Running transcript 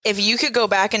If you could go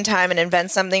back in time and invent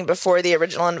something before the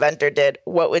original inventor did,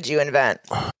 what would you invent?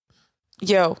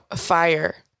 Yo, a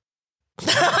fire.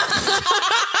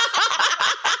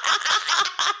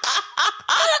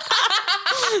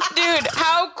 Dude,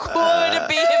 how cool would it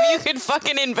be if you could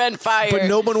fucking invent fire? But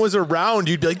no one was around.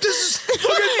 You'd be like, this is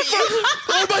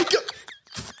oh my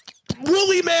God.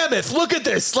 Woolly mammoth. Look at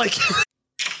this. Like,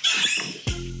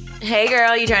 Hey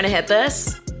girl, you trying to hit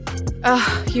this?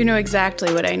 Oh, you know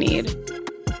exactly what I need.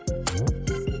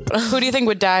 Who do you think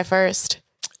would die first?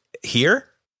 here?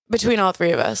 Between all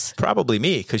three of us. Probably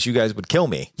me, because you guys would kill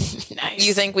me. Nice.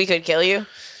 You think we could kill you?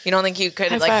 You don't think you could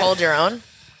High five. hold your own?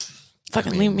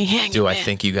 Fucking leave me hanging. Do I man.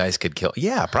 think you guys could kill?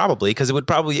 Yeah, probably, because it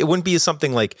wouldn't be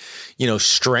something like,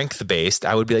 strength based.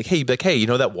 I would be like, hey, you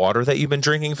know that water that you've been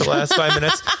drinking for the last 5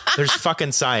 minutes? There's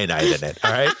fucking cyanide in it.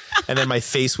 All right. And then my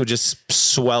face would just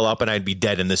swell up and I'd be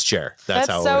dead in this chair. That's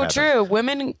how it so would happen. true.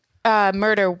 Women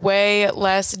murder way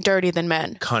less dirty than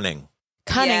men. Cunning.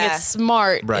 Cunning, Yeah. it's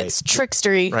smart, Right. it's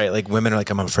trickstery. Right. Like women are like,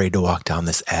 I'm afraid to walk down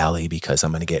this alley because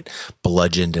I'm going to get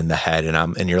bludgeoned in the head.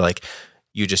 And you're like,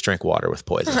 you just drink water with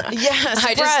poison. Yes,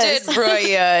 I just did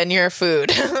broya in your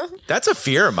food. That's a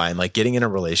fear of mine, like getting in a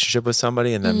relationship with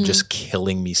somebody and them just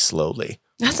killing me slowly.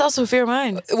 That's also a fear of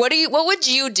mine. What would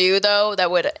you do though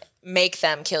that would make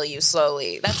them kill you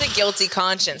slowly? That's a guilty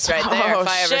conscience right there. Oh, if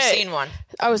I ever shit. seen one.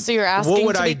 Oh, so you're asking What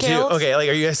would to be I do? killed? Okay, like,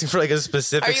 are you asking for like a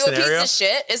specific Are you scenario? a piece of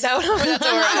shit? Is that what that's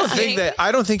what we're asking?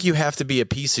 I don't think you have to be a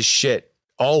piece of shit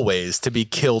always to be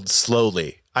killed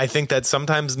slowly. I think that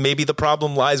sometimes maybe the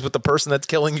problem lies with the person that's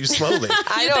killing you slowly.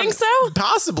 I You don't think so?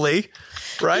 Possibly,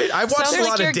 right? I've watched Sounds a like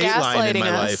lot you're of Dateline in gaslighting my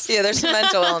us. life. Yeah, there's some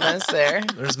mental illness there.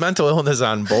 There's mental illness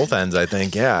on both ends, I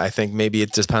think. Yeah, I think maybe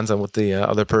it just depends on what the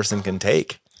other person can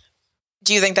take.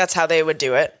 Do you think that's how they would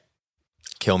do it?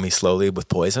 Kill me slowly with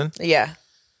poison? Yeah.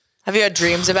 Have you had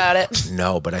dreams about it?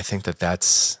 No, but I think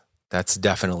that's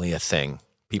definitely a thing.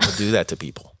 People do that to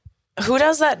people. Who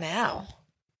does that now?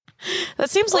 That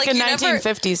seems like a you never-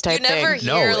 1950s type You never thing.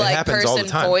 No, hear it like happens all the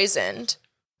person time. poisoned.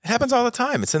 It happens all the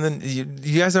time. It's in the.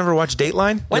 You guys ever watch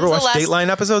Dateline? You When's ever the watch last- Dateline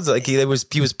episodes? Like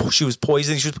she was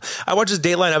poisoned. I watched this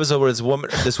Dateline episode where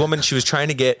this woman, she was trying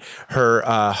to get her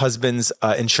husband's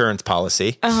insurance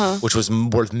policy, which was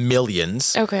worth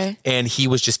millions. Okay. And he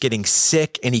was just getting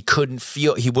sick, and he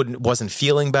wasn't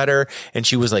feeling better, and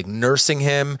she was like nursing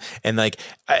him, and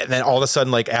then all of a sudden,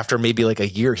 like after maybe like a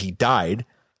year, he died,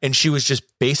 and she was just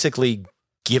basically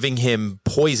giving him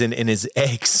poison in his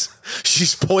eggs.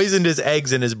 She's poisoned his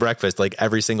eggs in his breakfast like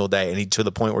every single day. And to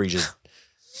the point where he just,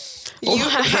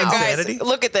 Guys, insanity.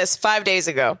 look at this. 5 days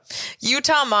ago,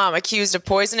 Utah mom accused of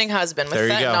poisoning husband with There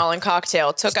you go. fentanyl and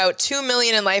cocktail took out $2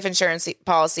 million in life insurance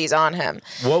policies on him.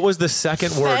 what was the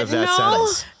second word of that Fentanyl?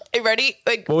 sentence? Hey, ready?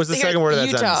 Like, What was the second word of that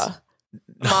Utah.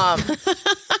 sentence?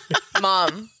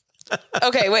 Mom.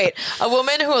 Okay, wait. A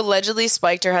woman who allegedly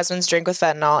spiked her husband's drink with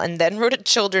fentanyl and then wrote a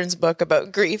children's book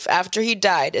about grief after he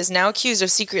died is now accused of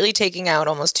secretly taking out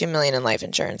almost $2 million in life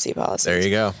insurance policies. There you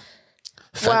go.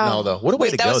 Fentanyl, Wow. though. What a way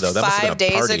to That go, was though. That must have 5 been a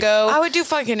days party. ago. I would do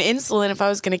fucking insulin if I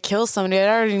was going to kill somebody. It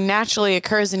already naturally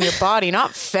occurs in your body,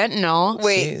 not fentanyl.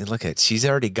 Wait, See, look at, she's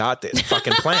already got this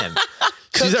fucking plan.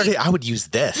 I would use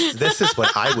this. This is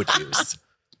what I would use.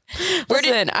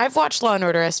 Listen, I've watched Law &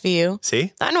 Order SVU.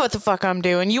 See? I know what the fuck I'm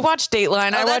doing. You watch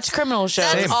Dateline. I watch criminal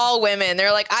shows. That's Same. all women.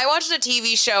 They're like, I watched a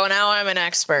TV show and now I'm an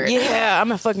expert. Yeah,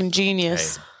 I'm a fucking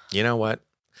genius. You know what?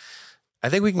 I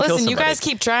think we can kill Listen, somebody. you guys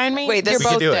keep trying me. Wait, this- You're We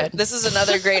can both do it. dead. This is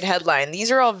another great headline. These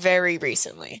are all very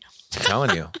recently. I'm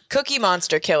telling you. Cookie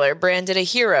Monster killer branded a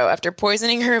hero after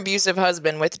poisoning her abusive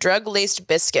husband with drug-laced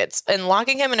biscuits and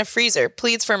locking him in a freezer,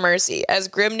 pleads for mercy as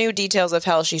grim new details of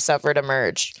hell she suffered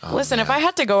emerge. Listen, if I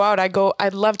had to go out,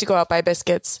 I'd love to go out by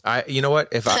biscuits. You know what?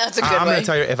 If That's a good I'm going way. to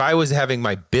tell you, if I was having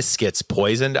my biscuits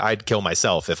poisoned, I'd kill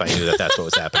myself if I knew that that's what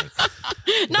was happening.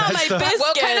 Not my biscuits.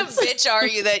 What kind of bitch are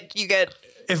you that you get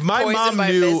If my poisoned mom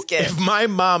by knew, biscuits? if my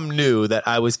mom knew that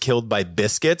I was killed by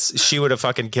biscuits, she would have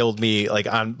fucking killed me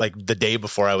on the day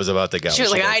before I was about to go. She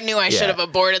was like, I knew I should have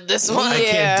aborted this one. I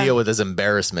can't deal with this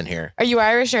embarrassment here. Are you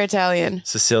Irish or Italian?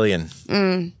 Sicilian.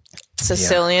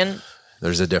 Sicilian.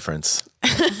 There's a difference.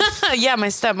 Yeah, my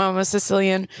stepmom was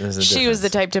Sicilian. There's a She was the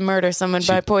type to murder someone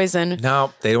by poison.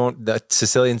 No, they don't. The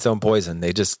Sicilians don't poison.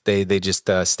 They just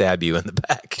stab you in the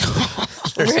back.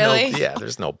 There's Really?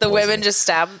 There's no. The poison. women just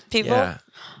stab people? Yeah,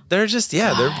 they're just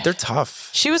they're tough.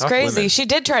 She was Tough crazy. women. She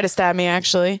did try to stab me,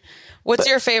 actually. What's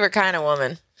your favorite kind of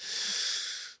woman?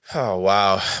 Oh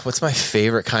wow, what's my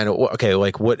favorite kind of? Okay,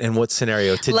 like what in what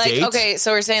scenario to Like, date? okay,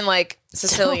 so we're saying like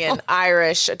Sicilian,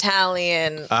 Irish,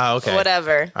 Italian, Okay.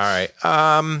 whatever. All right.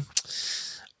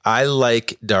 I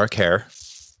like dark hair.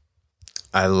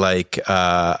 I like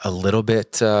a little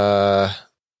bit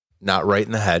not right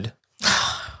in the head.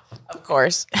 Of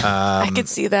course. I could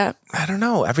see that. I don't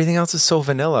know. Everything else is so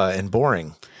vanilla and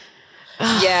boring.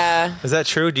 Yeah. Is that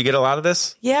true? Do you get a lot of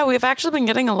this? Yeah, we've actually been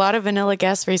getting a lot of vanilla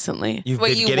guests recently. You've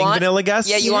Wait, been you getting want- vanilla guests?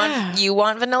 Yeah, you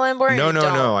want vanilla and boring? No, or no,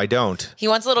 don't? no, I don't. He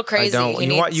wants a little I crazy. don't.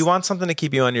 He You want something to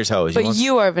keep you on your toes. But want,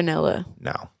 you are vanilla.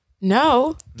 No.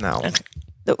 No. No.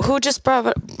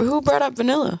 Who brought up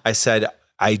vanilla? I said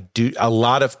I do. A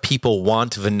lot of people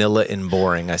want vanilla and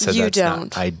boring. I said You that's don't.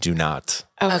 not. I do not.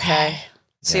 Okay.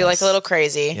 So you like a little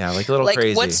crazy. Yeah, like a little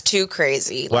crazy. What's too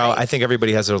crazy? Well, Like, I think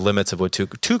everybody has their limits of what too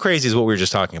crazy is. What we were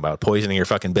just talking about. Poisoning your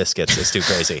fucking biscuits is too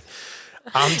crazy.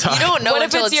 I'm talking. you don't know What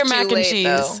if until it's your too mac and late, cheese?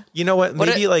 though. You know what? What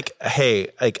Maybe hey,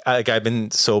 I've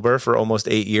been sober for almost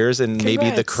 8 years, and maybe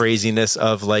the Congrats. craziness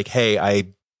of like,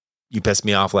 hey, you pissed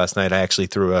me off last night. I actually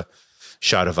threw a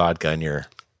shot of vodka in your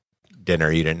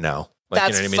dinner. You didn't know. Like,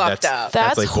 That's you know what I mean? fucked up.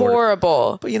 That's like border-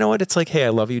 horrible. But you know what? It's like, hey, I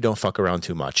love you. Don't fuck around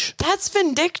too much. That's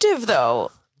vindictive,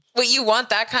 though. Wait, you want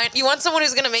that kind? You want someone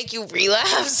who's going to make you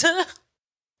relapse?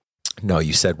 No,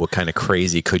 you said what kind of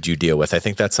crazy could you deal with? I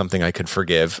think that's something I could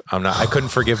forgive. I couldn't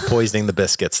forgive poisoning the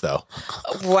biscuits though.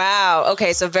 Wow.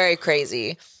 Okay, so very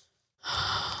crazy.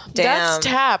 Damn. That's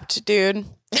tapped, dude.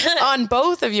 On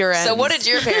both of your ends. So what did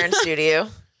your parents do to you?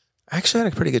 I actually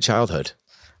had a pretty good childhood.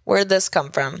 Where'd this come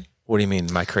from? What do you mean?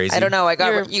 Am I crazy? I don't know.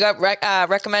 You got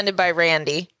recommended by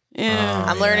Randy. Yeah.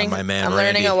 I'm learning. my man, I'm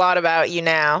Randy. learning a lot about you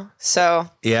now. So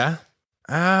Yeah.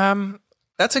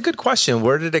 That's a good question.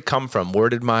 Where did it come from? Where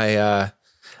did my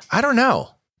I don't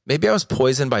know. Maybe I was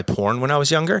poisoned by porn when I was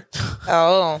younger.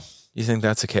 oh, You think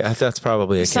that's a case? That's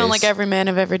probably a You case. sound like every man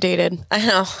I've ever dated. I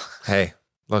know. Hey,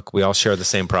 look, we all share the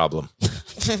same problem.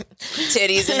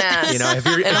 Titties and ass. You know, if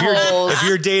And holes.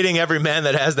 you're dating every man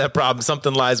that has that problem,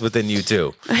 something lies within you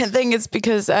too. I think it's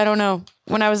because, I don't know,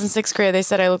 when I was in 6th grade, they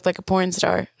said I looked like a porn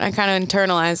star. I kind of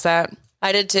internalized that.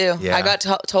 I did too. Yeah. I got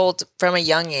told from a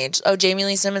young age, oh, Jamie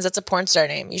Lee Simmons, that's a porn star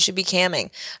name. You should be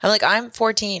camming. I'm like, I'm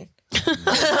 14.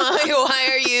 Why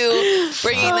are you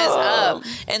bringing this up?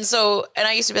 And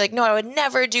I used to be like, no, I would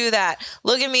never do that.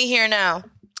 Look at me here now.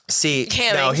 See,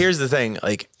 Camming. now here's the thing.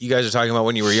 Like, you guys are talking about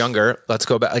when you were younger. Let's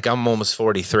go back. Like, I'm almost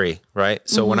 43, right?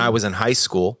 So when I was in high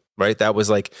school, right, that was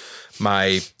like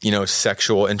my,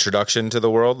 sexual introduction to the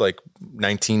world. Like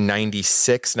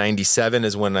 1996, 97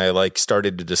 is when I like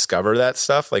started to discover that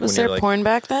stuff. Like Was when there you're like, porn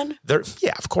back then?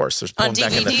 yeah, of course. There's porn On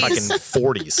back in the DVDs.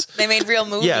 fucking 40s. They made real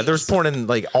movies. Yeah, there's porn in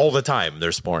like all the time.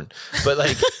 There's porn, but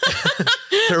like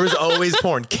there was always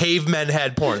porn. Cavemen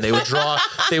had porn. They would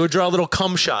draw little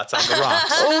cum shots on the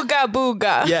rocks. Ooga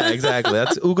booga. Yeah, exactly.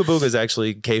 That's Ooga Booga is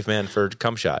actually caveman for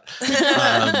cum shot.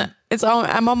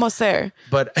 I'm almost there.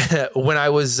 But when I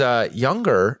was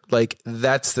younger, like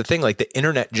that's the thing. Like the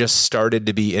internet just started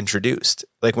to be introduced.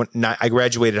 Like when I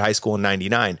graduated high school in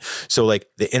 '99, so like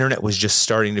the internet was just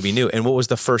starting to be new. And what was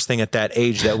the first thing at that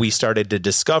age that we started to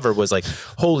discover was like,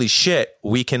 holy shit,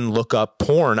 we can look up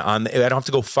porn on. I don't have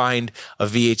to go find a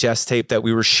VHS tape that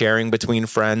we were sharing between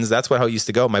friends. That's how it used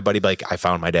to go. My buddy, like, I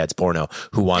found my dad's porno.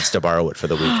 Who wants to borrow it for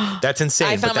the week? That's insane.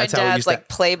 I found but my that's how it dad's used like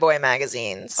Playboy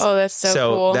magazines. Oh, that's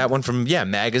so cool. that went from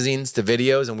magazines to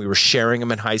videos, and we were sharing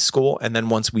them in high school. And then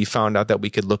once we found out that we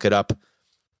could look it up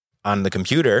on the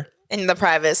computer In the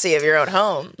privacy of your own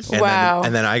home. and Wow.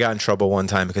 then I got in trouble one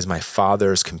time because my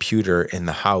father's computer in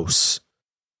the house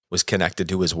was connected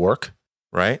to his work,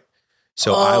 right?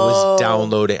 So I was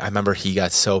downloading. I remember he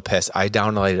got so pissed. I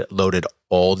downloaded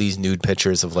all these nude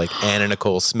pictures of like Anna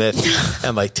Nicole Smith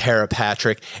and like Tara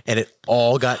Patrick, and it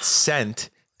all got sent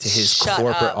to his Shut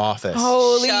corporate up. office.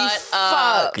 Holy Shut fuck.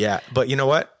 up. Yeah, but you know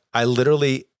what? I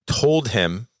literally told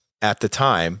him at the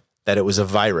time that it was a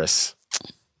virus.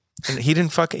 And he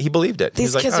didn't he believed it. He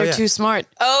These was kids like, are "Oh, yeah, too smart.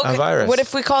 Oh, a virus." What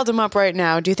if we called him up right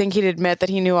now? Do you think he'd admit that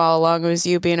he knew all along it was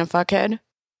you being a fuckhead?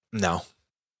 No,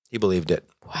 he believed it.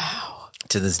 Wow.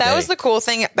 To this day. that was the cool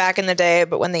thing back in the day,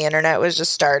 but when the internet was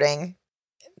just starting,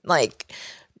 like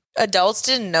adults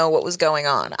didn't know what was going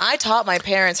on. I taught my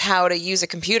parents how to use a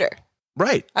computer.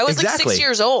 right. I was exactly. like 6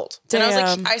 years old. And I was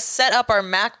Damn. like, I set up our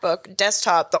MacBook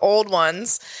desktop, the old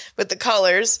ones with the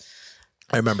colors.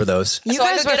 I remember those. You So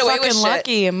I guys could were get away with fucking shit.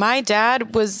 lucky. My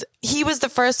dad was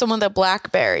the first one with a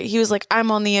BlackBerry. He was like,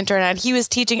 I'm on the internet. He was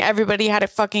teaching everybody how to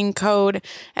fucking code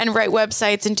and write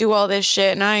websites and do all this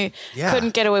shit. And I Yeah.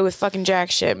 couldn't get away with fucking jack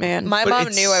shit, man. My But mom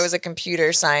it's- knew I was a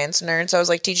computer science nerd, so I was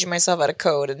like teaching myself how to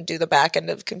code and do the back end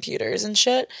of computers and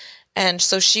shit. And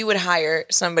so she would hire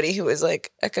somebody who was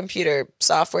like a computer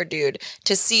software dude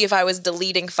to see if I was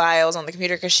deleting files on the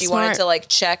computer because she wanted Smart. to like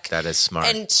check. That is smart.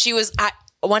 And she was,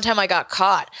 one time I got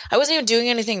caught. I wasn't even doing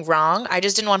anything wrong. I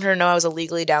just didn't want her to know I was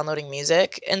illegally downloading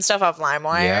music and stuff off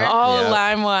Limewire. Yeah. Oh,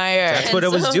 Limewire. That's what I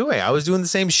was doing. I was doing the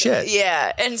same shit.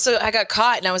 Yeah. And so I got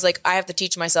caught and I was like, I have to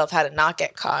teach myself how to not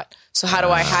get caught. So how do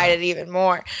I hide it even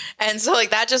more? And so like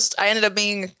that I ended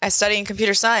up studying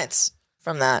computer science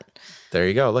from that. There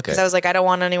you go. Look at Because I was like, I don't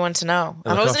want anyone to know.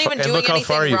 I wasn't even doing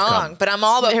anything wrong, but I'm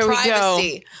all about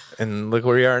privacy. And look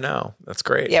where we are now. That's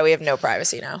great. Yeah, we have no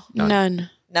privacy now. None.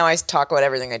 Now I talk about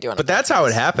everything I do on But that's how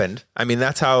it happened. I mean,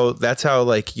 that's how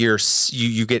like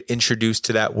you get introduced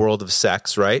to that world of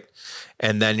sex, right?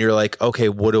 And then you're like, okay,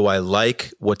 what do I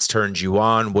like? What's turned you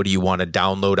on? What do you want to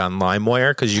download on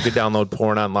LimeWire? Because you could download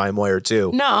porn on LimeWire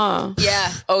too. No.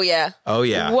 Yeah. Oh, yeah. Oh,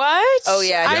 yeah. What? Oh,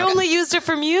 yeah. I only used it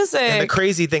for music. And the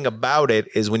crazy thing about it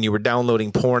is when you were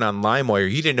downloading porn on LimeWire,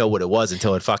 you didn't know what it was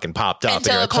until it fucking popped up.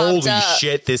 Until and you're it like, popped holy up.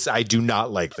 shit, I do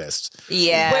not like this.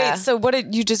 Yeah. Wait, so what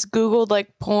did you just Googled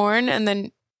like porn and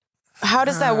then how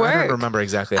does that work? I don't remember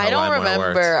exactly how I don't LimeWire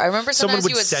remember. works. I remember Someone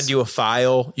would send you a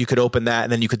file. You could open that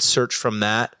and then you could search from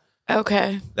that.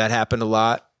 Okay. That happened a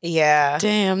lot. Yeah.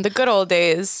 Damn, the good old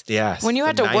days. Yes. When you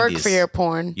had the to work 90s. for your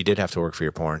porn. You did have to work for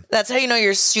your porn. That's how you know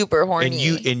you're super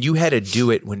horny. And you had to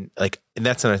do it when and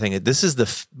that's another thing.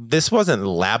 This wasn't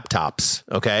laptops,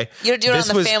 okay? You had to do it This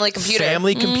on the was family computer.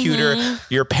 Family computer.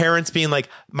 Your parents being like,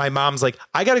 my mom's like,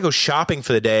 I got to go shopping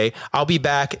for the day. I'll be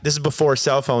back. This is before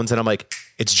cell phones, and I'm like,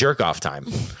 it's jerk off time.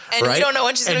 And right? you don't know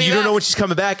when she's going to be you don't back. know when she's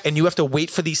coming back, and you have to wait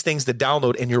for these things to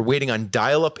download, and you're waiting on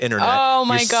dial-up internet. Oh,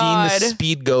 my you're God. seeing the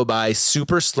speed go by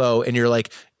super slow, and you're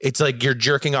like, it's like you're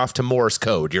jerking off to Morse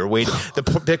code. You're waiting.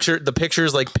 The picture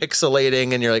is like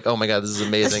pixelating, and you're like, "Oh my god, this is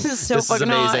amazing! This is so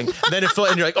fucking amazing!" Then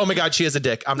and you're like, "Oh my god, she has a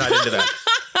dick. I'm not into that."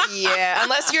 Yeah,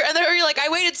 unless you're like, I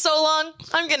waited so long,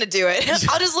 I'm gonna do it.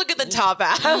 I'll just look at the top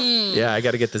half. Yeah, I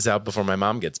got to get this out before my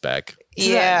mom gets back.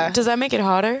 Yeah, Does that make it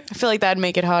hotter? I feel like that'd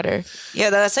make it hotter. yeah.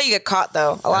 That's how you get caught,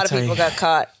 though. A lot That's of how people you- got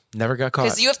caught Never got caught.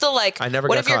 because you have to like. I never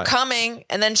What got if you're caught. coming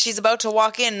and then she's about to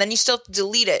walk in, and then you still have to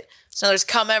delete it? So there's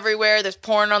cum everywhere. There's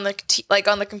porn on the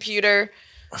on the computer.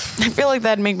 I feel like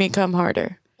that'd make me come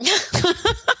harder.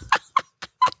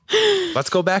 Let's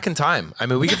go back in time. I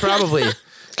mean, we could probably.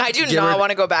 I do Get not rid- want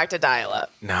to go back to dial-up.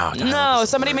 No, No,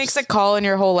 somebody makes a call and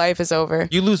your whole life is over.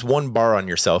 You lose one bar on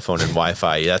your cell phone and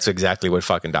Wi-Fi. That's exactly what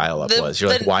fucking dial-up was. You're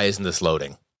like, why isn't this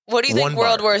loading? What do you think One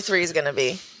World bar. War III is going to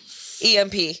be?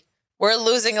 EMP. We're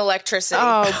losing electricity.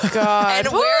 Oh God.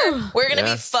 and we're going to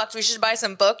Yeah. be fucked. We should buy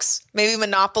some books. Maybe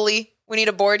Monopoly. We need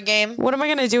a board game. What am I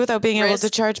gonna do without being able Chris? to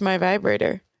charge my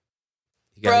vibrator?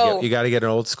 Bro. You got to get an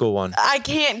old school one. I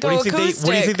can't go What do you think? acoustic.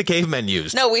 What do you think the cavemen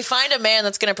used? No, we find a man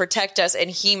that's going to protect us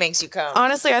and he makes you come.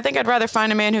 Honestly, I think I'd rather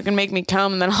find a man who can make me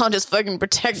come and then I'll just fucking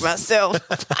protect myself.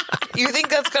 You think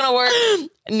that's going to work?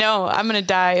 No, I'm gonna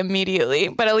die immediately,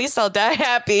 but at least I'll die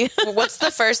happy. What's the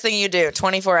first thing you do?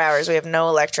 24 hours. We have no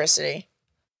electricity.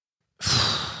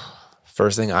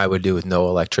 First thing I would do with no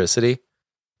electricity,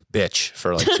 bitch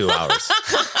for like 2 hours.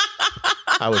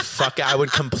 I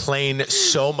would complain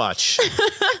so much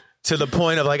to the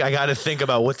point of like, I got to think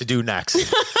about what to do next.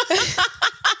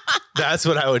 That's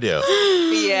what I would do.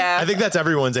 Yeah. I think that's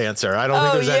everyone's answer. I don't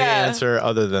think there's any answer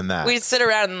other than that. We'd sit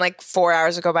around and like 4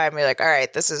 hours would go by and be like, all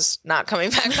right, this is not coming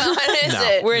back on, is No.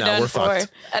 it? We're No, done we're for.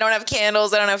 fucked. I don't have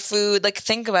candles. I don't have food. Like,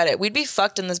 think about it. We'd be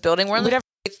fucked in this building. We're on, We'd have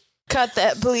cut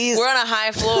that, please. we're on a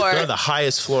high floor. We're on the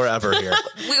highest floor ever here.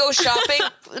 We go shopping.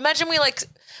 Imagine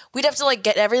we'd have to like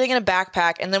get everything in a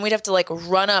backpack and then we'd have to like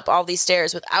run up all these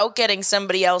stairs without getting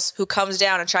somebody else who comes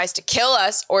down and tries to kill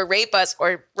us or rape us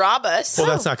or rob us. Well,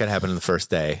 that's not going to happen in the first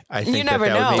day. I think never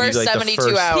that know. would maybe First like 72 the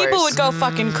first, hours. People would go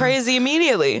fucking crazy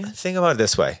immediately. Think about it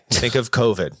this way. Think of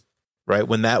COVID, right?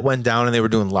 When that went down and they were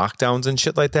doing lockdowns and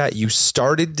shit like that, you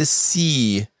started to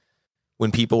see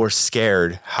when people were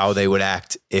scared how they would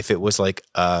act if it was like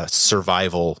a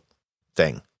survival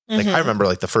thing. Like I remember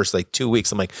like the first like 2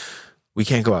 weeks, I'm like, we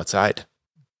can't go outside.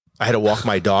 I had to walk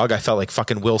my dog. I felt like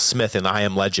fucking Will Smith in I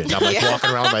Am Legend. I'm like walking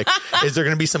around like, is there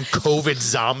going to be some COVID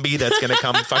zombie that's going to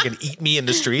come fucking eat me in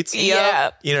the streets?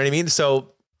 Yeah. You know what I mean?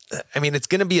 So, I mean, it's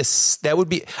going to be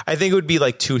I think it would be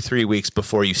like 2-3 weeks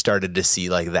before you started to see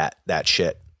like that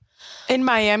shit. In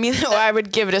Miami, though, I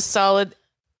would give it a solid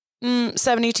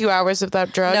 72 hours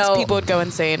without drugs. No. People would go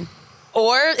insane.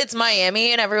 Or it's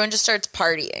Miami and everyone just starts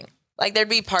partying. Like there'd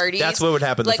be parties. That's what would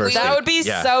happen Like, the first we- day. That would be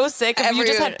Yeah. so sick if you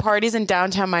just Everyone- had parties in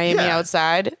downtown Miami Yeah.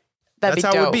 outside. That'd That's be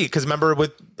how dope. it would be. Because remember,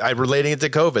 I relating it to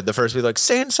COVID. The first week, like,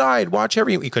 stay inside, watch you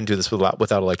couldn't do this without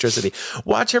electricity.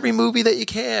 Watch every movie that you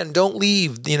can. Don't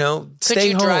leave. You know, Could stay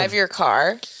you home. drive your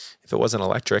car? If it wasn't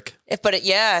electric,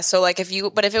 So like if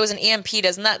it was an EMP,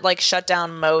 doesn't that like shut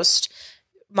down most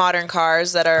modern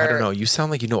cars that are. I don't know. You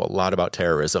sound like you know a lot about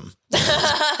terrorism.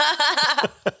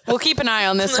 We'll keep an eye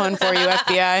on this one for you,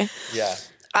 FBI. Yeah.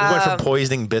 We went from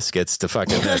poisoning biscuits to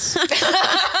fucking this.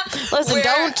 Listen,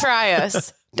 don't try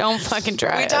us. Don't fucking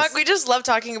try us. We just love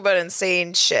talking about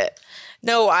insane shit.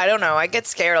 No, I don't know. I get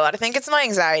scared a lot. I think it's my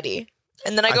anxiety.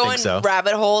 And then I go in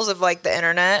rabbit holes of like the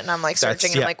internet and I'm like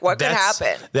searching and like, what could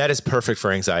happen? That is perfect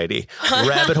for anxiety.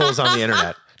 Rabbit holes on the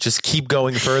internet. Just keep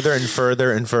going further and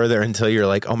further and further until you're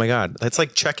like, oh my God. That's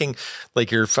like checking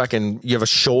like you have a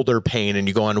shoulder pain and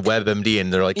you go on WebMD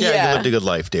and they're like, you lived a good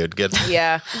life, dude. Good.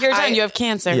 Yeah. You're done. You have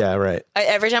cancer. Yeah, right.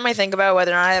 Every time I think about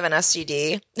whether or not I have an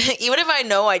STD, even if I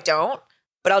know I don't,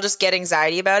 but I'll just get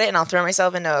anxiety about it and I'll throw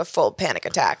myself into a full panic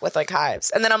attack with like hives.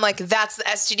 And then I'm like, that's the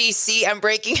STD. See, I'm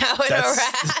breaking out in a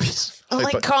rash. I'm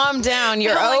like, calm down.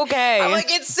 You're okay. I'm like,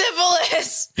 it's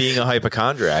syphilis. Being a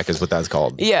hypochondriac is what that's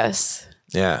called. Yes.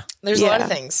 Yeah. There's a lot of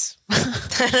things. I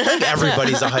think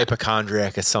everybody's a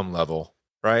hypochondriac at some level,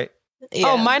 right? Yeah.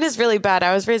 Oh, mine is really bad.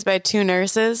 I was raised by 2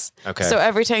 nurses. Okay. So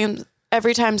every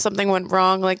time something went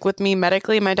wrong, like with me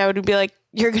medically, my dad would be like,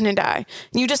 you're going to die.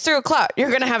 You just threw a clot. You're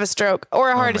going to have a stroke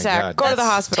or a heart attack. God. Go to the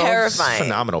hospital. Terrifying.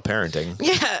 Phenomenal parenting.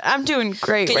 Yeah, I'm doing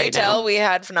great Can right you tell now. we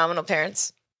had phenomenal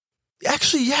parents?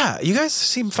 Actually, yeah. You guys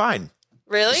seem fine.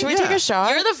 Really? Should we take a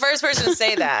shot? You're the first person to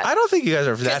say that. I don't think you guys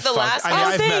are that the last fucked. I mean,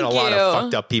 one- I've met a thank lot you. of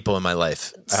fucked up people in my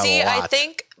life. See, I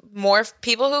think more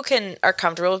people who are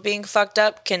comfortable with being fucked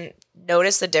up can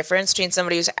notice the difference between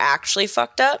somebody who's actually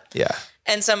fucked up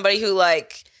and somebody who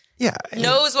like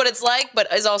knows what it's like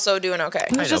but is also doing okay.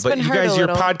 I know, but you guys, your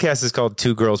podcast is called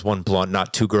 2 Girls, 1 Blunt,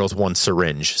 not 2 Girls, 1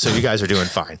 Syringe. So you guys are doing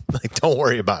fine. Like, don't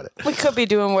worry about it. We could be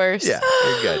doing worse. Yeah,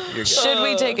 you're good. You're good. Should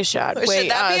we take a shot? Should Wait,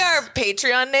 that be our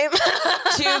Patreon name?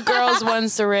 2 girls, 1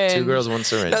 syringe. 2 Girls, 1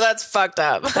 Syringe. No, that's fucked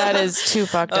up. That is too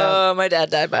fucked up. Oh, my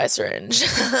dad died by a syringe.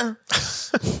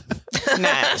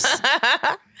 Nice.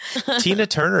 Tina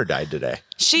Turner died today.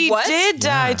 She What? did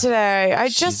die today. I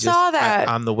just saw that.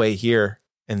 on the way here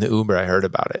in the Uber, I heard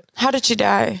about it. How did she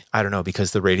die? I don't know,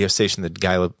 because the radio station the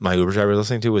guy, my Uber driver was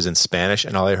listening to was in Spanish,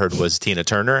 and all I heard was Tina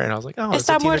Turner, and I was like, oh, it's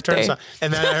a Esta Tina Turner muerte. song.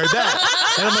 And then I heard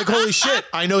that, and I'm like, holy shit,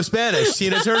 I know Spanish.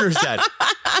 Tina Turner's dead.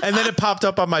 And then it popped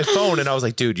up on my phone, and I was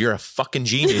like, dude, you're a fucking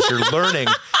genius. You're learning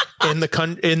in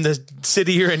the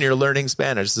city here, and you're learning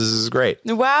Spanish. This is great.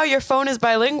 Wow, your phone is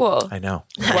bilingual. I know.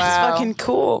 That's Wow. fucking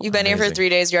cool. You've been here for Amazing. 3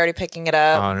 days. You're already picking it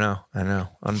up. I know.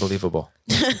 Unbelievable.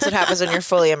 That's what happens when you're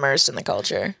fully immersed in the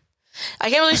culture. I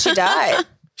can't believe she died.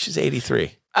 She's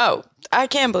 83. Oh, I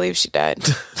can't believe she died.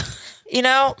 You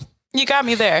know, You got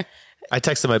me there. I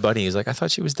texted my buddy. He's like, I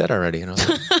thought she was dead already. And I was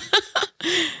like,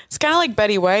 It's kind of like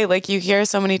Betty White. Like you hear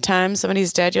so many times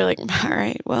somebody's dead, you're like, all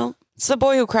right, well, it's the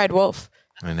boy who cried wolf.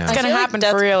 I know. It's gonna feel happen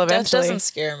death, for real Death eventually. doesn't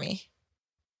scare me.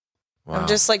 Wow. I'm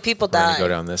just like, people We're gonna die. go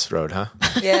down this road, huh?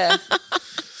 Yeah.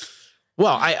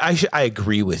 Well, I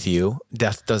agree with you.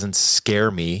 Death doesn't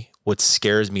scare me. What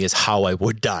scares me is how I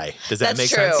would die. Does that That's make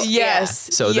true. sense?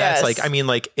 Yes. So yes. that's like, I mean,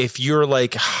 like if you're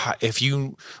like,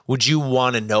 would you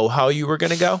want to know how you were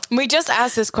going to go? We just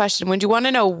asked this question. Would you want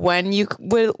to know when you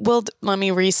will? Let me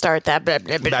restart that.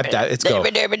 Let's go.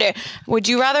 Would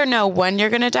you rather know when you're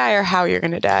going to die or how you're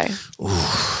going to die? Ooh,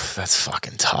 that's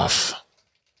fucking tough.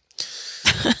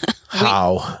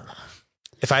 How?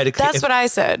 If I had to, That's what I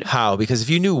said. How? Because if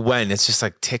you knew when, it's just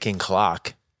like ticking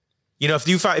clock. You know, if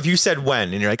you said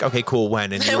when and you're like, okay, cool,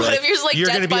 when, and you're What like, if you're like you're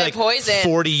death gonna be by like poison?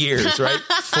 40 years, right?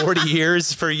 40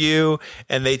 years for you,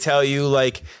 and they tell you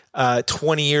like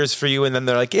 20 years for you, and then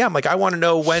they're like, yeah, I'm like, I want to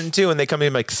know when too, and they come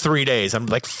in like 3 days. I'm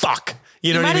like, fuck.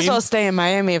 You know You what might I as mean? well stay in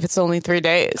Miami if it's only 3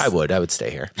 days. I would stay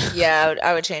here. Yeah,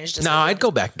 I would change to No, I'd go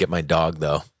back and get my dog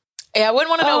though. Yeah, I wouldn't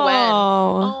want to know when.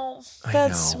 Oh, I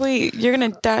that's know. sweet. You're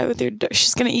going to die with your dog.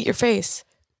 She's going to eat your face.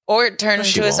 Or turn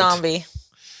She into a won't. zombie.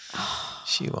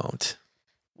 She won't.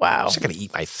 Wow. She's not gonna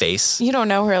eat my face. You don't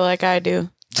know her like I do.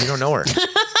 You don't know her.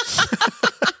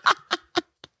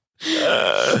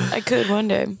 I could one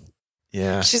day.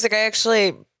 Yeah. She's like, I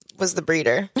actually was the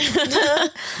breeder.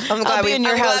 I'm glad be in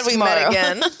your house we tomorrow.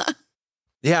 met again.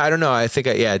 Yeah, I don't know. I think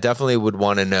I definitely would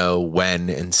want to know when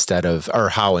instead of, or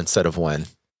how instead of when.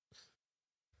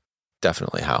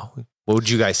 Definitely how. What would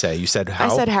you guys say? You said how?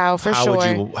 I said how for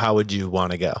sure. How would you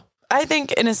want to go? I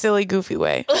think in a silly, goofy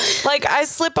way. Like I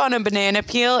slip on a banana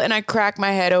peel and I crack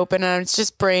my head open and it's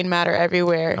just brain matter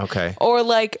everywhere. Okay. Or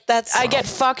like I get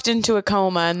fucked into a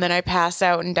coma and then I pass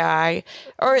out and die.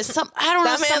 Or I don't know,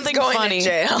 That man's something going funny. to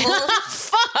jail.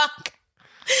 Fuck.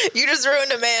 You just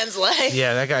ruined a man's life.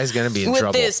 Yeah, that guy's gonna be in With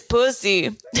trouble. this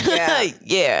pussy. Yeah.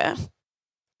 Yeah.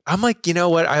 I'm like, you know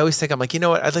what? I always think I'm like, you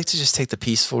know what? I'd like to just take the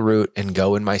peaceful route and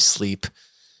go in my sleep,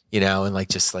 and like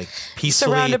just like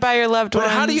peacefully Surrounded by your loved But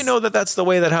ones. how do you know that that's the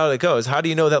way that how it goes? How do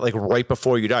you know that like right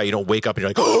before you die, you don't wake up and you're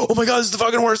like, oh my God, this is the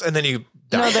fucking worst. And then you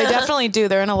die. No, they definitely do.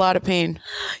 They're in a lot of pain.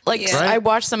 Like Yeah. I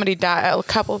watched somebody die. A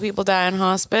couple people die in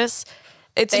hospice.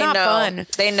 It's not fun.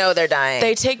 They know they're dying.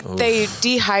 They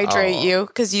dehydrate you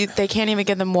because they can't even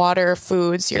give them water or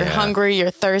foods. You're hungry,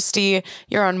 you're thirsty,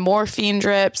 you're on morphine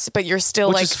drips, but you're still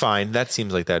Which like is fine. That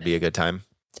seems like that'd be a good time.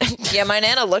 Yeah, my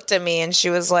Nana looked at me and she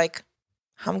was like,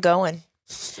 I'm going.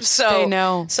 So They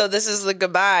know. So this is the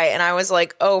goodbye. And I was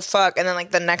like, oh fuck. And then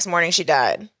like the next morning she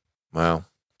died. Wow.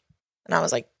 And I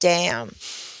was like, damn.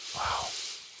 Wow.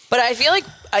 But I feel like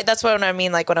that's what I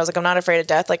mean. Like when I was like, I'm not afraid of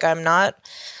death. Like I don't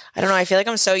know. I feel like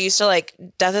I'm so used to like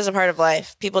death is a part of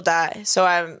life. People die. So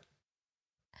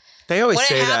They always when it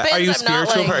say that. happens, Are you I'm not,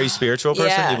 spiritual? like- Are you a spiritual person?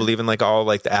 Yeah. Do you believe in like all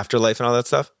like the afterlife and all that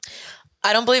stuff?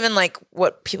 I don't believe in like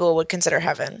what people would consider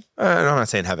heaven. No, I'm not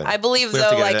saying heaven. I believe We don't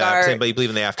have though to get like into that. I'm our saying, but you believe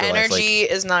in the afterlife. energy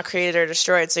is not created or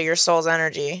destroyed. So your soul's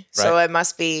energy. So Right. it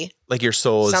must be, like your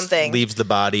soul something. leaves the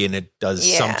body and it does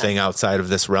Yeah. something outside of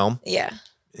this realm. yeah.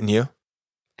 And you?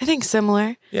 I think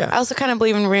similar. Yeah. I also kind of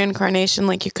believe in reincarnation,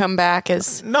 like you come back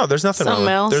as No, there's nothing wrong.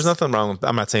 Something else? There's nothing wrong.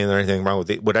 I'm not saying there's anything wrong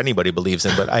with what anybody believes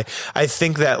in, but I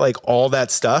think that like all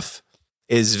that stuff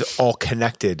is all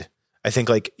connected. I think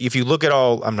like if you look at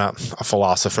I'm not a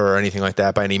philosopher or anything like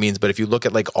that by any means, but if you look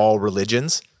at like all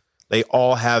religions, they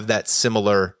all have that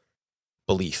similar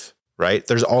belief, right?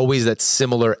 There's always that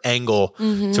similar angle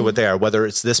to what they are, whether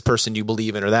it's this person you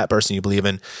believe in or that person you believe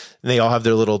in. They all have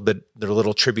their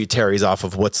little tributaries off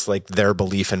of what's like their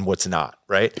belief and what's not,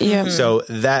 right? Yeah. So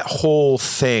that whole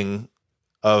thing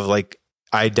of like,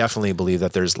 I definitely believe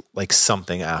that there's like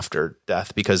something after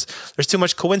death because there's too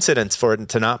much coincidence for it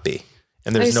to not be.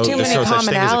 And there's too many no such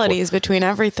thing as commonalities between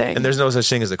everything. and there's no such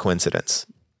thing as a coincidence.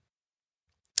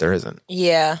 There isn't.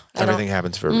 Yeah. Everything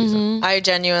happens for a reason. I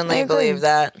genuinely I agree. believe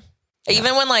that.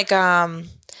 Even when like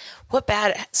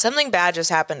something bad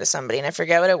just happened to somebody and I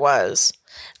forget what it was.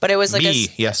 But it was like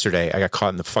Yesterday, I got caught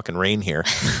in the fucking rain here,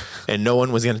 and no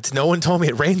one told me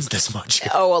it rains this much.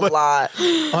 a lot.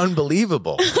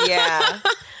 Unbelievable. Yeah.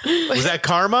 Was that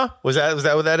karma? Was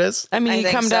that what that is? I mean, I you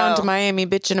think come down so. to Miami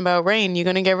bitching about rain. You're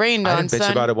going to get rained I on, didn't bitch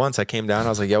son. about it once. I came down. I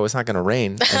was like, yo, it's not going to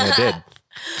rain. And it did.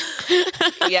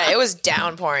 Yeah, it was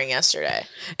downpouring yesterday.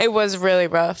 It was really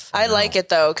rough. I like it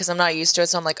though because I'm not used to it.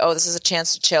 So I'm like, oh, this is a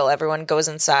chance to chill. Everyone goes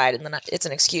inside, and then it's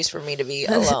an excuse for me to be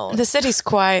alone. The city's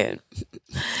quiet.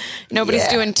 Nobody's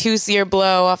Yeah. doing two-seer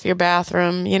blow off your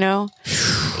bathroom, you know?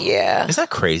 Yeah. Isn't that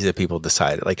crazy that people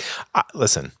decided? Like,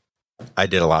 listen, I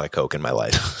did a lot of coke in my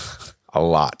life. A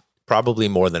lot. Probably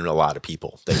more than a lot of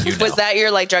people that you know. Was that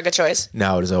your like drug of choice?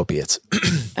 No, it is opiates.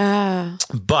 Ah.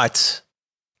 But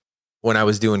when I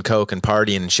was doing coke and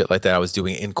partying and shit like that, I was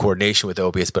doing it in coordination with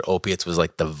opiates, but opiates was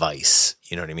like the vice.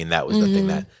 You know what I mean? That was the thing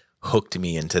that hooked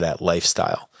me into that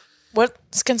lifestyle.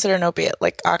 What's considered an opiate?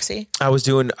 Like Oxy? I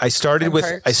started And with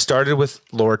Perks?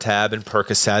 Lortab and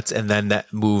Percocets, and then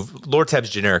that moved. Lortab's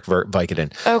generic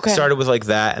Vicodin. Okay. Started with like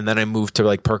that, and then I moved to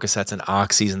like Percocets and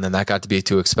Oxys, and then that got to be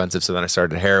too expensive. So then I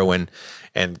started heroin,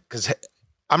 and because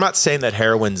I'm not saying that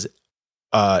heroin's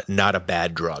not a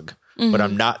bad drug, but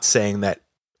I'm not saying that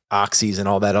Oxys and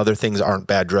all that other things aren't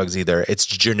bad drugs either. It's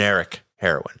generic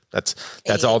heroin. That's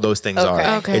all those things are.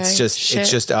 Okay. It's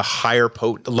just a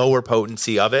lower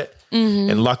potency of it. Mm-hmm.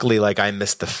 And luckily, like I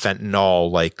missed the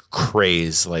fentanyl like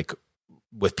craze, like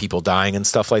with people dying and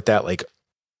stuff like that, like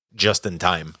just in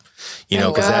time, you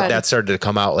know, because God. that started to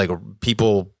come out. Like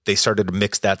they started to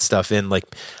mix that stuff in. Like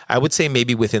I would say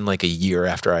maybe within like a year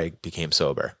after I became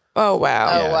sober. Oh, wow.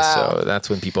 Oh, wow. So that's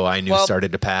when people I knew Well,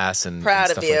 started to pass and proud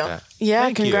and of stuff you. Like that. Yeah,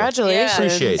 Thank you. congratulations.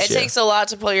 Appreciate It you. takes a lot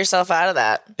to pull yourself out of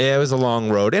that. Yeah, it was a long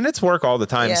road, and it's work all the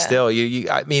time. Yeah. Still,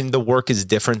 I mean, the work is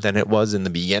different than it was in the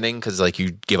beginning because, like,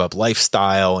 you give up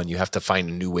lifestyle, and you have to find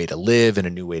a new way to live, and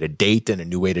a new way to date, and a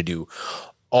new way to do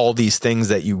all these things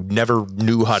that you never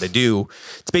knew how to do.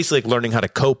 It's basically like learning how to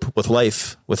cope with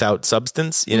life without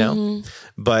substance, you know.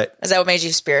 But Is that what made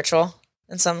you spiritual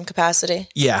in some capacity?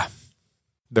 yeah,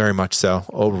 very much so.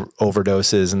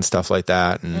 Overdoses and stuff like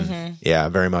that, and yeah,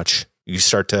 very much. You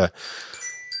start to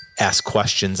ask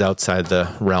questions outside the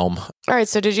realm. All right,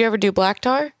 so did you ever do black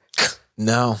tar?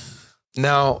 No.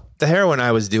 The heroin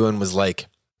I was doing was like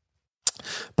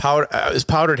powder. It was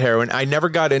powdered heroin. I never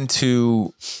got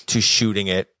into shooting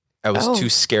it. I was too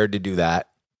scared to do that.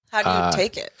 How do you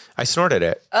take it? I snorted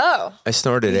it. Oh. I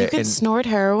snorted You it. could snort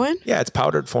heroin? Yeah, it's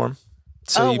powdered form.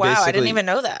 So Oh, you wow. I didn't basically- even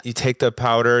know that. You take the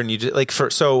powder and you just like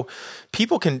so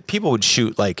people would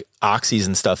shoot like oxys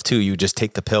and stuff too. You would just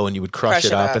take the pill and you would crush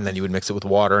it up and then you would mix it with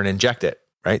water and inject it.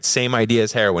 right? Same idea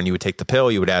as heroin. You would take the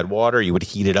pill, you would add water, you would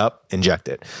heat it up, inject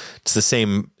it. It's the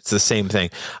same thing.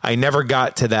 I never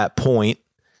got to that point,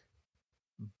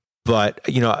 but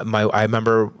I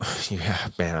remember,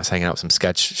 I was hanging out with some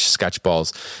sketch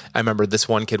balls. I remember this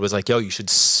one kid was like, yo, you should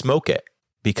smoke it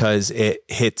because it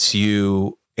hits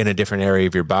you in a different area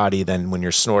of your body than when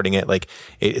you're snorting it. Like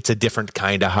it's a different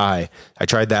kind of high. I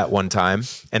tried that one time.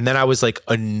 And then I was like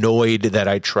annoyed that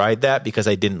I tried that because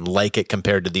I didn't like it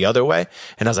compared to the other way.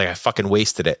 And I was like, I fucking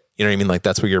wasted it. You know what I mean? Like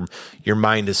that's where your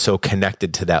mind is so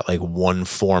connected to that, like one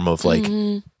form of like,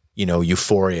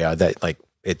 euphoria that like,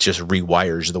 it just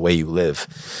rewires the way you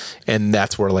live. And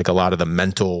that's where like a lot of the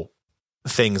mental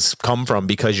things come from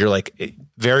because you're like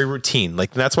very routine.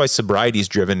 Like that's why sobriety is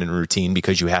driven in routine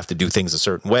because you have to do things a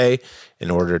certain way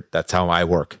in order. That's how I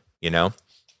work,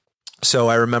 So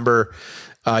I remember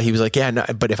he was like, yeah, no,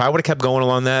 but if I would have kept going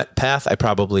along that path, I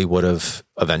probably would have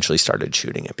eventually started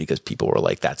shooting it because people were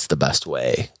like, that's the best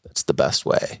way. That's the best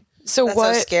way. So That's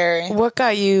so scary. What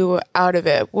got you out of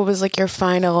it? What was like your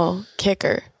final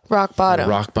kicker? Rock bottom.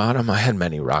 Rock bottom. I had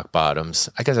many rock bottoms.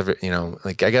 I guess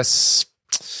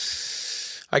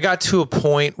I got to a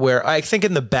point where I think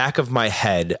in the back of my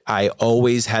head, I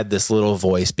always had this little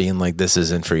voice being like, this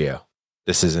isn't for you.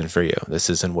 This isn't for you. This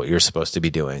isn't what you're supposed to be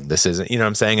doing. This isn't, you know what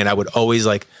I'm saying? And I would always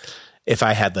like, if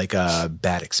I had like a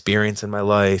bad experience in my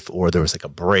life or there was like a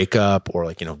breakup or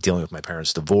like, dealing with my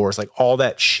parents' divorce, like all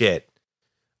that shit,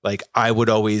 like I would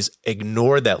always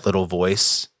ignore that little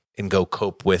voice and go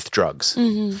cope with drugs.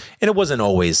 Mm-hmm. And it wasn't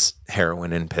always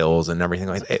heroin and pills and everything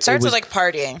like that. It starts with like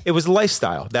partying. It was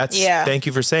lifestyle. Thank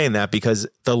you for saying that because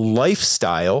the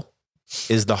lifestyle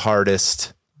is the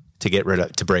hardest to get rid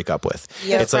of, to break up with.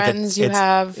 It's friends like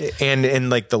have. And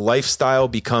like the lifestyle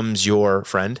becomes your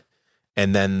friend.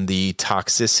 And then the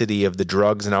toxicity of the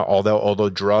drugs and although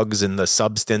drugs and the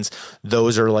substance,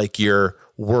 those are like your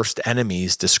worst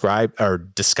enemies disguised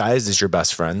as your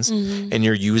best friends. Mm-hmm. And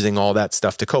you're using all that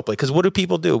stuff to cope. Like, cause what do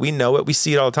people do? We know it. We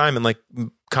see it all the time. And like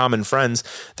common friends,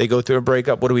 they go through a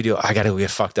breakup. What do we do? I got to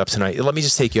get fucked up tonight. Let me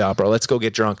just take you out, bro. Let's go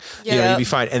get drunk. Yep. You'll be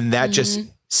fine. And that just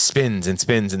spins and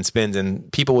spins and spins. And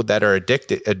people that are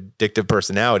addictive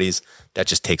personalities, that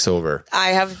just takes over. I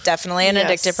have definitely an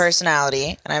addictive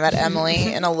personality. And I met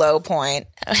Emily in a low point.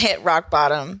 I hit rock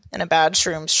bottom in a bad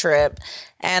shrooms trip.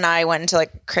 And I went into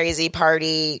like crazy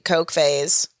party Coke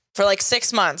phase for like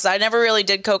 6 months. I never really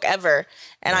did Coke ever.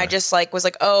 And I just like was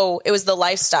like, oh, it was the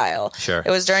lifestyle. Sure. It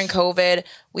was during COVID.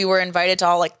 We were invited to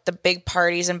all like the big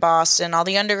parties in Boston, all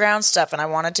the underground stuff. And I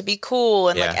wanted to be cool.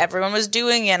 And like everyone was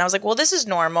doing it. And I was like, well, this is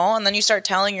normal. And then you start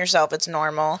telling yourself it's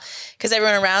normal because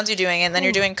everyone around you doing it. And then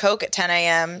you're doing Coke at 10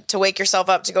 a.m. to wake yourself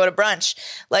up to go to brunch.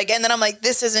 Like, and then I'm like,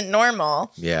 this isn't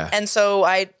normal. Yeah. And so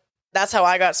that's how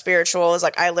I got spiritual is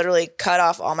like, I literally cut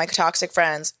off all my toxic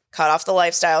friends, cut off the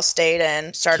lifestyle, stayed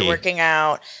in, started working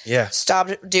out,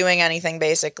 stopped doing anything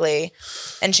basically,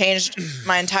 and changed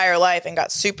my entire life and got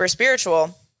super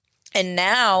spiritual. And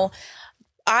now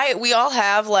we all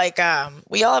have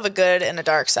a good and a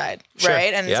dark side,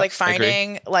 right? And it's like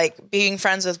finding like being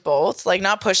friends with both, like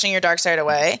not pushing your dark side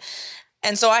away.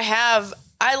 And so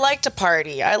I like to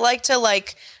party. I like to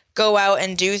like go out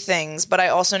and do things, but I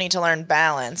also need to learn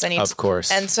balance. Of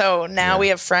course. And so now we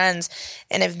have friends,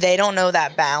 and if they don't know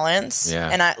that balance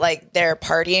and they're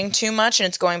partying too much and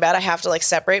it's going bad, I have to like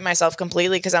separate myself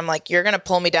completely because I'm like, you're going to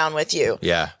pull me down with you.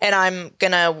 Yeah. And I'm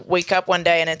going to wake up one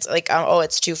day and it's like, oh,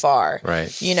 it's too far.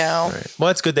 Right. Right. Well,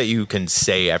 it's good that you can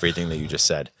say everything that you just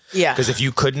said. Yeah. Because if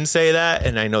you couldn't say that,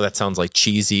 and I know that sounds like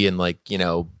cheesy and like,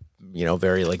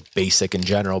 very like basic in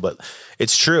general, but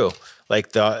it's true.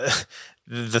 Like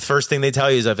the first thing they tell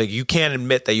you is if you can't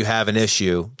admit that you have an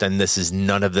issue, then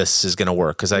none of this is going to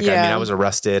work. Cause I was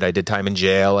arrested. I did time in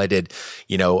jail. I did,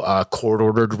 court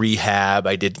ordered rehab.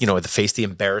 I did, face the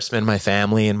embarrassment of my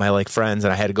family and my like friends.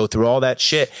 And I had to go through all that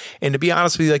shit. And to be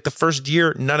honest with you, like the first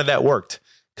year, none of that worked.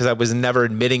 Because I was never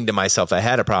admitting to myself I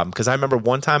had a problem. Because I remember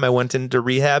one time I went into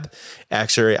rehab.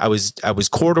 Actually, I was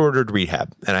court ordered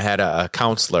rehab, and I had a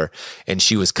counselor, and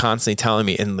she was constantly telling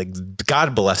me, and like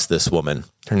God bless this woman.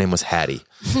 Her name was Hattie.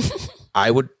 I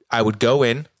would go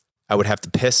in. I would have to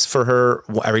piss for her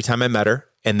every time I met her,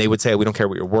 and they would say, "We don't care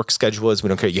what your work schedule is. We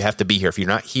don't care. You have to be here. If you're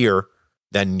not here,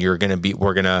 then we're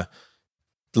gonna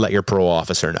let your parole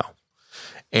officer know."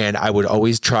 And I would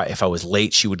always try, if I was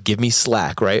late, she would give me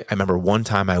slack, right? I remember one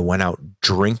time I went out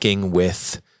drinking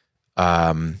with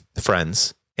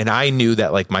friends, and I knew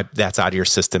that like that's out of your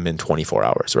system in 24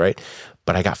 hours, right?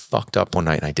 But I got fucked up one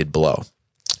night and I did blow.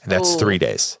 And that's 3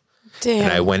 days. Damn.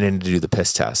 And I went in to do the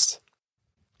piss test.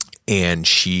 And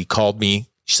she called me.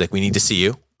 She's like, we need to see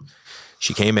you.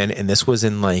 She came in, and this was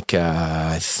in like,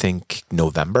 I think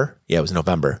November. Yeah, it was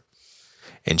November.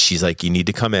 And she's like, you need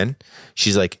to come in.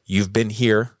 She's like, you've been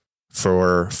here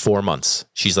for 4 months.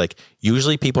 She's like,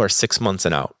 usually people are 6 months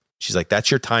and out. She's like,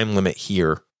 that's your time limit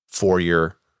here for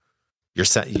your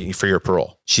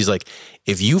parole. She's like,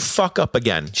 if you fuck up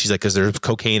again, she's like, because there's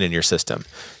cocaine in your system.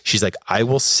 She's like, I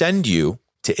will send you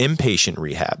to inpatient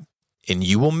rehab, and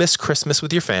you will miss Christmas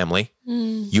with your family.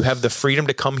 You have the freedom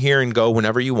to come here and go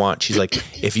whenever you want. She's like,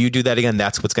 if you do that again,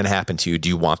 that's what's going to happen to you. Do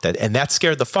you want that? And that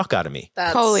scared the fuck out of me.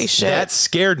 Holy shit. That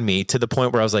scared me to the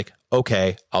point where I was like,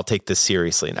 okay, I'll take this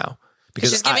seriously now.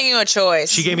 Because she's giving you a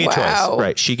choice. She gave me a choice.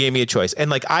 Right. She gave me a choice. And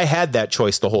like, I had that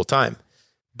choice the whole time,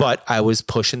 but I was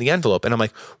pushing the envelope. And I'm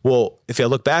like, well, if I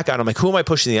look back on it, I'm like, who am I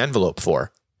pushing the envelope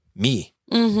for? Me.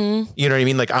 Mm-hmm. You know what I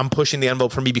mean? Like, I'm pushing the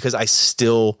envelope for me because I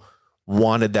still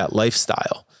wanted that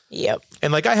lifestyle. Yep.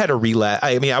 And like, I had a relapse.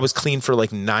 I mean, I was clean for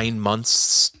like 9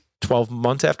 months, 12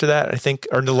 months after that, I think,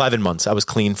 or 11 months I was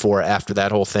clean for after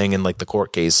that whole thing. And like the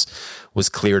court case was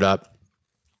cleared up,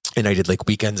 and I did like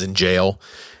weekends in jail.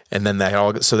 And then that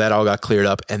all got cleared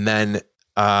up. And then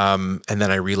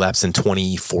I relapsed in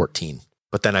 2014,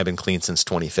 but then I've been clean since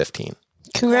 2015.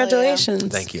 Congratulations.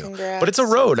 Thank you. Congrats. But it's a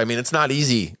road. I mean, it's not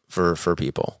easy for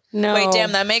people. No. Wait,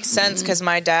 damn, that makes sense because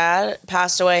my dad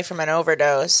passed away from an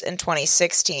overdose in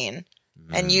 2016,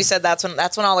 and you said that's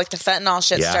when all like the fentanyl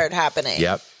shit started happening.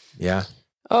 Yep. Yeah.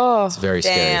 Oh, It's very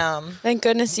scary. Damn. thank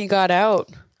goodness you got out.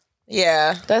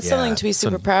 Yeah. That's Yeah, something to be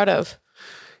super proud of.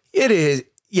 It is.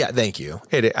 Yeah. Thank you.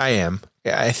 I am.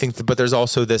 Yeah, I think, but there's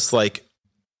also this like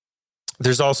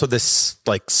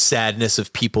sadness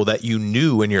of people that you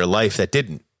knew in your life that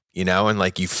didn't, and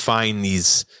like you find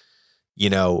these, I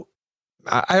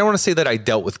don't want to say that I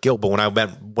dealt with guilt, but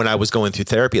when I was going through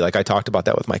therapy, like I talked about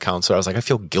that with my counselor, I was like, I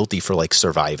feel guilty for like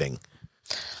surviving.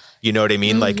 You know what I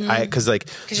mean? Mm-hmm. Like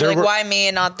because you're like, why me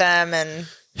and not them? And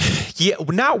yeah,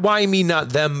 not why me, not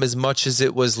them, as much as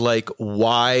it was like,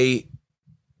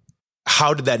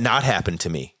 how did that not happen to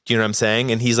me? Do you know what I'm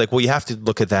saying? And he's like, well, you have to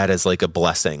look at that as like a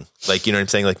blessing. Like, you know what I'm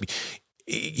saying? Like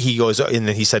he goes, and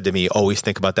then he said to me, always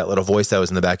think about that little voice that was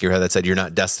in the back of your head that said, you're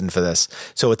not destined for this.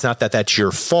 So it's not that that's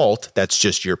your fault. That's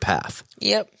just your path.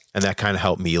 yep. And that kind of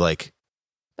helped me like,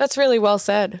 That's really well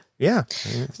said. yeah.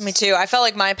 Me too. I felt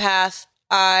like my path,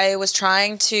 I was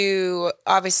trying to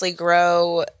obviously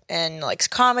grow in like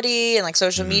comedy and like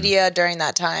social media during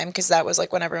that time, because that was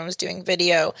like when everyone was doing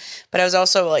video, but I was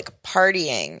also like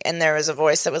partying, and there was a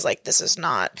voice that was like, this is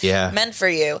not meant for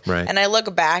you. Right. And I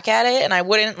look back at it and I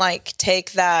wouldn't like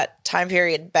take that time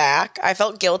period back. I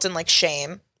felt guilt and like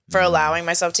shame for allowing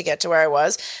myself to get to where I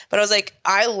was. But I was like,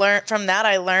 I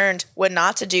learned what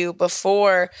not to do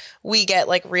before we get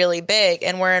like really big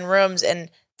and we're in rooms and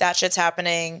that shit's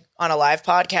happening on a live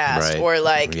podcast or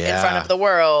like in front of the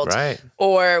world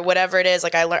or whatever it is.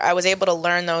 Like I was able to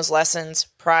learn those lessons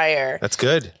prior. That's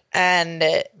good. And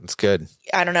That's good.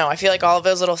 I don't know. I feel like all of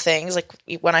those little things, like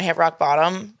when I hit rock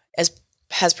bottom,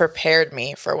 has prepared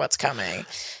me for what's coming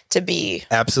to be.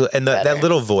 Absolutely. And that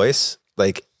little voice,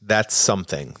 like, that's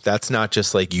something. That's not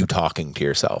just like you talking to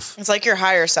yourself. It's like your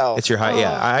higher self. It's your high.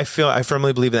 Yeah. I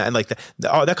firmly believe in that. And like,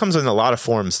 that comes in a lot of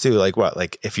forms too. Like what,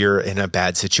 like if you're in a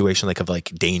bad situation, like of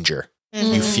like danger,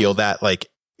 you feel that like,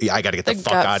 I got to get the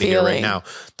fuck out of here right now.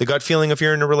 The gut feeling, if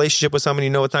you're in a relationship with someone,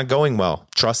 it's not going well.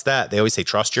 Trust that. They always say,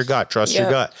 trust your gut, your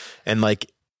gut. And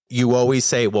like, you always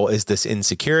say, well, is this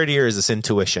insecurity or is this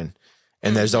intuition?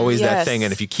 And there's always that thing.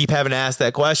 And if you keep having to ask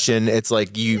that question, it's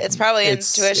like it's probably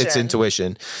intuition. It's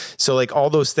intuition. So like all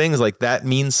those things, like that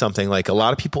means something. Like a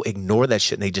lot of people ignore that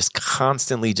shit and they just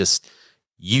constantly just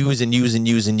use and use and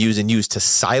use and use and use to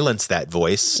silence that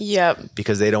voice. Yep.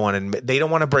 Because they don't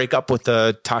want to break up with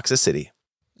the toxicity.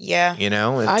 Yeah.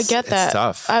 I get that. It's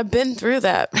tough. I've been through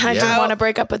that. I don't want to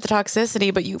break up with the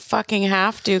toxicity, but you fucking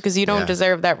have to, because you don't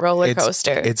deserve that roller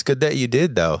coaster. It's good that you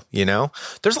did though.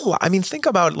 There's a lot. I mean, think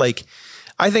about like,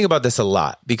 I think about this a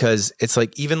lot because it's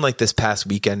like, even like this past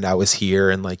weekend I was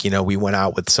here and like, we went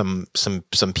out with some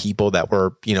people that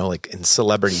were, like in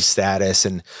celebrity status,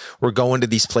 and we're going to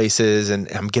these places, and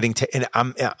and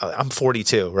I'm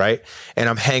 42. Right. And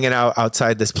I'm hanging out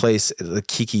outside this place, the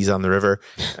Kiki's on the river.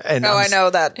 And I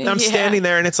know that. And I'm standing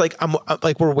there and it's like, I'm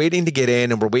like, we're waiting to get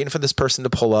in and we're waiting for this person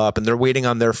to pull up and they're waiting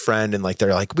on their friend. And like,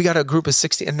 they're like, we got a group of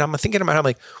 60. And I'm thinking about it, I'm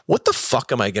like, what the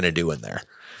fuck am I going to do in there?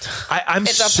 I'm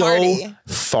so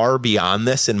far beyond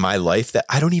this in my life that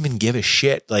I don't even give a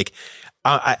shit. Like,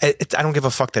 I don't give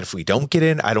a fuck that if we don't get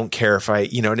in, I don't care if I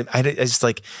just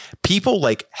like, people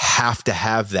like have to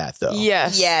have that though.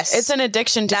 Yes. It's an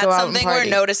addiction to go out and party. That's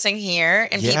something we're noticing here,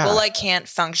 and people like can't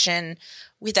function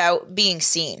without being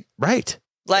seen. Right.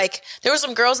 Like, there were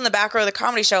some girls in the back row of the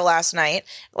comedy show last night,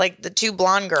 like the 2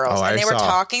 blonde girls, and they were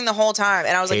talking the whole time.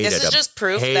 And I was like, this is just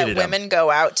proof that women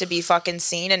go out to be fucking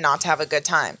seen and not to have a good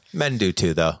time. Men do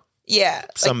too, though. Yeah.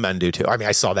 Some men do too. I mean,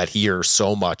 I saw that here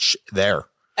so much there.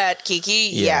 At Kiki,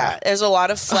 yeah. There's a lot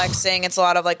of flexing. It's a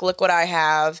lot of like, look what I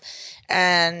have.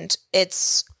 And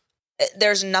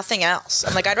there's nothing else.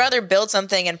 I'm like, I'd rather build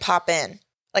something and pop in.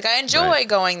 Like, I enjoy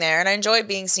going there and I enjoy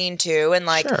being seen too and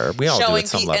like showing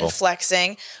and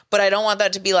flexing, but I don't want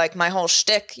that to be like my whole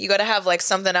shtick. You got to have like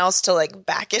something else to like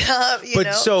back it up, you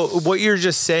know? So what you're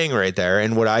just saying right there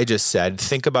and what I just said,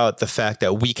 think about the fact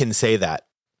that we can say that.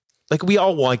 Like, we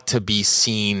all like to be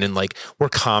seen and like we're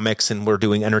comics and we're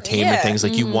doing entertainment things.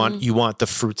 Like you want the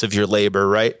fruits of your labor,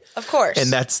 right? Of course. And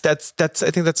that's I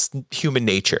think that's human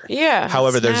nature. Yeah.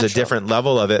 However, there's a different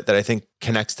level of it that I think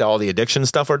connects to all the addiction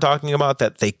stuff we're talking about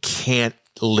that they can't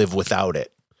live without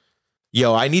it.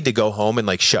 Yo, I need to go home and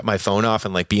like shut my phone off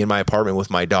and like be in my apartment with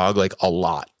my dog like a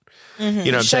lot. Mm-hmm.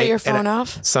 You know what I'm saying? Shut your phone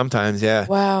off? Sometimes, yeah.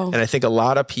 Wow. And I think a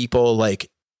lot of people like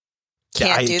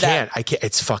I can't.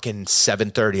 It's fucking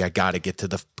 7:30. I got to get to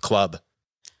the club.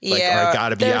 Like, yeah. or I got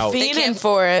to be out. They're fiending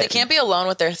for it. They can't be alone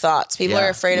with their thoughts. People are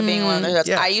afraid of being alone with their thoughts.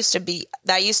 Yeah.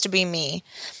 That used to be me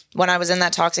when I was in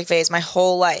that toxic phase my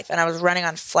whole life. And I was running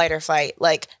on flight or fight,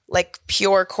 like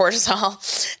pure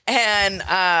cortisol. And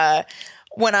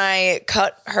when I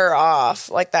cut her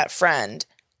off, like that friend,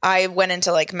 I went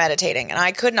into like meditating and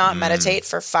I could not meditate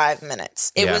for 5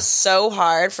 minutes. It was so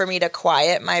hard for me to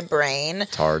quiet my brain.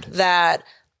 It's hard. That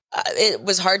it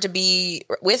was hard to be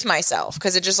with myself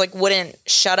because it just like wouldn't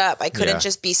shut up. I couldn't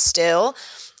just be still.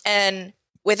 And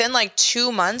within like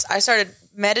 2 months, I started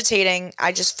meditating.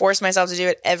 I just forced myself to do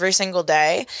it every single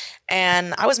day.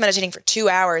 And I was meditating for 2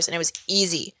 hours and it was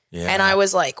easy. Yeah. And I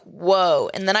was like,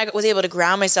 whoa. And then I was able to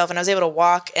ground myself and I was able to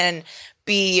walk and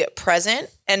be present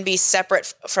and be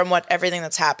separate from everything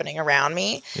that's happening around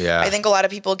me. Yeah. I think a lot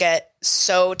of people get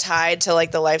so tied to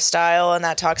like the lifestyle and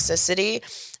that toxicity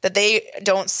that they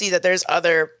don't see that there's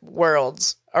other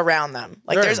worlds around them.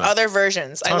 Like there's other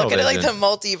versions. I look at it like the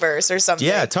multiverse or something.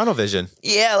 Yeah, tunnel vision.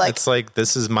 Yeah, like it's like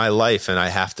this is my life and I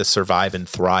have to survive and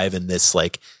thrive in this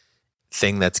like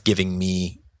thing that's giving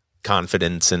me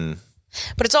confidence and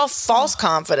but it's all false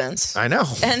confidence. I know.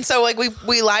 And so like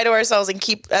we lie to ourselves and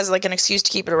keep as like an excuse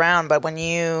to keep it around. But when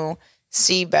you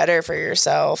see better for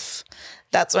yourself,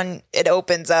 that's when it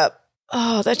opens up.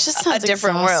 Oh, that just sounds a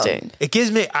different exhausting. world. It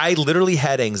gives me, I literally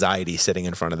had anxiety sitting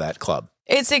in front of that club.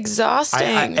 It's exhausting.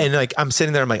 And like, I'm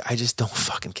sitting there, I'm like, I just don't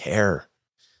fucking care.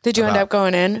 Did you end up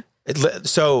going in?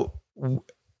 So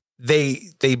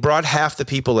they brought half the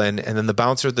people in and then the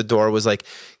bouncer at the door was like,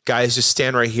 guys, just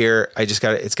stand right here. It's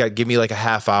got to give me like a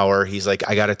half hour. He's like,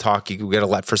 I got to talk. You got to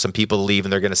let for some people to leave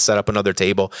and they're going to set up another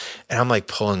table. And I'm like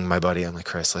pulling my buddy. I'm like,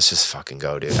 Chris, let's just fucking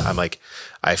go, dude. I'm like,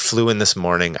 I flew in this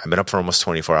morning. I've been up for almost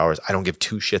 24 hours. I don't give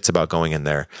two shits about going in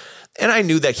there. And I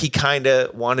knew that he kind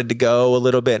of wanted to go a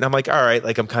little bit. And I'm like, all right,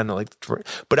 like I'm kind of like,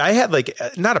 but I had like,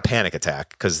 not a panic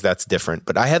attack because that's different,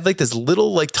 but I had like this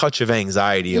little like touch of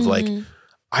anxiety of like,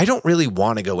 I don't really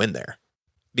want to go in there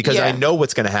because I know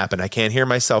what's going to happen. I can't hear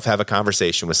myself have a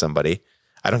conversation with somebody.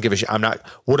 I don't give a shit. I'm not,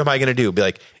 what am I going to do? Be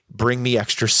like, bring me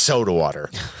extra soda water.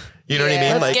 You know what I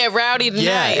mean? Let's like, get rowdy tonight.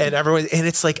 Yeah. And everyone, and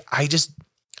it's like,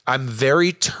 I'm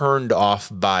very turned off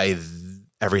by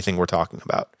everything we're talking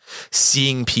about.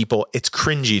 Seeing people, it's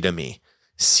cringy to me,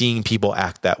 seeing people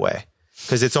act that way.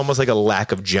 Because it's almost like a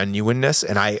lack of genuineness.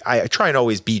 And I try and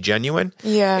always be genuine.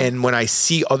 Yeah. And when I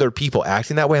see other people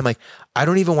acting that way, I'm like, I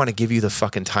don't even want to give you the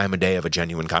fucking time of day of a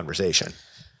genuine conversation.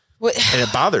 And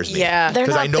it bothers me. Yeah.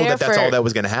 Because I know that's all that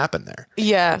was going to happen there.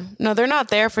 Yeah. No, they're not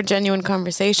there for genuine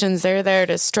conversations. They're there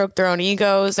to stroke their own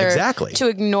egos or to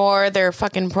ignore their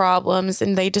fucking problems.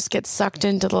 And they just get sucked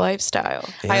into the lifestyle.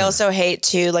 Yeah. I also hate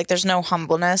too, like there's no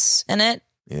humbleness in it.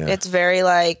 Yeah. It's very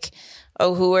like,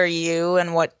 oh, who are you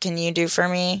and what can you do for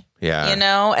me? Yeah. You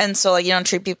know? And so like you don't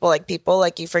treat people like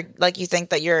you think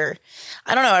that you're,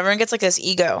 I don't know, everyone gets like this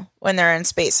ego when they're in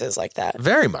spaces like that.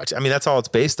 Very much. I mean, that's all it's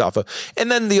based off of.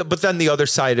 And then the other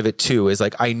side of it too is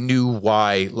like I knew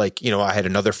why, like, you know, I had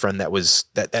another friend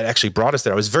that actually brought us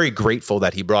there. I was very grateful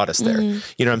that he brought us there. You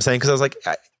know what I'm saying? Because I was like,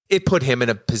 it put him in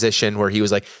a position where he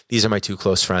was like, these are my two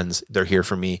close friends. They're here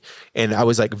for me. And I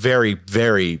was like very,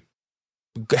 very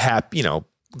happy, you know,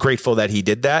 grateful that he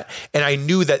did that. And I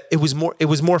knew that it was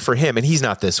more for him, and he's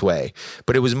not this way,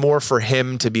 but it was more for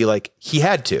him to be like, he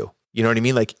had to, you know what I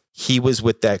mean? Like he was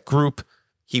with that group,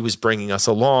 he was bringing us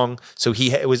along. So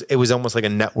it was almost like a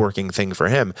networking thing for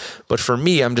him. But for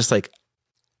me, I'm just like,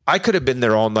 I could have been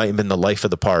there all night and been the life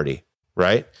of the party.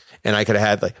 Right. And I could have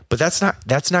had like, but that's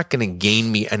not going to gain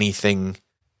me anything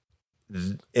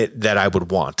that I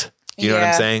would want. You know what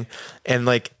I'm saying? And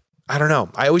like, I don't know.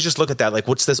 I always just look at that. Like,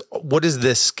 what is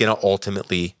this going to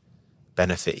ultimately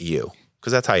benefit you?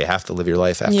 Because that's how you have to live your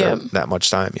life after that much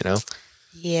time, you know?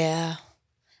 Yeah.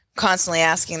 Constantly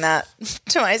asking that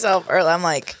to myself. Or I'm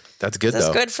like, that's good, is this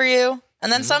good for you?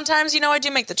 And then sometimes, I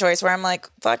do make the choice where I'm like,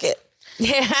 fuck it.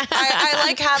 Yeah. I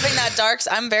like having that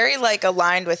I'm very like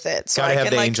aligned with it. So gotta I have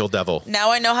can the like, angel devil.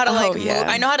 Now I know how to move.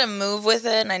 I know how to move with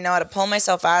it, and I know how to pull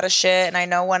myself out of shit. And I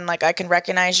know when like I can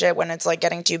recognize shit when it's like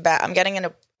getting too bad. I'm getting in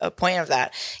a point of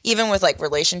that, even with like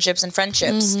relationships and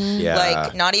friendships. Yeah.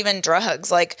 Like not even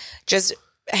drugs, like just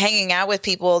hanging out with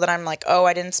people that I'm like, oh,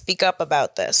 I didn't speak up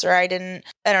about this, or I don't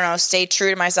know, stay true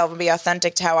to myself and be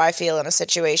authentic to how I feel in a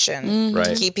situation. Right.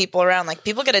 To keep people around. Like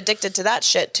people get addicted to that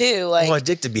shit too. Like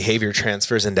addictive behavior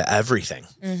transfers into everything.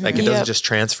 Like it doesn't just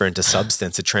transfer into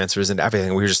substance, it transfers into everything.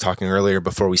 We were just talking earlier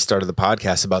before we started the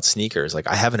podcast about sneakers. Like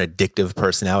I have an addictive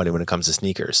personality when it comes to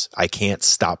sneakers. I can't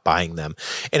stop buying them.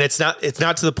 And it's not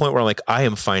to the point where I'm like, I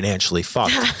am financially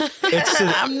fucked.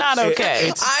 I'm not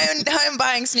okay. I'm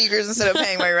buying sneakers instead of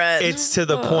paying my rent. It's to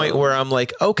the point where I'm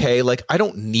like, okay, like I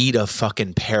don't need a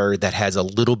fucking pair that has a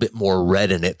little bit more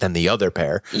red in it than the other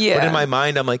pair. Yeah. But in my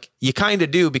mind, I'm like, you kind of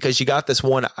do because you got this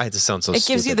one. I just sound so It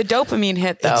gives you the dopamine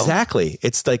hit though. Exactly.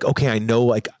 It's like, okay, I know,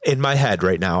 like in my head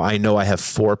right now, I know I have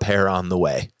 4 pair on the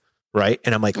way. Right.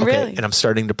 And I'm like, okay. Really? And I'm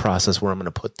starting to process where I'm going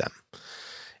to put them.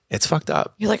 It's fucked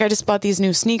up. You're like, I just bought these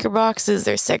new sneaker boxes.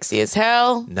 They're sexy as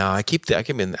hell. No, I keep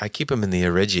them in the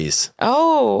Origis.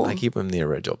 Oh. I keep them in the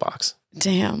original box.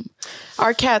 Damn.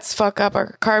 Our cats fuck up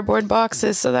our cardboard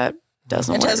boxes, so that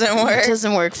doesn't work. It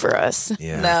doesn't work for us.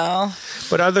 Yeah. No.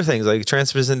 But other things, like it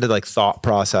transfers into like thought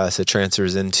process. It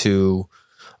transfers into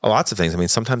lots of things. I mean,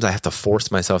 sometimes I have to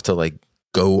force myself to like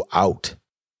go out.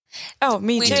 Oh,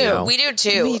 me too. We do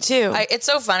too. Me too. It's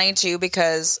so funny too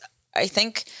because I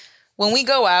think when we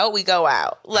go out,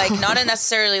 like not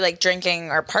necessarily like drinking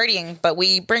or partying, but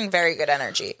we bring very good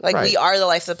energy. Like we are the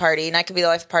life of the party, and I could be the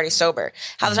life of the party sober.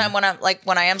 Half the time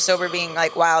when I am sober, being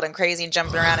like wild and crazy and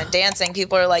jumping around and dancing,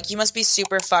 people are like, you must be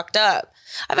super fucked up.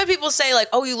 I've had people say like,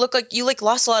 oh, you look like you like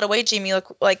lost a lot of weight, Jamie. You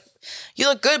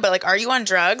look good, but like, are you on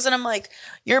drugs? And I'm like,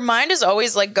 your mind is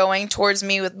always like going towards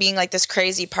me with being like this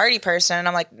crazy party person. And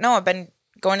I'm like, no, I've been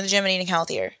going to the gym and eating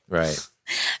healthier. Right.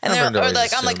 And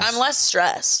I'm less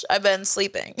stressed. I've been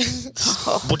sleeping.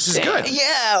 Which is good.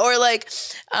 Yeah. Or like,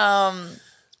 I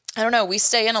don't know. We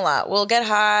stay in a lot. We'll get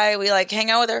high. We like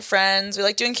hang out with our friends. We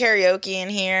like doing karaoke in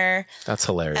here. That's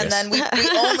hilarious. And then we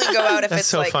only go out if That's it's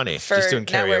so like funny. for Just doing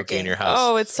karaoke networking. in your house.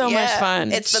 Oh, it's so much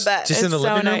fun. It's the best. Just in the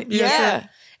living room? Yeah.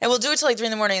 And we'll do it till like 3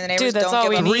 a.m. and the neighbors Dude, that's don't all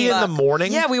give we a need. 3 in the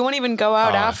morning? Yeah, we won't even go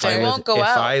out after. We won't go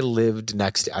out. If I lived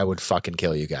next to, I would fucking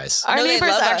kill you guys. Our No, they neighbors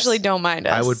love us. actually don't mind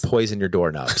us. I would poison your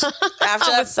doorknobs.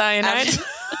 after with cyanide. You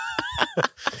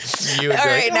would All be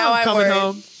right, like, now I'm coming worried.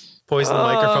 home. Poison the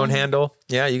microphone handle.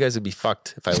 Yeah, you guys would be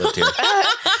fucked if I lived here.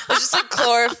 It's just like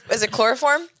is it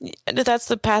chloroform? That's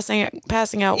the passing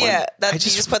out one. Yeah, you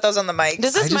just put those on the mic.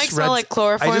 Does this mic smell like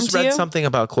chloroform I just to read you? something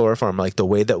about chloroform, like the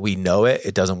way that we know it,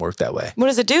 it doesn't work that way. What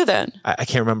does it do then? I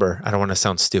can't remember. I don't want to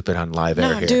sound stupid on live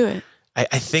air No, here. do it.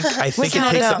 I think it takes We can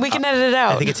edit it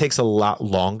out. I think it takes a lot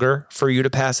longer for you to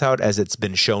pass out, as it's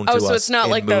been shown to us. so it's not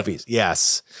in like movies.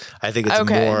 Yes, I think it's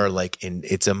Okay. more like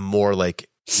it's a more like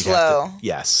you'd have Slow. to-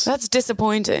 yes, That's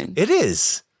disappointing. it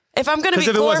is. If I'm going to be 'Cause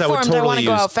if it was, I would chloroformed, I want to totally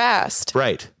go use- out fast.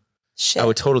 Right. Shit. I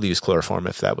would totally use chloroform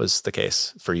if that was the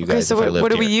case for you Okay, guys. so if I lived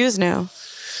what do we here. use now?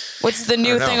 What's the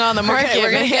new know. thing on the market?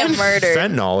 We're gonna get murdered.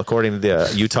 Fentanyl, according to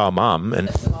the Utah mom. And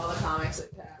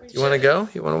you want to go?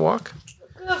 You want to walk?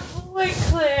 Good boy,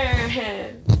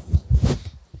 Clarence.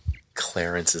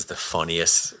 Clarence is the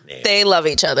funniest name. They love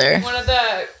each other. One of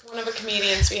the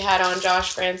comedians we had on,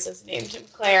 Josh Francis, named him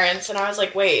Clarence, and I was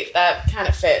like, wait, that kind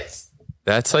of fits.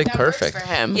 That's like That works perfect. for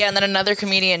him. Yeah, and then another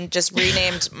comedian just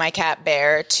renamed my cat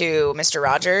Bear to Mr.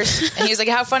 Rogers. And he was like,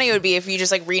 how funny it would be if you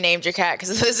just like renamed your cat because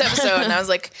of this episode. And I was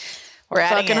like, we're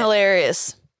adding Fucking it.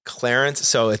 hilarious. Clarence.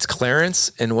 So it's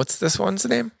Clarence, and what's this one's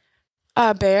name?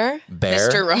 Bear, Bear.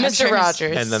 Mr.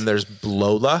 Rogers, And then there's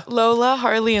Lola. Lola,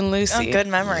 Harley, and Oh, Lucy. good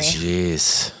memory.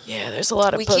 Jeez. Yeah, there's a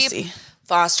lot of We pussy. keep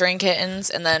fostering kittens,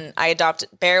 and then I adopted.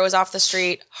 Bear was off the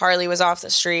street. Harley was off the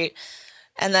street.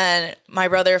 And then my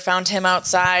brother found him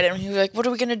outside, and he was like, what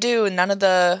are we going to do? And none of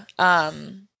the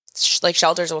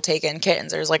shelters will take in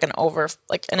kittens. There's like an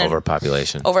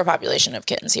Overpopulation. overpopulation of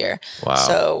kittens here. Wow.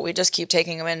 So we just keep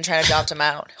taking them in and trying to adopt them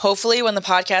out. Hopefully when the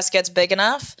podcast gets big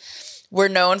enough, we're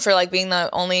known for like being the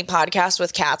only podcast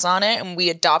with cats on it, and we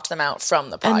adopt them out from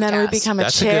the podcast. And then we become a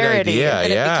That's a good charity. idea.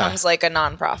 and Yeah. it becomes like a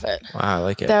nonprofit. Wow, I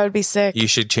like it. That would be sick. You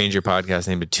should change your podcast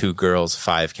name to 2 Girls,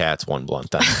 5 Cats, 1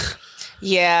 Blunt. Then.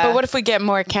 Yeah. But what if we get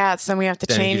more cats? Then we have to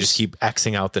Then change. you just keep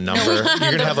Xing out the number. You're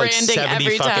going to have like branding 70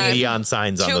 every fucking time. neon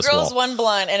signs on Two this girls, wall. one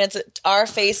blunt, and it's our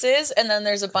faces, and then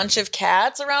there's a bunch of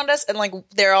cats around us, and like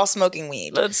they're all smoking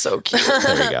weed. That's so cute.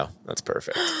 There you go. That's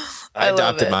perfect. I love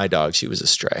adopted it. my dog. She was a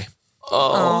stray. I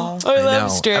I love know.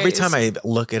 strays. Every time I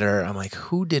look at her, I'm like,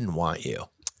 who didn't want you?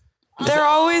 They're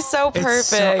always so It's perfect.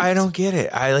 so- I don't get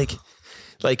it. I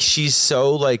like she's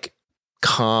so like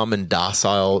calm and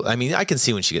docile. I mean, I can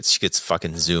see when she gets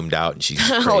fucking zoomed out and she's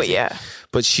crazy. Oh yeah.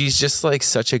 But she's just like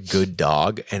such a good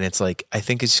dog, and it's like I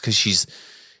think it's because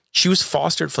she was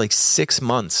fostered for like 6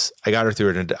 months. I got her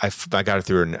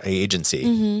through an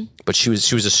agency, but she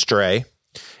was a stray,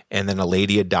 and then a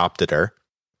lady adopted her,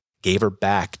 gave her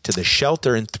back to the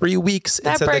shelter in 3 weeks, and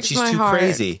That said that breaks she's my too heart.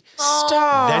 crazy.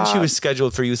 Stop. Then she was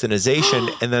scheduled for euthanization,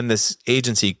 and then this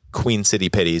agency, Queen City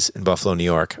Pitties in Buffalo, New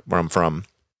York, where I'm from,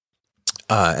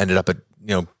 ended up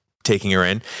taking her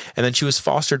in, and then she was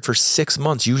fostered for 6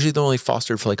 months. Usually they're only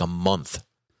fostered for like a month.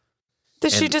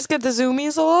 Does she just get the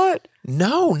zoomies a lot?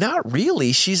 No, not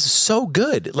really. She's so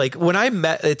good. Like when I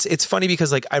met, it's funny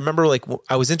because like I remember like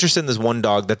I was interested in this one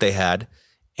dog that they had,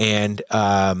 and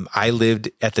I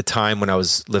lived at the time when I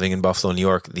was living in Buffalo, New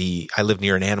York. I lived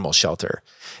near an animal shelter,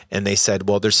 and they said,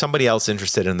 "Well, there's somebody else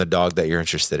interested in the dog that you're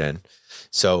interested in.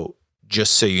 So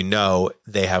just so you know,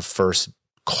 they have first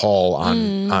call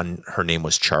on her name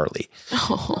was Charlie."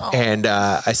 And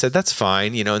I said, that's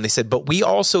fine, and they said, but we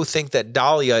also think that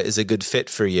Dahlia is a good fit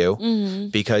for you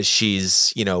because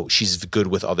she's good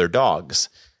with other dogs.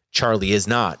 Charlie is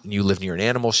not. You live near an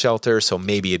animal shelter, so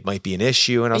maybe it might be an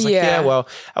issue. And I was like, yeah, well,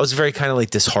 I was very kind of like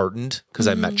disheartened because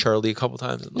I met Charlie a couple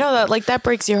times. No, that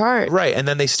breaks your heart. Right. And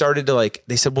then they started to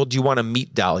they said, well, do you want to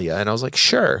meet Dahlia? And I was like,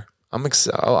 sure,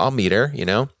 I'll meet her, You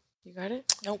got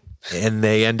it? Nope. And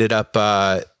they ended up,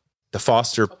 the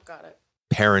foster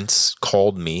parents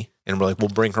called me and were like, we'll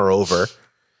bring her over.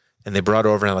 And they brought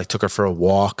her over and I took her for a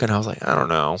walk. And I was like, I don't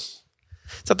know.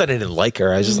 It's not that I didn't like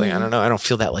her. I was just like, I don't know. I don't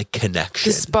feel that connection.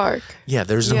 The spark. Yeah,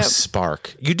 there's no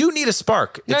spark. You do need a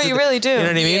spark. No, you really do. You know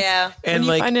what I mean? Yeah. And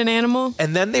When you find an animal.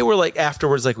 and then they were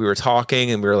afterwards, we were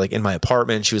talking and we were in my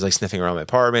apartment. She was sniffing around my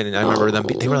apartment. And I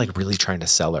remember they were really trying to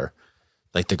sell her.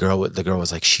 The girl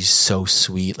was like, she's so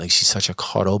sweet. She's such a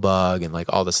cuddle bug and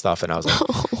all this stuff. And I was like,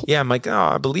 yeah, I'm like, oh,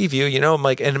 I believe you, I'm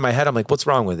like, and in my head, I'm like, what's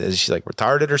wrong with it? Is she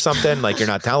retarded or something? You're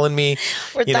not telling me,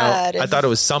 I thought it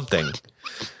was something.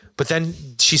 But then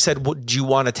she said, well, do you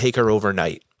want to take her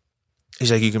overnight?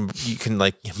 She's like, you can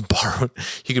borrow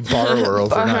her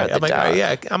overnight. I'm like, oh,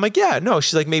 yeah. I'm like, yeah, no.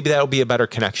 She's like, maybe that'll be a better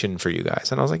connection for you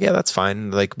guys. And I was like, yeah, that's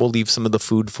fine. We'll leave some of the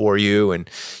food for you. And,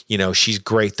 she's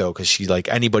great though. Cause she's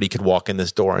anybody could walk in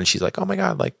this door and she's like, oh my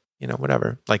God,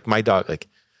 whatever. My dog,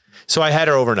 so I had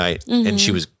her overnight and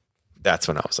that's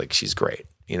when I was like, she's great.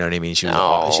 You know what I mean? She was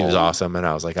awesome. And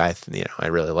I was like, I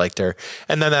really liked her.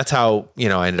 And then that's how,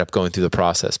 I ended up going through the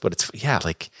process, but it's,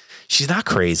 she's not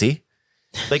crazy.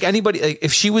 Anybody,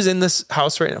 if she was in this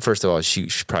house right now, first of all, she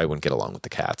probably wouldn't get along with the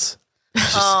cats.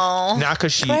 Not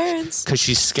because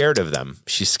she's scared of them.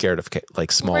 She's scared of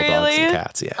small dogs and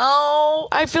cats. Yeah. Oh,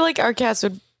 I feel like our cats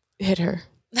would hit her.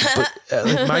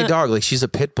 But my dog, she's a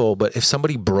pit bull. But if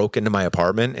somebody broke into my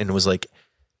apartment and was like,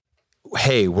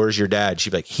 hey, where's your dad? She'd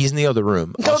be like, he's in the other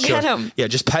room. Go get him. Yeah,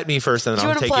 just pet me first and then Do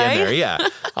I'll you take wanna you in play? there. Yeah,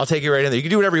 I'll take you right in there. You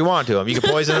can do whatever you want to him. You can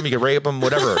poison him, you can rape him,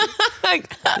 whatever.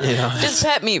 Just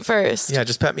pet me first. Yeah,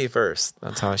 just pet me first.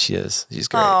 That's how she is. She's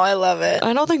great. Oh, I love it.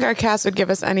 I don't think our cats would give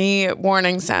us any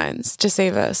warning signs to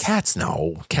save us. Cats,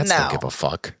 no. Cats No. don't give a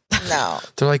fuck. No.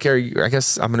 They're like, I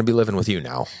guess I'm going to be living with you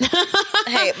now.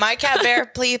 Hey, my cat bear,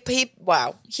 he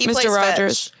Mr. plays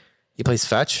Rogers. fetch. He plays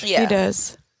fetch? Yeah. He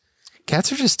does.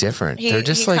 Cats are just different. They're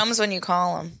just he comes when you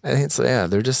call him. I think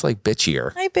they're just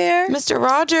bitchier. Hi, bear. Mr.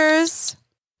 Rogers.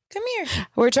 Come here.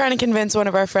 We're trying to convince one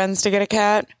of our friends to get a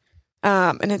cat.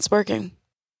 And it's working.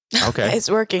 Okay. It's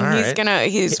working. All He's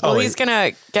right. he's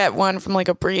gonna get one from a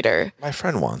breeder. My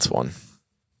friend wants one.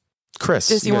 Chris.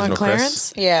 Does he You guys want know Chris?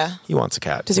 Clarence? Yeah. He wants a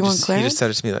cat. Does he want He Clarence? just said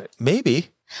it to me maybe.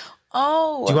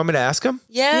 Oh. Do you want me to ask him?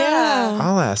 Yeah.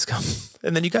 I'll ask him.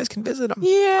 And then you guys can visit him.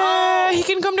 Yeah, he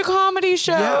can come to comedy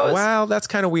shows. Yeah, wow, that's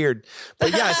kind of weird.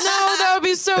 But yes. No, that would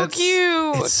be so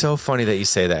cute. It's so funny that you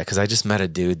say that because I just met a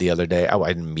dude the other day. Oh, I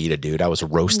didn't meet a dude. I was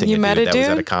roasting You a met dude a that was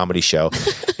at dude? a comedy show.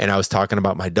 And I was talking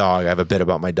about my dog. I have a bit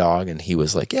about my dog. And he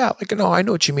was like, yeah, no, I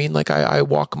know what you mean. I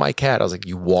walk my cat. I was like,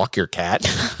 you walk your cat?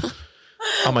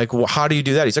 I'm like, well, how do you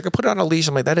do that? He's like, I put it on a leash.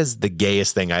 I'm like, that is the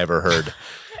gayest thing I ever heard.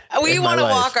 We in want to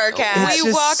my life. walk our cat. It's We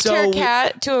just walked so- her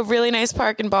cat to a really nice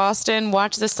park in Boston,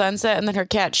 watched the sunset, and then her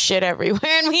cat shit everywhere,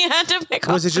 and we had to pick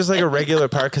Was up. it just a regular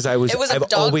park? Because It was a I've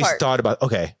dog always park. thought about,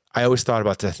 okay, I always thought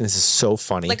about this. This is so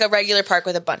funny. Like a regular park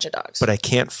with a bunch of dogs. But I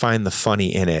can't find the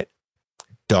funny in it.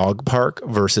 Dog park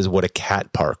versus what a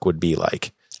cat park would be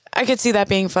like. I could see that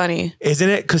being funny. Isn't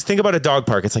it? Because think about a dog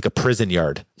park. It's like a prison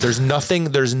yard. There's nothing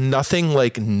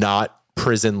like not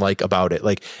prison like about it.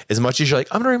 Like as much as you're like,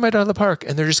 I'm gonna bring my dog to the park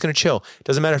and they're just gonna chill.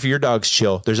 Doesn't matter if your dog's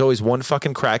chill. There's always one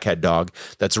fucking crackhead dog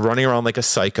that's running around like a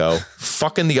psycho,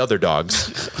 fucking the other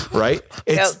dogs. Right?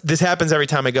 This happens every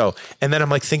time I go. And then I'm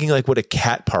like thinking like what a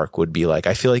cat park would be like.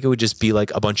 I feel like it would just be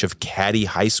like a bunch of catty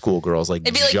high school girls like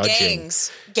it'd be like judging.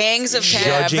 Gangs of cats.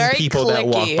 Judging very people that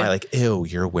walk cliquey. by like, ew,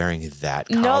 you're wearing that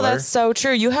collar. No, that's so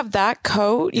true. You have that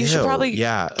coat. You should probably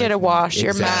get a wash.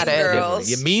 You're exactly. matted. Girls.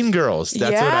 Yeah, Mean Girls.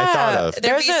 That's what I thought of.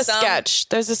 There's a sketch.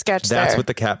 There's a sketch there. That's what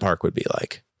the cat park would be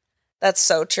like. That's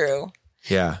so true.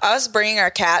 Yeah. Us bringing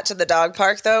our cat to the dog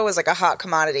park, though, was like a hot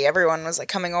commodity. Everyone was like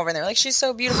coming over and they were like, she's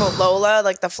so beautiful. Lola,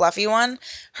 like the fluffy one,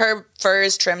 her fur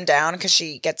is trimmed down because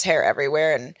she gets hair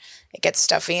everywhere and it gets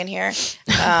stuffy in here.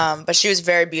 But she was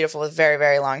very beautiful with very,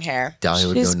 very long hair. Dahlia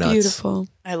would She's go nuts. beautiful.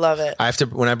 I love it. I have to,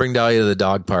 when I bring Dahlia to the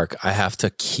dog park, I have to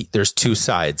keep, there's two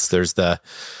sides. There's the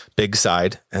big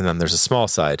side and then there's a small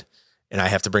side. And I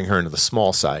have to bring her into the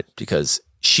small side because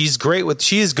she is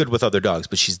good with other dogs,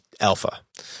 but she's alpha.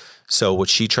 So what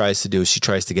she tries to do is she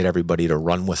tries to get everybody to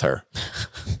run with her,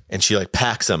 and she like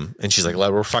packs them, and she's like,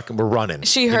 we're running.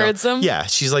 She herds them. Yeah,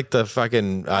 she's like the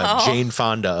fucking Jane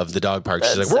Fonda of the dog park.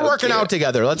 She's like, we're so working cute. out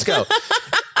together. Let's go.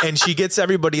 And she gets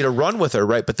everybody to run with her,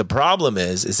 right? But the problem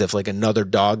is if like another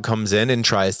dog comes in and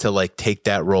tries to like take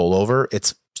that role over,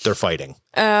 they're fighting.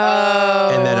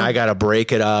 Oh. And then I got to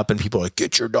break it up and people are like,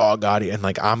 get your dog out of here. And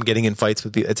like, I'm getting in fights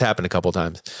with people. It's happened a couple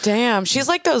times. Damn. She's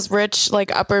like those rich,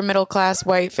 like upper middle class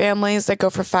white families that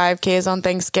go for 5Ks on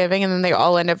Thanksgiving and then they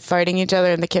all end up fighting each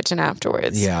other in the kitchen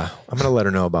afterwards. Yeah. I'm going to let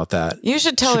her know about that. You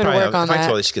should tell her to work on if I that.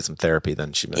 told her she get some therapy,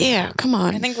 then she might. Yeah, come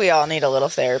on. I think we all need a little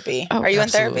therapy. Oh, Are you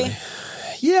absolutely. in therapy?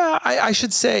 Yeah, I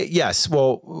should say yes.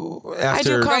 Well,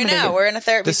 after do Right now, we're in a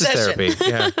therapy this session. is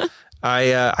therapy. Yeah.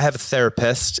 I have a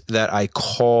therapist that I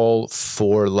call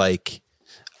for like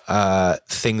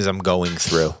things I'm going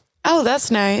through. Oh, that's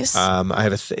nice. I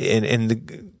have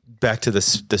back to the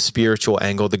spiritual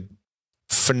angle. The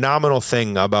phenomenal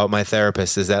thing about my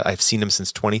therapist is that I've seen him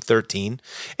since 2013.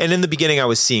 And in the beginning, I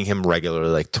was seeing him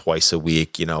regularly, like twice a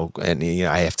week, and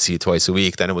I have to see it twice a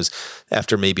week. Then it was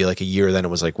after maybe like a year, then it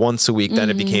was like once a week.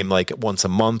 Then it became like once a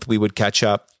month we would catch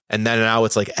up. And then now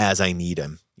it's like as I need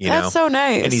him. That's so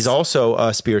nice. And he's also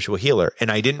a spiritual healer.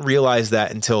 And I didn't realize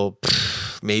that until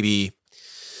maybe.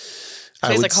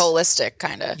 So he's like holistic,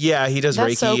 kind of. Yeah, he does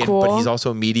That's Reiki, so cool. but he's also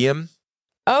a medium.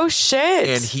 Oh, shit.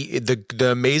 And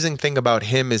the amazing thing about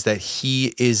him is that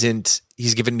he's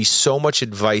given me so much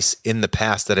advice in the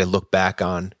past that I look back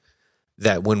on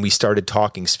that when we started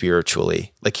talking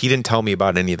spiritually, like he didn't tell me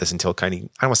about any of this until kind of, I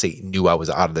don't want to say he knew I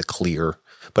was out of the clear,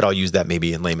 but I'll use that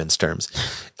maybe in layman's terms.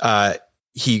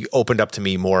 He opened up to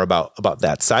me more about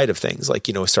that side of things. Like,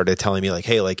 started telling me like,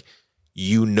 hey, like,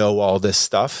 all this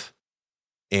stuff.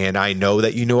 And I know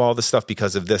that you know all this stuff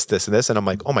because of this, this, and this. And I'm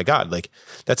like, oh my God, like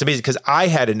that's amazing. Cause I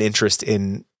had an interest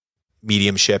in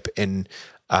mediumship in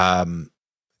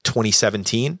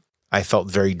 2017. I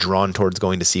felt very drawn towards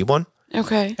going to see one.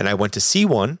 Okay. And I went to see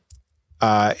one.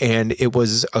 And it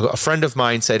was a friend of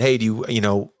mine said, hey,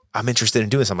 I'm interested in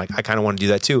doing this. I'm like, I kind of want to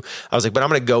do that too. I was like, but I'm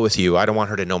going to go with you. I don't want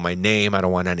her to know my name. I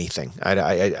don't want anything.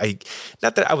 I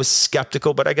not that I was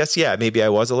skeptical, but I guess, yeah, maybe I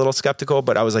was a little skeptical,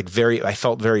 but I was like I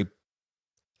felt very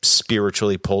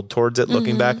spiritually pulled towards it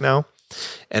looking back now.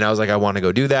 And I was like, I want to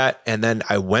go do that. And then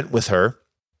I went with her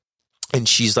and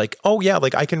she's like, oh yeah,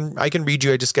 like I can read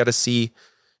you. I just got to see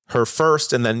her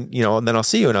first. And then, and then I'll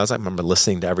see you. And I was like, I remember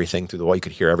listening to everything through the wall. You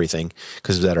could hear everything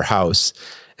because it was at her house.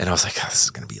 And I was like, this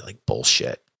is going to be like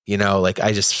bullshit. Like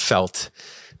I just felt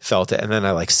it. And then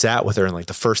I like sat with her and like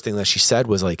the first thing that she said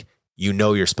was like,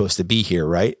 you're supposed to be here,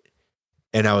 right?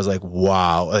 And I was like,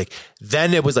 wow. Like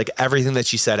then it was like everything that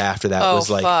she said after that was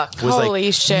Holy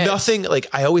like shit. Nothing. Like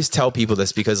I always tell people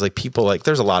this because like people like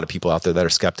there's a lot of people out there that are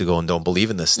skeptical and don't believe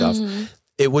in this stuff.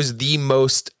 It was the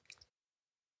most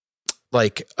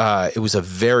like it was a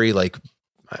very like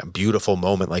beautiful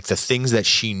moment. Like the things that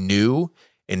she knew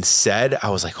and said, I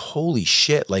was like, holy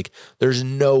shit. Like there's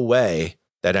no way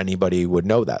that anybody would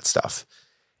know that stuff.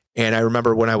 And I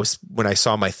remember when I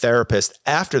saw my therapist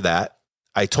after that,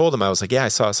 I told him, I was like, yeah, I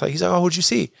saw. He's like, oh, who'd you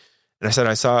see? And I said,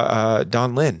 I saw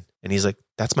Don Lynn. And he's like,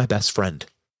 that's my best friend.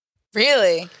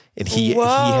 Really? And he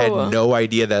had no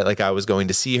idea that like I was going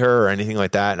to see her or anything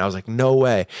like that. And I was like, no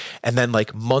way. And then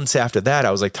like months after that,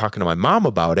 I was like talking to my mom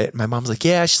about it. My mom's like,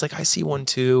 yeah, she's like, I see one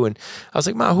too. And I was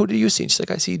like, Mom, who do you see? And she's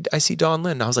like, I see Don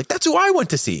Lynn. And I was like, that's who I went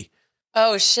to see.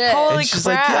 Oh shit. Holy And she's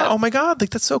crap. like, yeah, oh my God,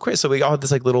 like that's so crazy. So we all had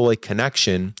this like little like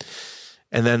connection.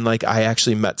 And then like I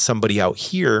actually met somebody out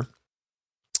here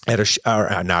at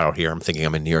not out here. I'm thinking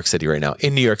I'm in New York City right now.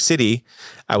 In New York City,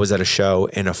 I was at a show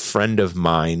and a friend of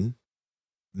mine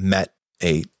met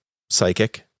a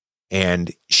psychic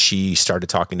and she started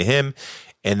talking to him.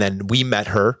 And then we met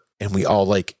her and we all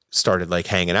like started like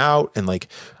hanging out and like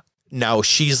now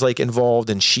she's like involved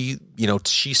and she, you know,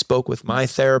 she spoke with my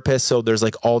therapist. So there's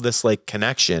like all this like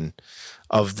connection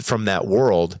from that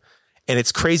world. And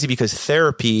it's crazy because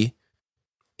therapy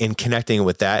in connecting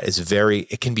with that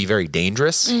it can be very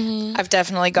dangerous. I've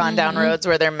definitely gone down roads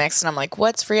where they're mixed and I'm like,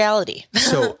 what's reality?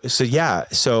 So yeah.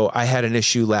 So I had an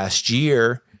issue last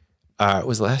year. It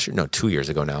was last year? No, 2 years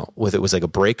ago now. It was like a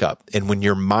breakup. And when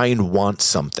your mind wants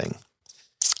something,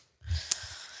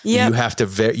 you have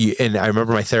to, and I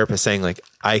remember my therapist saying like,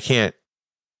 I can't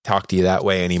talk to you that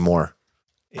way anymore.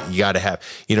 You got to have,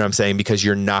 you know what I'm saying? Because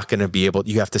you're not going to be able,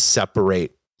 you have to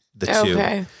separate the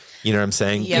two. You know what I'm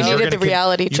saying? Yep. You needed the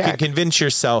reality check. You can convince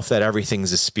yourself that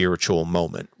everything's a spiritual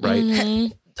moment,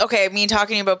 right? Okay, me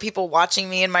talking about people watching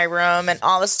me in my room and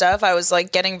all this stuff, I was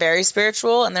like getting very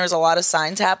spiritual and there was a lot of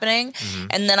signs happening.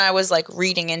 And then I was like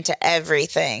reading into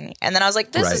everything. And then I was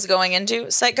like, this is going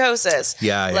into psychosis.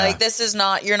 Yeah. Like this is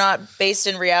not, you're not based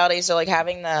in reality. So like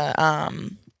having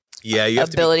the you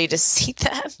have ability to see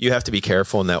that. You have to be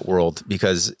careful in that world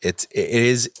because it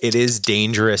is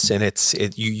dangerous and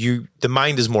the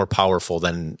mind is more powerful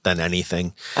than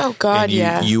anything. Oh God,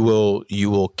 you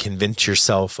will convince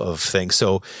yourself of things.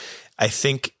 So I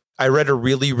think I read a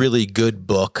really, really good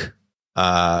book.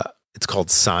 It's called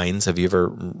Signs. Have you ever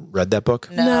read that book?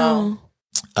 No.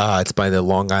 It's by the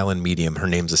Long Island medium. Her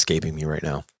name's escaping me right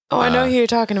now. Oh, I know who you're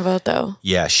talking about, though.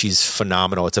 Yeah, she's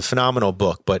phenomenal. It's a phenomenal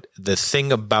book. But the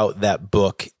thing about that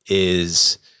book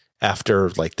is after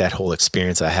like that whole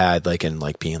experience I had, like, and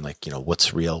like being like, you know,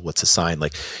 what's real? What's a sign?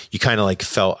 Like you kind of like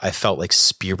I felt like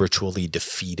spiritually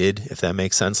defeated, if that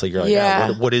makes sense. Like you're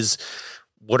like,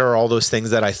 what are all those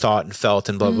things that I thought and felt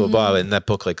and blah, blah, blah. And that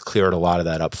book like cleared a lot of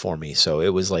that up for me. So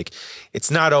it was like,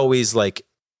 it's not always like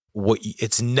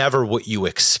it's never what you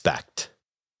expect.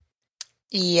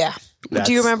 Yeah.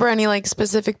 Do you remember any like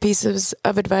specific pieces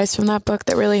of advice from that book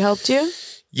that really helped you?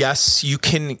 Yes, you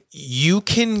can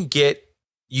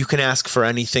ask for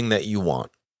anything that you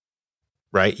want,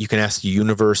 right? You can ask the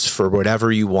universe for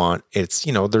whatever you want. It's,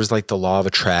 you know, there's like the law of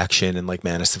attraction and like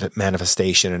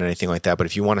manifestation and anything like that. But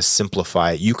if you want to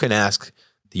simplify it, you can ask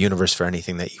the universe for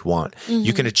anything that you want.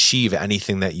 You can achieve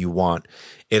anything that you want.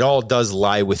 It all does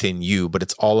lie within you, but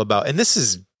it's all about, and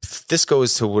this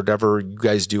goes to whatever you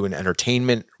guys do in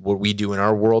entertainment, what we do in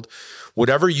our world.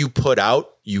 Whatever you put out,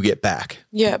 you get back.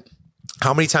 Yep.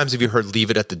 How many times have you heard leave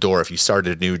it at the door if you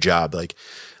started a new job? Like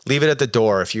leave it at the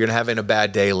door. If you're going to have a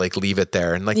bad day, like leave it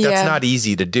there. And like, that's not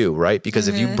easy to do, right? Because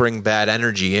if you bring bad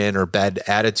energy in or bad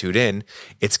attitude in,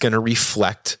 it's going to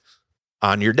reflect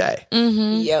on your day.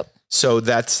 Yep. So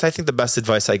that's, I think the best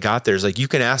advice I got there is like, you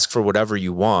can ask for whatever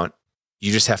you want.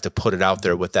 You just have to put it out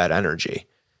there with that energy.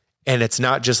 And it's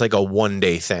not just like a one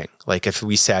day thing. Like if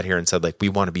we sat here and said like, we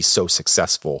want to be so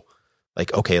successful,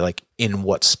 like, okay, like in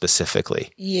what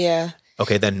specifically? Yeah.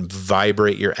 Okay. Then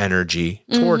vibrate your energy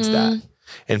towards that.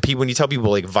 And when you tell people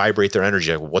like vibrate their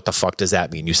energy, like, what the fuck does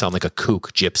that mean? You sound like a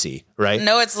kook gypsy, right?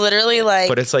 No, it's literally like,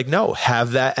 but it's like, no,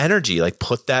 have that energy, like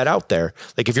put that out there.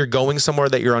 Like if you're going somewhere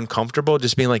that you're uncomfortable,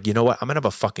 just being like, you know what, I'm gonna have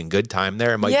a fucking good time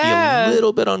there. It might be a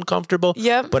little bit uncomfortable,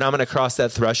 but I'm gonna cross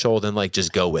that threshold and like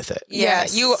just go with it. Yeah.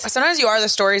 Sometimes you are the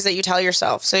stories that you tell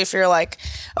yourself. So if you're like,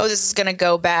 oh, this is gonna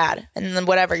go bad, and then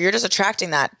whatever, you're just attracting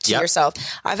that to yourself.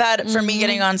 I've had, for me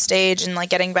getting on stage and like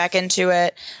getting back into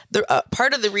it, the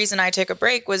part of the reason I took a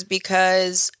break was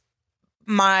because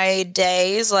my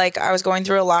days, like I was going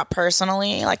through a lot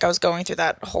personally, like I was going through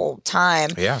that whole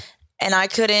time. Yeah. And I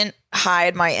couldn't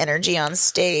hide my energy on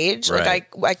stage. Right.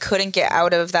 Like I couldn't get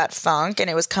out of that funk,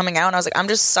 and it was coming out, and I was like, I'm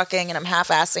just sucking and I'm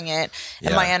half-assing it,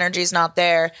 and my energy's not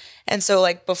there. And so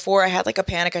like before I had like a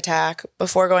panic attack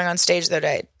before going on stage the other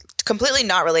day, completely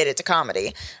not related to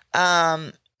comedy.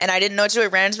 And I didn't know what to do. I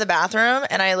ran into the bathroom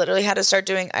and I literally had to start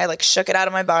I like shook it out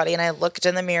of my body, and I looked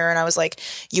in the mirror and I was like,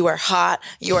 you are hot.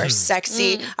 You are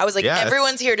sexy. I was like,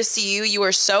 everyone's here to see you. You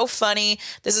are so funny.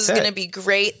 This is going to be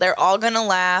great. They're all going to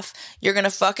laugh. You're going to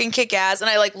fucking kick ass.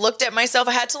 And I like looked at myself.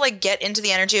 I had to like get into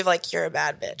the energy of like, you're a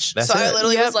bad bitch. That's so I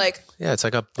literally was like, yeah, it's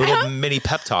like a little mini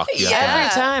pep talk. Every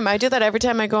time. I do that every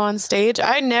time I go on stage.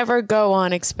 I never go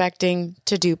on expecting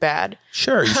to do bad.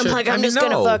 Sure. I'm like, I'm just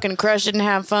going to fucking crush it and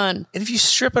have fun. And if you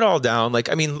strip it all down, like,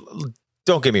 I mean,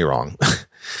 don't get me wrong.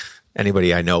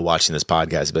 Anybody I know watching this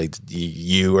podcast, like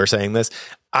you are saying this,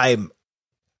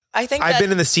 I think I've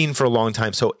been in the scene for a long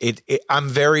time. So I'm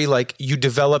very like, you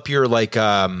develop your like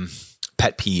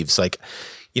pet peeves. Like,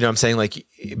 you know what I'm saying? Like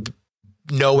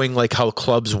knowing like how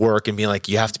clubs work and being like,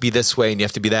 you have to be this way and you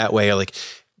have to be that way. Or like,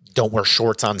 don't wear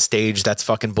shorts on stage. That's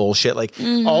fucking bullshit. Like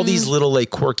all these little like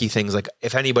quirky things. Like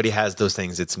if anybody has those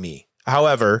things, it's me.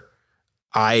 However,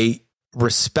 I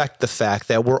respect the fact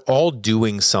that we're all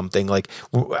doing something. Like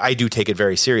I do take it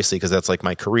very seriously because that's like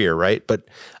my career. Right. But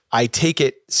I take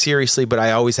it seriously, but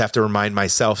I always have to remind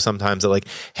myself sometimes that like,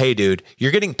 hey dude,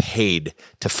 you're getting paid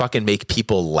to fucking make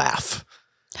people laugh.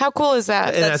 How cool is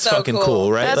that? And that's so fucking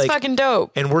cool, right? That's like, fucking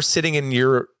dope. And we're sitting in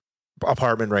your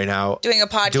apartment right now doing a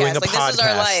podcast. Like this is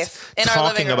our life in our living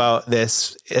talking room. about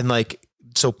this and like,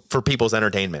 so for people's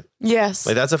entertainment. Yes.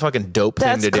 Like that's a fucking dope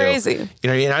thing to do. That's crazy. You know what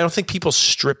I mean? I don't think people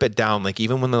strip it down. Like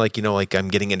even when they're like, you know, like I'm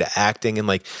getting into acting and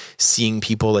like seeing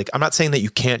people like, I'm not saying that you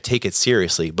can't take it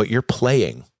seriously, but you're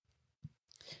playing.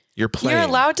 You're playing. You're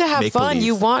allowed to have fun. Make-believe.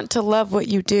 You want to love what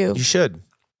you do. You should.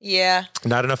 Yeah.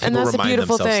 Not enough And people that's a remind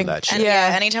beautiful themselves thing. of that shit. And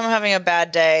Yeah. anytime I'm having a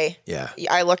bad day, Yeah.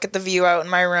 I look at the view out in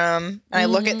my room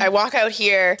and I walk out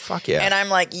here. Fuck yeah. And I'm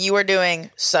like, you are doing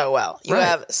so well. You Right.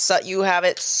 have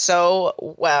it so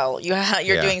well. You're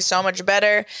Yeah. doing so much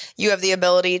better. You have the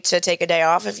ability to take a day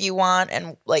off if you want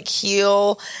and like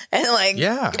heal and like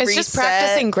Yeah. It's just reset.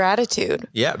 practicing gratitude.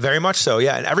 Yeah, very much so.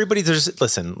 Yeah. And everybody just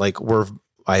listen, like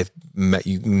I've met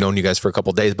you, known you guys for a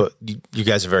couple of days, but you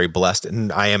guys are very blessed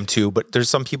and I am too, but there's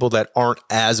some people that aren't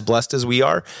as blessed as we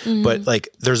are, but like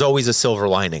there's always a silver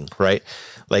lining, right?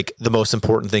 Like the most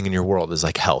important thing in your world is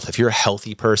like health. If you're a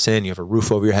healthy person, you have a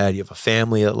roof over your head, you have a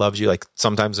family that loves you, like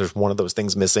sometimes there's one of those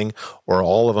things missing or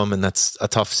all of them. And that's a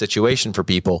tough situation for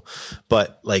people,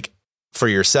 but like for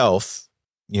yourself,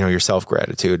 you know, your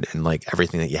self-gratitude and like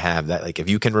everything that you have that like, if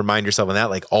you can remind yourself of that,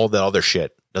 like all the other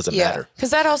shit doesn't matter.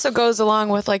 Because that also goes along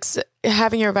with like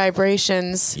having your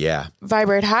vibrations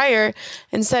vibrate higher.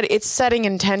 Instead, it's setting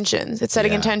intentions. It's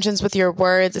setting intentions with your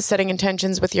words. It's setting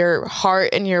intentions with your heart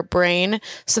and your brain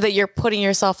so that you're putting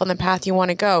yourself on the path you want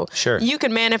to go. Sure. You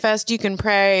can manifest, you can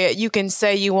pray, you can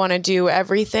say you want to do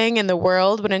everything in the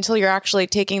world, but until you're actually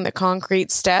taking the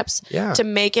concrete steps to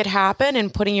make it happen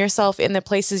and putting yourself in the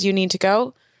places you need to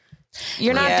go,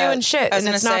 you're not doing shit and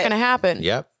it's not going to happen.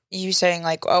 Yep. You saying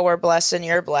like, oh, we're blessed and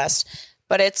you're blessed.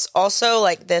 But it's also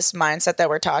like this mindset that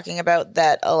we're talking about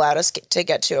that allowed us to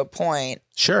get to a point.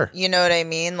 Sure. You know what I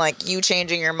mean? Like you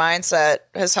changing your mindset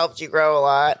has helped you grow a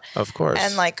lot. Of course.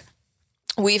 And like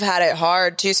we've had it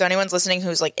hard too. So anyone's listening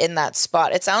who's like in that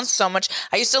spot, it sounds so much.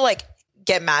 I used to like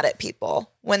get mad at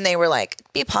people when they were like,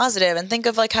 be positive and think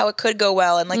of like how it could go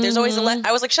well. And like, there's always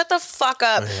I was like, shut the fuck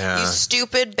up, you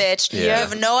stupid bitch. You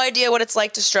have no idea what it's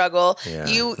like to struggle.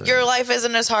 Your life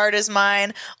isn't as hard as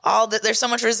mine. There's so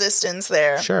much resistance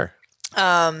there. Sure.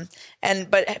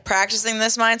 But practicing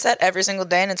this mindset every single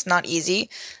day, and it's not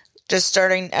easy. Just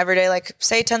starting every day, like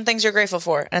say 10 things you're grateful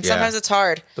for. And sometimes it's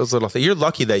hard. Those little things. You're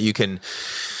lucky that you can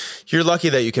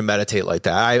meditate like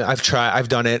that. I've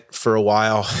done it for a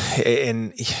while.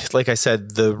 And like I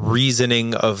said, the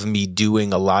reasoning of me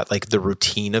doing a lot, like the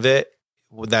routine of it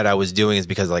that I was doing is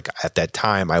because like at that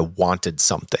time I wanted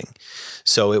something.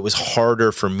 So it was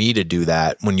harder for me to do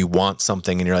that when you want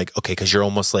something and you're like, okay, cause you're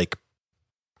almost like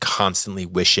constantly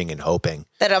wishing and hoping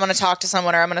that I'm going to talk to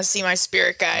someone or I'm going to see my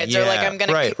spirit guides or like I'm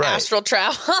going to astral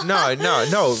travel. No.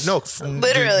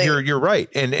 Literally. You're right.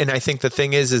 And I think the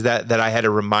thing is that I had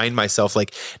to remind myself,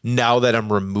 like now that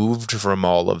I'm removed from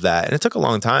all of that, and it took a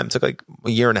long time, it took like a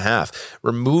year and a half,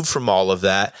 removed from all of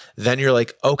that. Then you're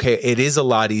like, okay, it is a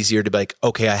lot easier to be like,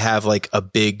 okay, I have like a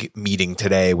big meeting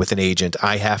today with an agent.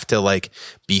 I have to like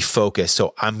be focused.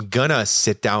 So I'm gonna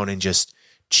sit down and just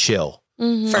chill.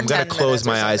 I'm going to close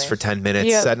my eyes for 10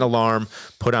 minutes, set an alarm,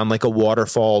 put on like a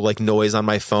waterfall, like noise on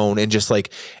my phone and just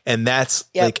like, and that's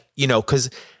like, you know, cause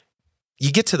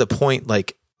you get to the point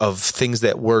like of things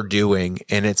that we're doing.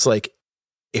 And it's like,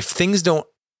 if things don't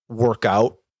work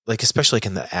out, like, especially like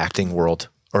in the acting world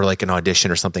or like an audition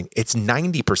or something, it's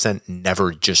 90%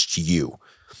 never just you.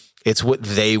 It's what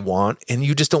they want. And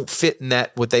you just don't fit in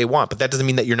that, what they want, but that doesn't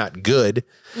mean that you're not good.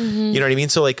 You know what I mean?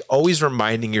 So like always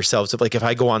reminding yourselves of like, if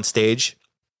I go on stage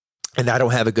and I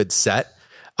don't have a good set,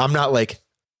 I'm not like,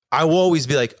 I will always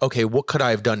be like, okay, what could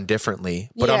I have done differently?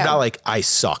 But I'm not like, I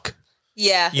suck.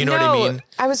 Yeah. You know what I mean?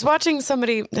 I was watching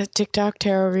somebody, a TikTok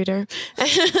tarot reader.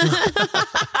 Let's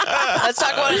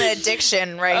talk about an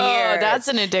addiction here. Oh, that's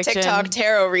an addiction. TikTok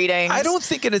tarot readings. I don't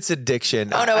think it's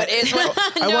addiction. Oh, no, it is.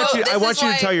 I want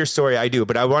you to tell your story. I do,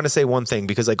 but I want to say one thing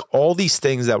because like all these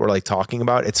things that we're like talking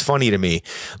about, it's funny to me,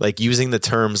 like using the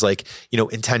terms like, you know,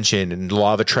 intention and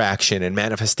law of attraction and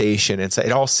manifestation. And so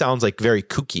it all sounds like very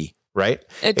kooky. right?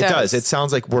 It does. It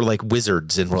sounds like we're like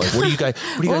wizards and we're like, what are you guys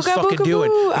Ooga fucking booga doing?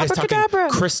 boo, You guys talking abracadabra.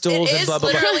 crystals It and is blah,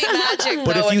 blah, blah. literally magic,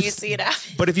 But though, if when you- you see it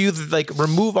happen. But if you like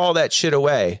remove all that shit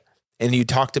away and you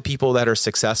talk to people that are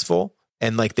successful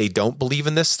and like they don't believe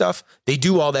in this stuff, they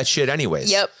do all that shit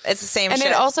anyways. Yep, it's the same And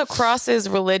shit. it also crosses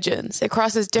religions. It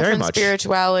crosses different much.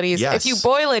 spiritualities. Yes. If you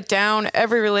boil it down,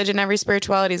 every religion, every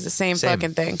spirituality is the same.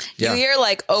 fucking thing. Yeah. You hear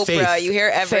like Oprah, Faith. you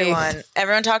hear everyone.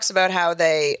 Everyone talks about how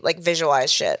they like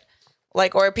visualize shit.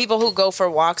 Like, or people who go for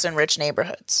walks in rich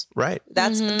neighborhoods. Right.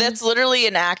 That's literally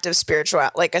an act of spiritual,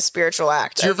 like a spiritual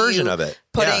act. It's your version of it.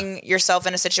 Putting yourself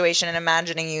in a situation and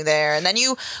imagining you there. And then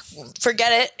you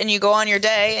forget it and you go on your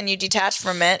day and you detach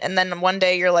from it. And then one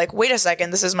day you're like, wait a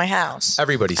second, this is my house.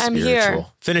 Everybody's I'm spiritual.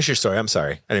 here. Finish your story. I'm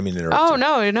sorry. I didn't mean to interrupt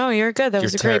Oh, you. no, you're good. That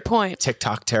was a great point.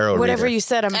 TikTok tarot Whatever reader. you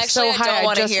said, I'm Actually, so high, I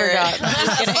wanna just hear forgot. it. I'm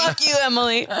just kidding. Fuck you,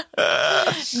 Emily.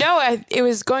 It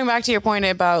was going back to your point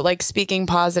about like speaking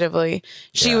positively.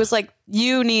 She was like,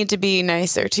 you need to be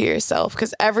nicer to yourself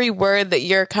because every word that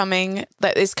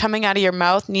is coming out of your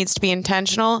mouth needs to be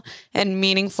intentional and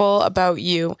meaningful about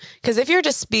you. Because if you're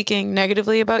just speaking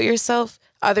negatively about yourself,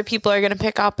 other people are going to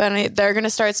pick up on it. They're going to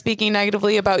start speaking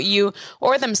negatively about you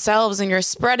or themselves, and you're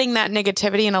spreading that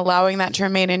negativity and allowing that to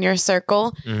remain in your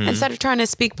circle. Instead of trying to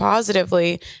speak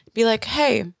positively, be like,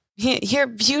 hey, you're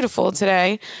beautiful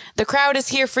today. The crowd is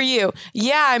here for you.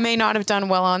 Yeah, I may not have done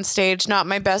well on stage, not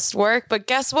my best work, but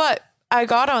guess what? I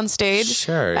got on stage,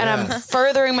 Sure, and yeah. I'm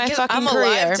furthering my fucking I'm career.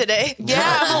 alive today. Yeah,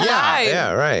 I'm alive.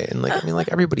 Yeah, right. And like, I mean, like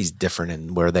everybody's different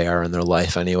in where they are in their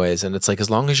life anyways. And it's like, as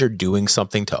long as you're doing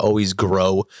something to always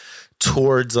grow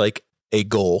towards like a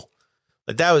goal,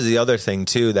 like that was the other thing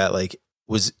too, that like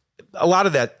was a lot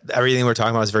of that, everything we're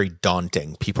talking about is very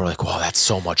daunting. People are like, wow, that's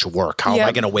so much work. How am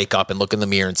I going to wake up and look in the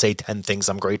mirror and say 10 things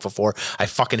I'm grateful for? I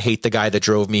fucking hate the guy that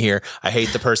drove me here. I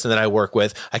hate the person that I work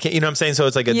with. I can't, you know what I'm saying? So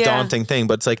it's like a daunting thing,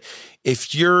 but it's like,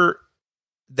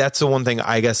 that's the one thing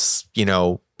I guess, you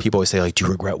know, people always say like, do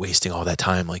you regret wasting all that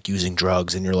time, like using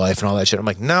drugs in your life and all that shit? I'm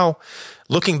like, no,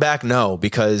 looking back, no,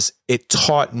 because it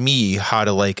taught me how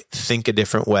to like think a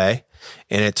different way.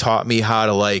 And it taught me how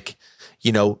to like,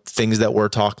 you know, things that we're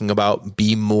talking about,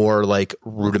 be more like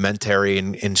rudimentary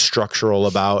and structural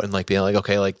about, and like being like,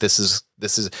 okay, like this is,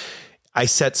 I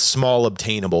set small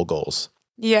obtainable goals.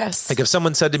 Yes. Like if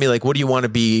someone said to me, like, what do you want to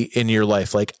be in your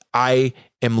life? Like I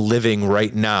am living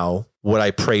right now what I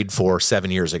prayed for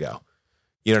 7 years ago.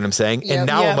 You know what I'm saying? Yep. And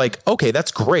now I'm like, okay,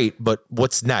 that's great, but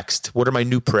what's next? What are my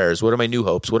new prayers? What are my new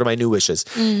hopes? What are my new wishes?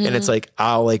 And it's like,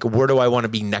 where do I want to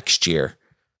be next year?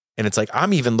 And it's like,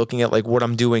 I'm even looking at like what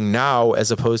I'm doing now as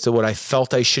opposed to what I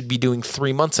felt I should be doing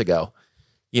 3 months ago,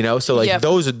 you know? So like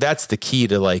that's the key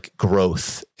to like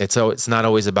growth. It's not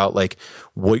always about like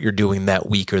what you're doing that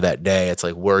week or that day. It's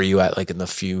like, where are you at like in the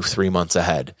 3 months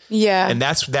ahead? Yeah. And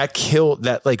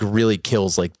that like really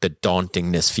kills like the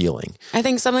dauntingness feeling. I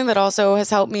think something that also has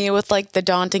helped me with like the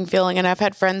daunting feeling, and I've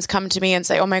had friends come to me and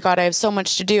say, oh my God, I have so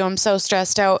much to do. I'm so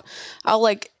stressed out. I'll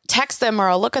like text them or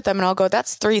I'll look at them and I'll go,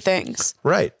 that's 3 things.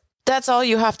 Right. That's all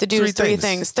you have to do is 3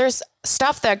 things. There's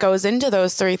stuff that goes into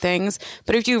those 3 things,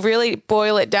 but if you really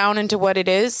boil it down into what it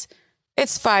is,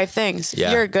 it's 5 things.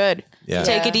 Yeah. You're good. Yeah.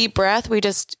 Take a deep breath. We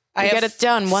get it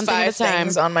done one thing at a 5 time.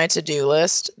 things on my to-do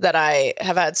list that I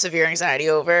have had severe anxiety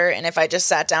over, and if I just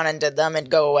sat down and did them,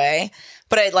 it'd go away.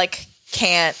 But I like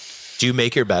can't. Do you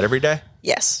make your bed every day?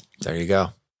 Yes. There you go.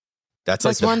 That's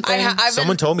That's like one thing.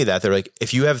 someone told me that. They're like,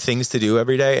 if you have things to do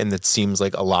every day and it seems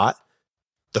like a lot,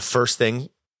 the first thing,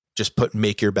 just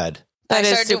make your bed. That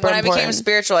is super when I became important.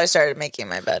 spiritual, I started making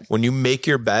my bed. When you make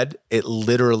your bed, it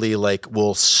literally like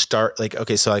will start like,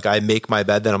 okay, so like I make my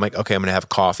bed, then I'm like, okay, I'm going to have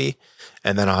coffee,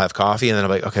 and then I'll have coffee, and then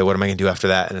I'm like, okay, what am I going to do after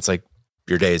that? And it's like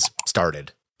your day's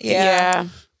started. Yeah.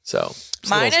 So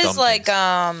Mine is like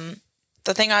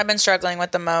the thing I've been struggling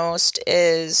with the most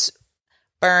is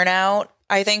burnout.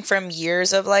 I think from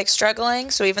years of like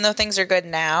struggling. So even though things are good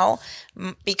now,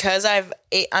 because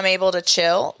I'm able to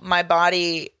chill, my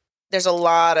body, there's a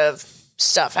lot of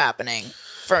stuff happening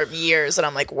for years that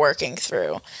I'm like working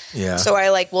through. Yeah. So I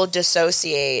like will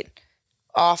dissociate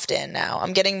often now.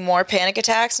 I'm getting more panic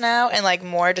attacks now and like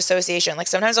more dissociation. Like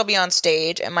sometimes I'll be on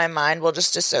stage and my mind will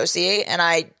just dissociate and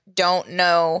I don't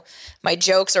know my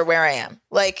jokes or where I am.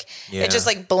 Like it just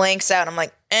like blanks out. I'm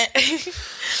like, eh.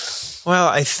 Well,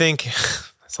 I think I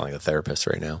sound like a therapist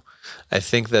right now. I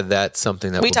think that's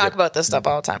something that we talk about this stuff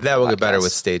all the time. That will get better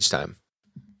with stage time.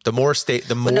 The more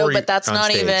but that's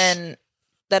not stage. even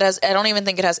that has. I don't even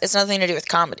think it has. It's nothing to do with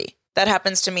comedy. That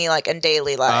happens to me like in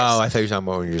daily life. Oh, I thought you were talking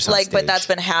about when you're just on like, stage. but that's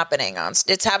been happening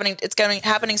it's happening. It's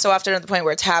happening so often to the point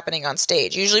where it's happening on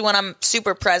stage. Usually when I'm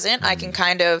super present, I can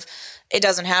kind of it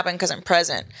doesn't happen because I'm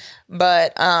present.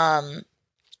 But I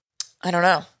don't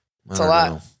know. It's a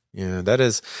lot. Know. Yeah, that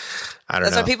is. I don't know.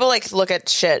 That's why people like look at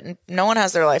shit. No one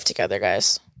has their life together,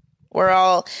 guys.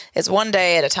 It's one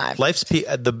day at a time.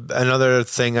 Another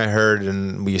thing I heard,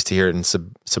 and we used to hear it in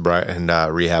sobriety and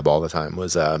rehab all the time,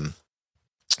 was like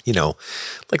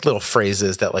little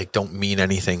phrases that like don't mean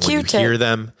anything when you hear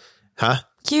them. Huh?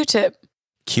 Q-tip.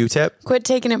 Q-tip? Quit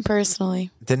taking it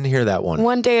personally. Didn't hear that one.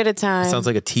 One day at a time. Sounds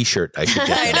like a t-shirt I should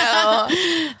get. I know.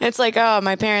 It's like, oh,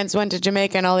 my parents went to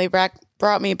Jamaica and all they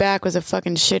brought me back was a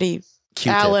fucking shitty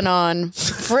Q-tip. Al-Anon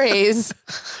phrase.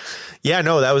 Yeah,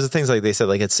 no, that was the things like they said,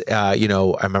 like it's, I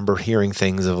remember hearing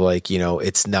things of like,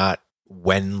 it's not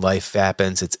when life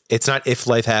happens. It's not if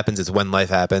life happens, it's when life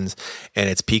happens, and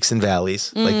it's peaks and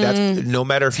valleys. Like that's no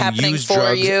matter if you use for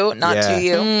drugs, you, not to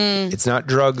you. It's not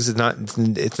drugs.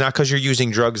 It's not because you're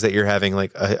using drugs that you're having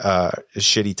like a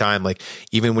shitty time. Like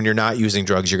even when you're not using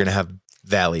drugs, you're going to have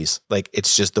valleys. Like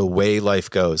it's just the way life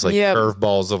goes, like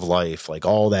curveballs of life, like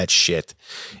all that shit.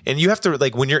 And you have to,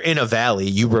 like, when you're in a valley,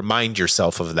 you remind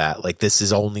yourself of that. Like this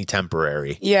is only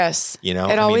temporary. Yes. It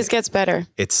always gets better.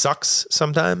 It sucks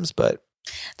sometimes, but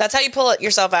that's how you pull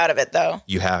yourself out of it, though.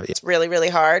 It's really, really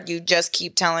hard. You just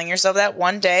keep telling yourself that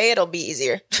one day it'll be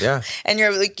easier. Yeah. And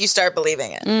you start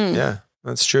believing it. Yeah,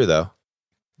 that's true though.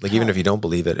 Like even if you don't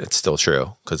believe it, it's still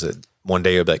true, because one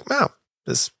day you'll be like, wow,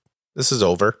 this is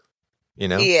over.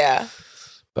 Yeah.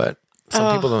 But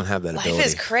some people don't have that ability. Life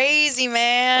is crazy,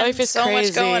 man. Life is so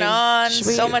crazy. much going on.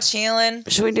 So much healing.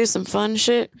 Should we do some fun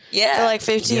shit? Yeah. For like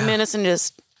 15 minutes and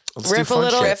just riff a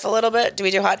little bit. Do we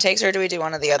do hot takes or do we do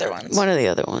one of the other ones? One of the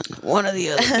other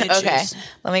bitches. Okay.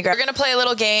 We're going to play a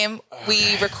little game. Okay.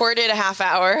 We recorded a half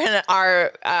hour and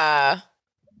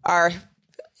our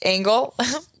angle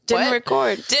Didn't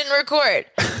record.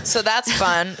 So that's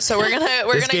fun. So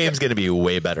this game's gonna be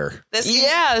way better. This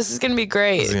is gonna be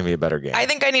great. This is gonna be a better game. I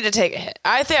think I need to take a hit.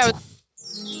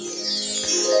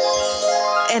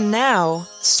 And now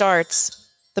starts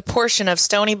the portion of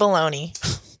Stony Baloney.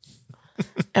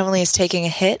 Emily is taking a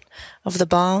hit of the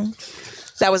bong.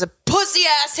 That was a pussy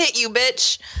ass hit, you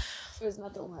bitch. There's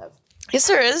nothing left. Yes,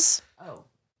 there is. Oh,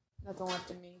 nothing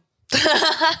left in me.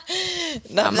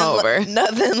 I'm over.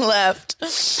 Nothing left.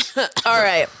 All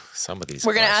right. Some of these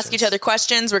we're going to ask each other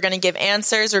questions. We're going to give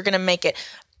answers. We're going to make it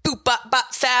boop, bop,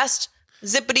 bop, fast,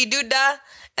 zippity doo da.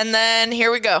 And then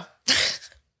here we go.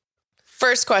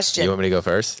 First question. You want me to go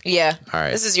first? Yeah. All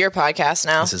right. This is your podcast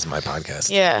now. This is my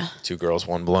podcast. Yeah. 2 girls,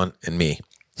 1 blunt, and me.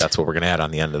 That's what we're going to add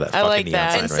on the end of that. I like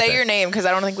that. And say your name, because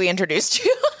I don't think we introduced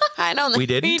you. I don't think we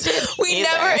didn't. We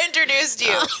never introduced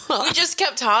you. We just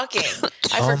kept talking.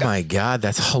 I forgot. My God,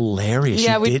 that's hilarious.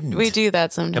 Yeah, we didn't. We do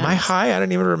that sometimes. Am I high? I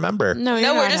don't even remember. No,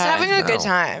 we're just having a good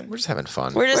time. We're just having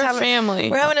fun. We're just having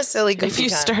family. We're having a silly goofy If you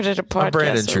time. started a podcast. I'm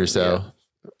Brandon Trusso.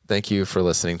 Thank you for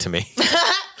listening to me.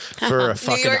 For a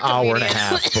fucking hour and a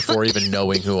half before even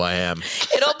knowing who I am.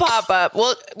 It'll pop up.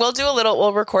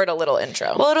 We'll record a little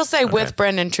intro. Well, it'll say with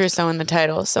Brendan Trusso in the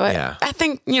title. So I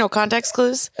think, context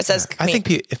clues. It says I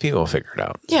think if people will figure it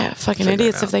out. Yeah, fucking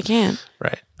idiots if they can.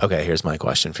 Right. Okay, here's my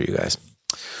question for you guys.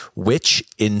 Which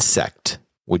insect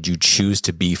would you choose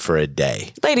to be for a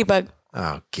day? Ladybug.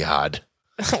 Oh, God.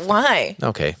 Why?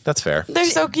 Okay, that's fair. They're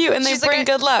so cute and they bring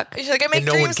good luck. She's like, I make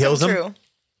no one dreams kills come them? true.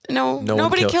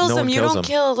 Nobody kills them. You don't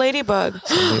kill a ladybug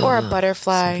or a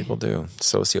butterfly. Some people do.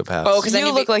 Sociopaths. Oh, because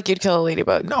you look like you'd kill a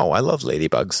ladybug. No, I love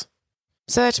ladybugs.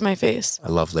 Say that to my face. I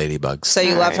love ladybugs. So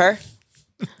you love her?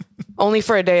 Only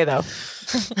for a day, though.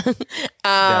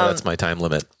 Yeah, that's my time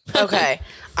limit. Okay.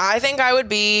 I think I would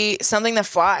be something that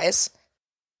flies.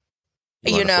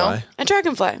 You know? Fly? A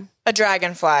dragonfly. A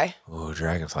dragonfly. Oh,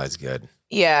 dragonfly's good.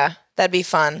 Yeah, that'd be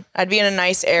fun. I'd be in a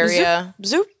nice area.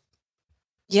 Zoop.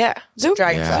 Yeah. Zoop.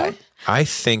 Dragonfly. Yeah. I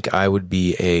think I would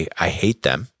be I hate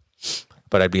them,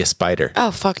 but I'd be a spider.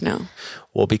 Oh, fuck no.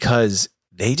 Well, because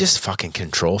they just fucking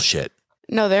control shit.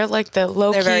 No, they're like the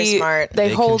low-key. They're very smart.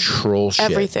 They hold control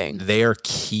shit. Everything. They are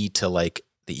key to like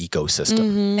the ecosystem.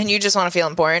 Mm-hmm. And you just want to feel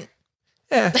important?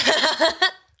 Yeah.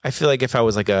 I feel like if I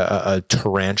was like a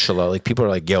tarantula, like people are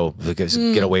like, yo,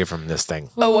 get away from this thing.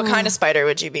 Oh, what kind of spider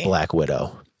would you be? Black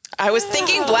Widow. I was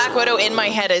thinking Black Widow in my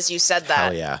head as you said that.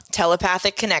 Hell yeah.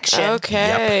 Telepathic connection.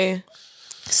 Okay. Yep.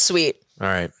 Sweet. All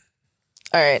right.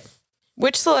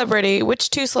 Which 2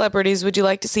 celebrities would you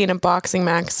like to see in a boxing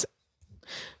match?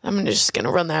 I'm just going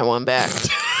to run that one back.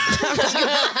 I'm just going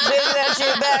to take that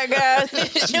shit back, guys.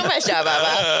 Show my shot,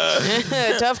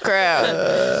 Baba. Tough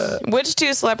crowd. Which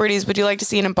 2 celebrities would you like to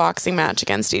see in a boxing match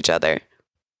against each other?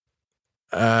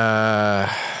 God,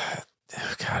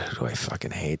 who do I fucking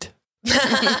hate?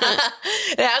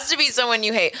 It has to be someone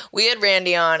you hate. We had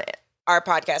Randy on our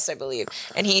podcast, I believe.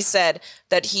 And he said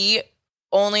that he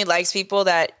only likes people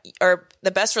that are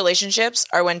the best relationships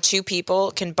are when two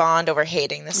people can bond over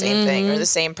hating the same thing or the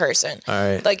same person. All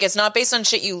right. Like, it's not based on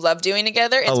shit you love doing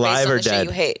together. It's Alive based on or the dead? shit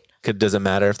you hate. Does it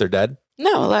matter if they're dead?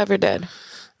 No, alive or dead.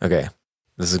 Okay.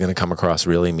 This is going to come across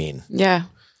really mean. Yeah.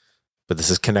 But this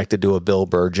is connected to a Bill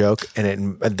Burr joke.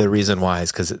 And the reason why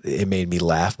is because it made me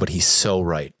laugh, but he's so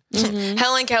right.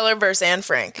 Helen Keller versus Anne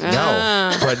Frank.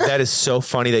 No, but that is so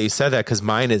funny that you said that because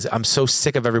mine is, I'm so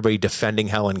sick of everybody defending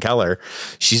Helen Keller.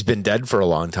 She's been dead for a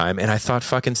long time. And I thought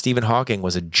fucking Stephen Hawking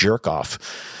was a jerk off.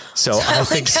 So I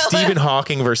think Stephen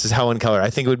Hawking versus Helen Keller, I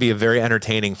think it would be a very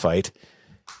entertaining fight.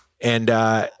 And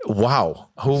wow,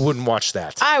 who wouldn't watch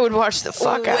that? I would watch the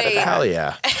fuck out of Wait. that. Hell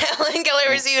yeah. Helen Keller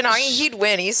versus Stephen Hawking. He'd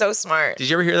win. He's so smart. Did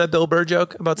you ever hear that Bill Burr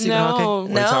joke about Stephen No.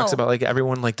 Hawking? Where No. he talks about like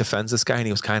everyone like defends this guy and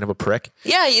he was kind of a prick.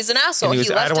 Yeah, he's an asshole. And he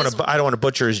was, I don't want to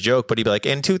butcher his joke, but he'd be like,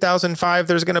 in 2005,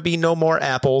 there's going to be no more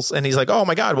apples. And he's like, oh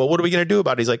my God, well, what are we going to do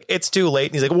about it? He's like, it's too late.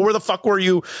 And he's like, well, where the fuck were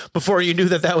you before you knew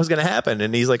that was going to happen?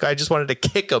 And he's like, I just wanted to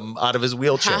kick him out of his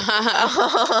wheelchair.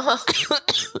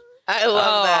 I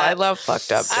love that. I love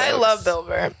fucked up jokes. I love Bill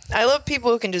Burr. I love people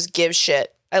who can just give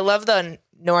shit. I love the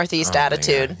Northeast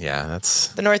attitude. Yeah, that's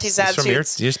The Northeast he's from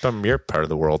attitude. you're from your part of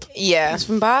the world. Yeah. He's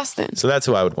from Boston. So that's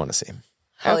who I would want to see.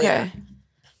 Hell Okay. yeah.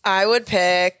 I would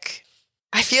pick.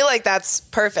 I feel like that's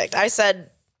perfect. I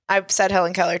said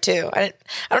Helen Keller too. I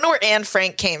don't know where Anne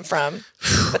Frank came from,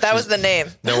 but that was the name.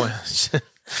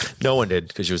 No one did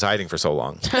because she was hiding for so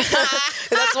long.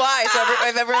 That's why. So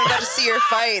if everyone got to see her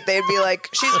fight, they'd be like,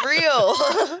 "She's real."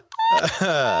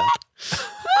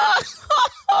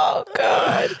 Oh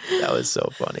God, That was so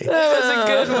funny. that was a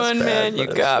good one, bad, man. but You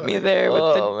it's got me there with the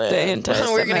I'm gonna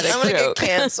anti-Semitic get joke.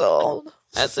 canceled.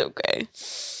 That's okay.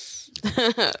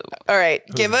 All right,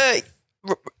 give a.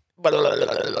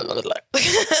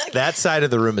 That side of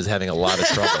the room is having a lot of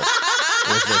trouble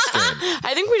with this game.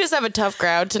 I think we just have a tough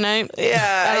crowd tonight. Yeah,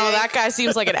 I know that guy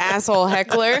seems like an asshole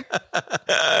heckler.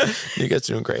 You guys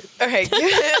are doing great. Okay,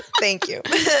 thank you.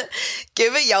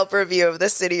 Give a Yelp review of the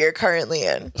city you're currently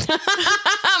in.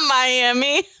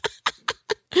 Miami.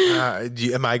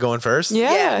 Am I going first?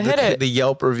 Yeah, hit it. The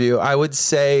Yelp review, I would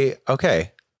say,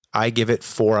 okay, I give it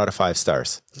 4 out of 5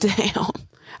 stars. Damn.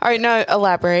 All right, now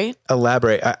elaborate.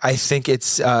 I think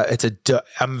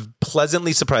I'm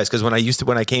pleasantly surprised because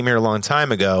when I came here a long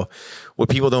time ago, what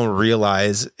people don't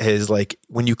realize is like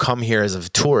when you come here as a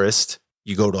tourist,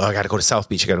 you go to, I got to go to South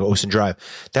Beach, I got to go Ocean Drive.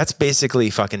 That's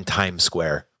basically fucking Times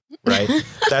Square, right?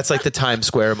 That's like the Times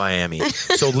Square of Miami.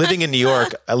 So living in New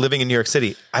York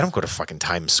City, I don't go to fucking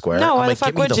Times Square. No, why I'm the like, fuck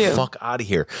get me would the you? fuck out of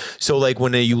here. So like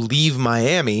when you leave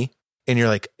Miami, and you're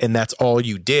like, and that's all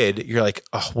you did. You're like,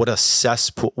 oh, what a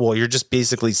cesspool. Well, you're just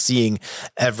basically seeing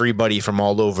everybody from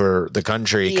all over the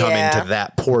country come into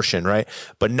that portion, right?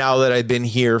 But now that I've been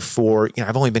here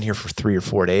I've only been here for 3 or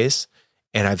 4 days,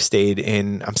 and I'm staying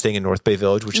in North Bay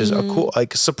Village, which is a cool,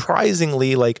 like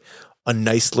surprisingly like a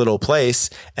nice little place.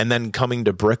 And then coming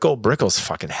to Brickell's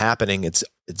fucking happening. It's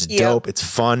dope. It's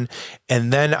fun.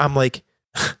 And then I'm like,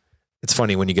 it's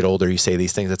funny when you get older, you say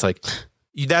these things. It's like,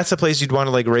 that's a place you'd want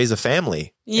to like raise a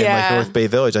family. Yeah. In like North Bay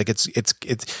Village. Like it's it's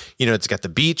got the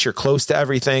beach, you're close to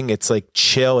everything. It's like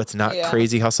chill. It's not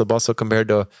crazy hustle bustle compared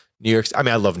to New York. I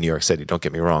mean, I love New York City. Don't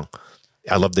get me wrong.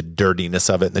 I love the dirtiness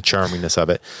of it and the charminess of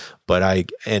it, but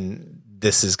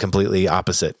this is completely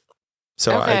opposite.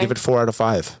 So Okay. I give it 4 out of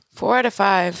 5. 4 out of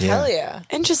 5. Yeah. Hell yeah.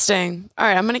 Interesting. All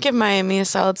right, I'm going to give Miami a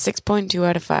solid 6.2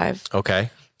 out of 5. Okay.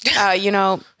 Fair.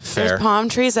 There's palm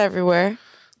trees everywhere,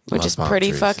 which Love is palm pretty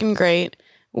trees. fucking great.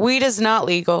 Weed is not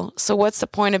legal, so what's the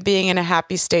point of being in a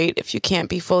happy state if you can't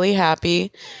be fully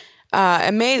happy?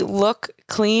 It may look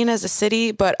clean as a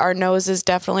city, but our noses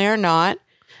definitely are not.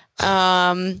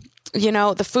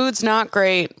 The food's not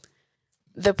great.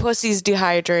 The pussy's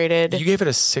dehydrated. You gave it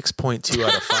a 6.2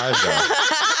 out of 5 though.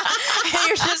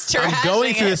 You're just I'm trashing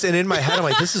going through it. this and in my head, I'm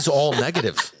like, this is all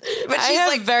negative. But I she's have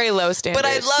like, very low standards. but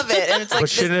I love it. And it's like, But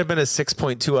shouldn't it have been a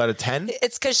 6.2 out of 10?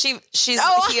 it's because she's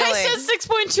Oh, healing. I said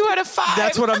 6.2 out of 5.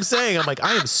 That's what I'm saying. I'm like,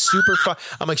 I am super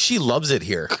I'm like, she loves it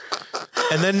here.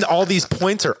 And then all these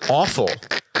points are awful.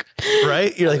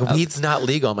 Right? You're like, weed's not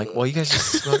legal. I'm like, well, you guys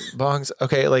just smoke bongs.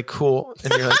 Okay, like, cool.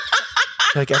 And you're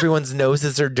like everyone's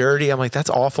noses are dirty. I'm like, that's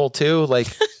awful too. Like,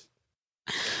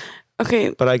 Okay.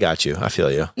 but I got you. I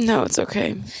feel you. No, it's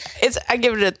okay. I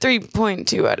give it a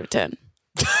 3.2 out of 10.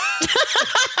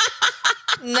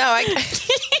 No,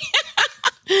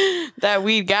 That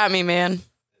weed got me, man.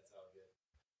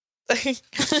 isn't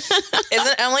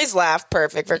Emily's laugh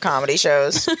perfect for comedy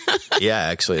shows? Yeah,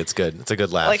 actually, it's good. It's a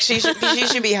good laugh. Like she should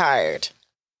be hired.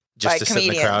 Just by to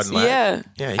comedians. sit in the crowd and laugh.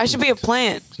 Yeah. I should be a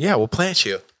plant. Yeah, we'll plant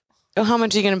you. Oh, how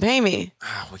much are you going to pay me?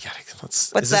 We gotta. What's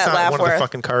is this that not laugh one of worth? the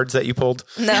fucking cards that you pulled?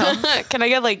 No. Can I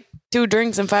get like 2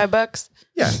 drinks and $5?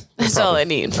 Yeah, That's all I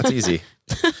need. That's easy.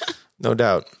 No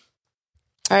doubt.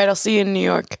 All right, I'll see you in New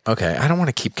York. Okay, I don't want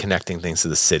to keep connecting things to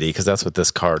the city because that's what this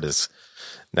card is.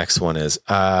 Next one is.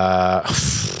 My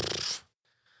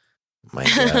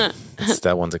God,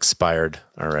 that one's expired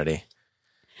already.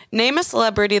 Name a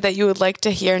celebrity that you would like to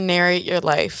hear narrate your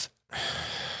life.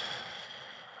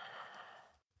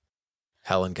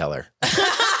 Helen Keller.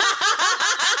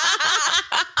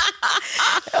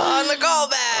 On the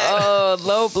callback. Oh,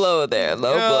 low blow there.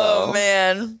 Low blow. Oh,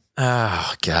 man.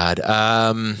 Oh God.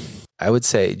 I would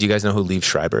say. Do you guys know who Liev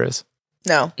Schreiber is?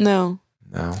 No. No.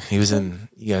 No, he was in.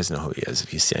 You guys know who he is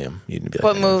if you see him. You'd be like,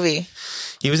 What I know. movie?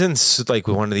 He was in like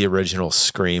one of the original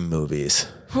Scream movies.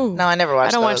 Whew. No, I never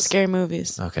watched I don't watch those. scary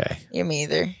movies. Okay. You me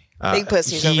either. Big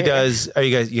pussies He over does. Are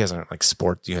you guys aren't like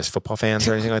sport? You guys football fans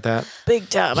or anything like that? Big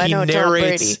time. I know Tom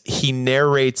Brady. He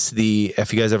narrates the.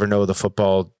 If you guys ever know the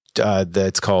football,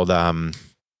 it's called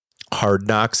Hard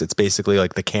Knocks. It's basically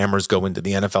like the cameras go into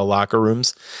the NFL locker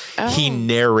rooms. Oh. He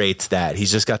narrates that.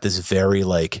 He's just got this very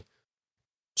like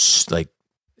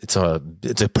it's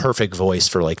a perfect voice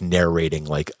for like narrating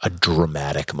like a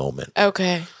dramatic moment.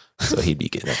 Okay. So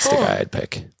that's the guy I'd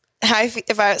pick.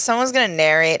 If someone's going to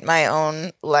narrate my own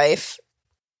life,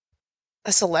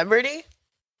 a celebrity?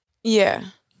 Yeah.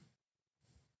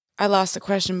 I lost the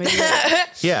question, but yeah.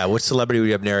 Yeah, what celebrity would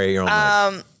you have narrate your own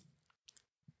life?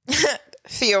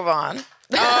 Theo Vaughn.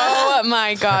 Oh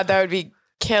my God, that would be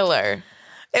killer.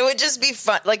 It would just be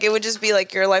fun. Like, it would just be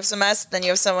like your life's a mess. Then you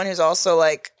have someone who's also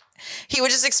like, he would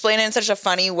just explain it in such a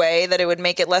funny way that it would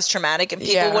make it less traumatic, and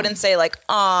people wouldn't say like,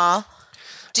 "Aw."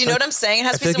 Do you know what I'm saying? It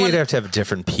has to be someone. You'd have to have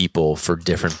different people for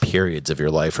different periods of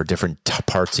your life or different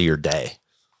parts of your day.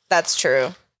 That's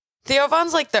true. Theo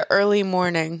Vaughn's like the early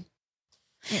morning.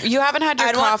 You haven't had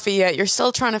your coffee yet. You're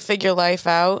still trying to figure life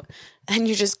out, and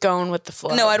you're just going with the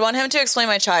flow. No, I'd want him to explain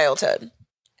my childhood,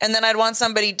 and then I'd want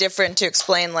somebody different to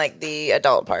explain like the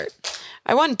adult part.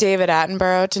 I want David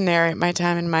Attenborough to narrate my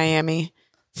time in Miami.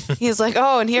 He's like,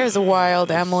 oh, and here's a wild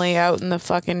Emily out in the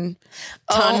fucking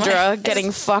tundra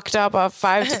getting fucked up off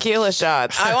 5 tequila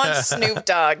shots. I want Snoop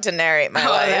Dogg to narrate my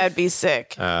life. That'd be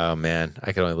sick. Oh, man.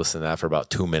 I could only listen to that for about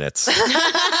 2 minutes.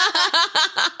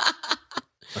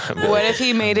 What if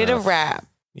he made it a rap?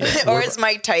 Yeah. Or it's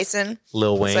Mike Tyson.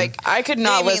 Lil Wayne. It's like, I could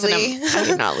not Amy listen Lee. I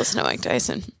could not listen to Mike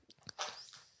Tyson.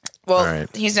 Well, All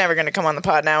right. he's never going to come on the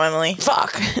pod now, Emily.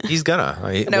 Fuck. He's gonna. No,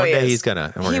 One he day is. he's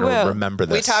gonna. And we're He going to will. remember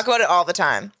this. We talk about it all the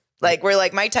time. Like, we're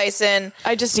like Mike Tyson,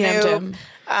 I just DM'd him.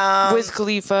 Wiz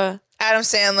Khalifa. Adam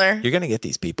Sandler. You're going to get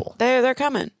these people. They're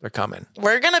coming. They're coming.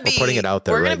 We're going to be putting it out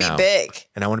there We're right gonna now. be big.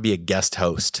 And I want to be a guest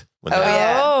host. When Oh, they're-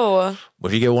 yeah. Oh,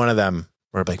 If you get one of them,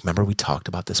 we're like, remember we talked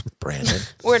about this with Brandon?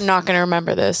 we're not going to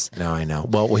remember this. No, I know.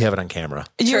 Well, we have it on camera.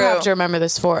 You True. have to remember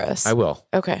this for us. I will.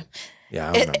 Okay. Yeah,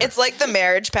 I'll remember. It's like the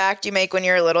marriage pact you make when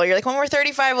you're little. You're like, when we're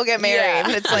 35, we'll get married. Yeah.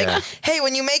 And it's like, Yeah. hey,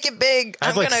 when you make it big, I I'm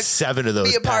have like going to... 7 of those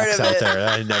be a part packs of out it. there.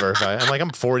 I never. I'm like,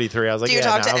 I'm 43. I was like, Do you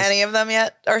talk to any of them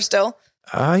yet? Or still?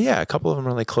 Yeah, a couple of them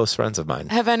are like close friends of mine.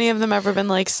 Have any of them ever been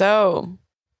like, so,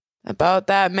 about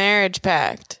that marriage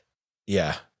pact?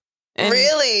 Yeah. And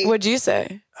Really? What'd you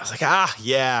say? I was like,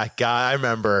 yeah, God, I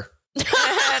remember.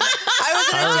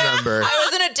 I remember.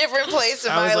 was in a different place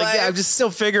in I my was like, life. yeah, I'm just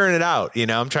still figuring it out. You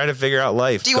know, I'm trying to figure out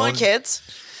life. Do you want kids?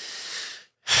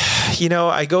 You know,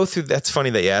 I go through. That's funny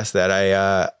that you asked that.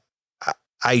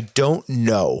 I don't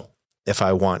know if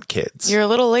I want kids. You're a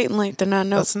little late to not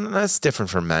know. That's different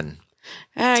for men.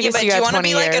 I guess But you do got you want to 20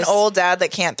 be like years. an old dad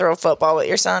that can't throw a football with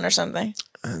your son or something?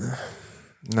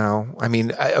 No, I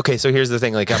mean, okay. So here's the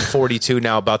thing: like, I'm 42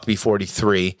 now, about to be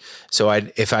 43. So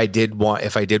if I did want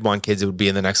kids, it would be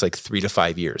in the next like 3 to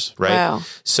 5 years, right? Wow.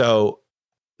 So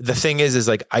the thing is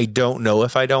like, I don't know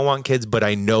if I don't want kids, but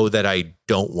I know that I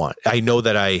don't want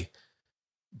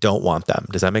them.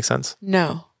 Does that make sense?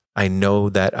 No. I know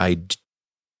that I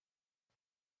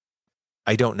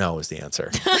don't know is the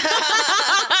answer.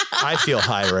 I feel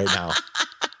high right now.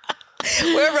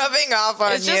 We're rubbing off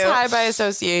on It's you. just high by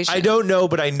association. I don't know,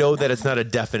 but I know that it's not a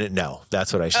definite no.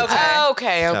 That's what I should Okay. say.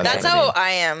 Okay. That's what I how mean. I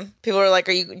am. People are like,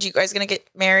 "Are you guys gonna get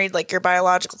married?" Like your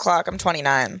biological clock. I'm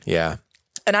 29, Yeah.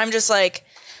 and I'm just like,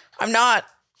 I'm not.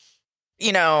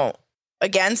 You know,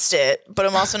 against it, but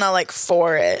I'm also not like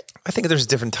for it. I think there's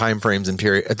different time frames and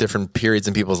different periods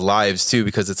in people's lives too,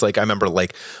 because it's like, I remember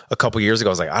like a couple years ago,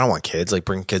 I was like, I don't want kids, like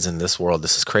bring kids in this world.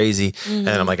 This is crazy. And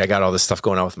I'm like, I got all this stuff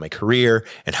going on with my career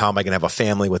and how am I going to have a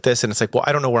family with this? And it's like, well,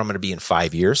 I don't know where I'm going to be in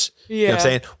 5 years. You know what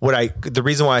I'm saying? The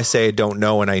reason why I say I don't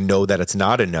know and I know that it's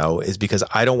not a no is because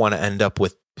I don't want to end up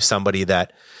with somebody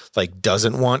that like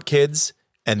doesn't want kids.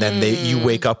 And then you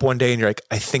wake up one day and you're like,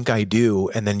 I think I do.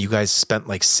 And then you guys spent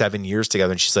like 7 years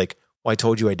together. And she's like, well, I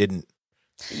told you I didn't.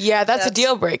 Yeah, that's a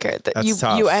deal breaker.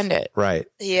 You end it. Right.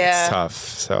 Yeah. It's tough.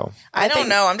 So I don't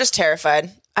know. I'm just terrified.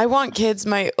 I want kids,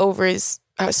 my ovaries.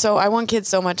 So I want kids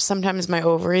so much. Sometimes my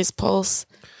ovaries pulse.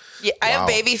 Yeah, I have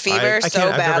baby fever I've so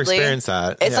never badly. experienced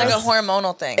that. It's like a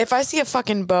hormonal thing. If I see a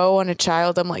fucking bow on a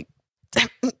child, I'm like,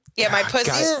 yeah, my pussy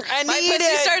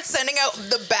starts sending out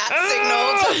the bat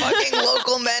signal to fucking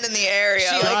local men in the area.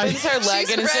 She opens her leg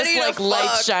and it's just like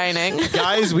light shining.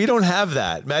 Guys, we don't have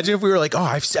that. Imagine if we were like,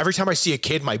 every time I see a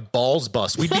kid, my balls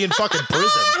bust. We'd be in fucking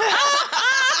prison.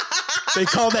 They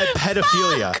call that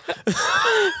pedophilia.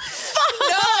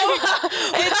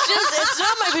 It's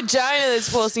not my vagina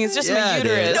that's pulsing. It's just my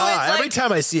uterus. No, every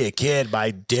time I see a kid,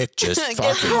 my dick just gets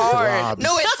fucking hard. throbs.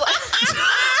 No, it's like...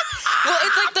 Well,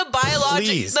 it's like the biological...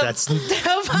 Please,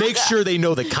 make sure they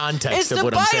know the context of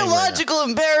what I'm saying. It's the biological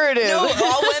imperative. No,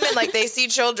 all women, like, they see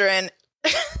children...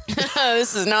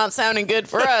 This is not sounding good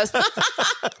for us.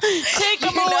 Take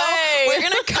them away. We're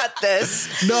going to cut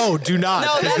this. No, do not.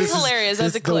 No, that's hilarious.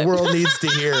 That's a clip. The world needs to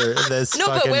hear this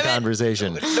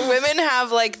conversation. The women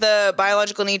have like the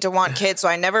biological need to want kids. So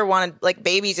I never wanted like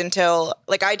babies until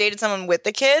like I dated someone with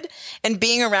the kid, and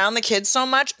being around the kids so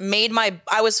much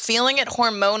I was feeling it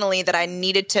hormonally that I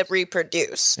needed to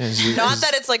reproduce. Not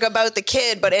that it's like about the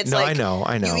kid, but it's like, I know.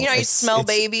 You smell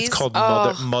babies. It's called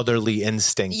motherly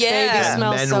instinct. Yeah.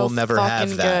 Men will never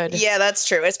have that. Yeah, that's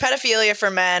true. It's pedophilia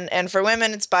for men, and for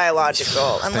women, it's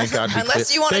biological. Unless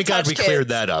you want to touch kids. Thank God we cleared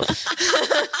that up.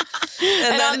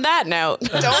 and on that note,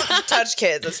 don't touch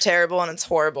kids. It's terrible and it's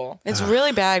horrible. It's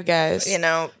really bad, guys. You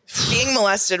know, being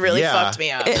molested really fucked me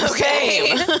up.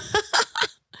 Okay.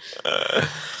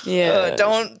 Yeah.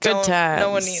 Good time. No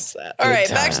one needs that. All right,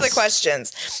 back to the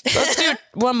questions. Let's do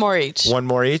one more each. One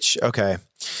more each? Okay.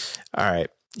 All right.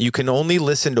 You can only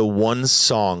listen to one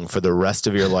song for the rest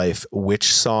of your life.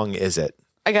 Which song is it?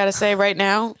 I gotta say right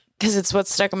now, because it's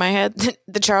what's stuck in my head,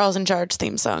 the Charles in Charge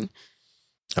theme song.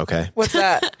 Okay. What's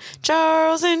that?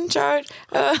 Charles in Charge.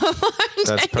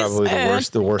 That's probably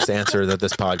the worst answer that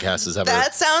this podcast has ever.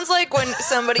 That sounds like when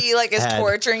somebody like is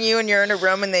torturing you and you're in a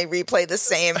room and they replay the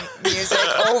same music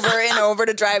over and over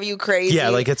to drive you crazy. Yeah,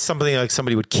 like it's something like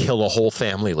somebody would kill a whole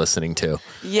family listening to.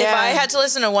 Yeah. If I had to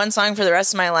listen to one song for the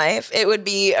rest of my life, it would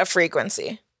be A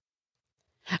Frequency.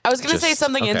 I was going to say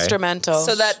something instrumental.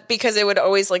 So that because it would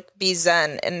always like be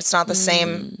zen and it's not the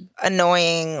same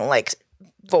annoying like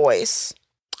voice.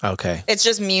 Okay. It's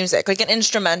just music, like an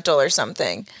instrumental or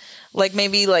something. Like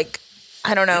maybe like,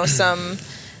 I don't know,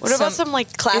 what about some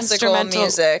like classical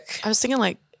music? I was thinking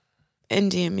like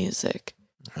Indian music.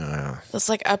 That's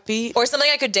like upbeat. Or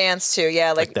something I could dance to,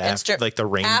 yeah. Like the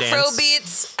rain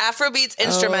dance? Afrobeats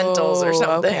instrumentals or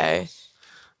something. Okay.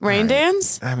 Rain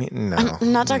dance? I mean, no.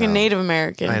 I'm not talking Native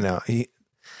American. I know.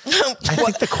 I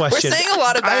think the question. We're saying a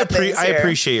lot of bad things I here.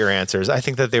 appreciate your answers. I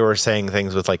think that they were saying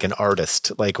things with like an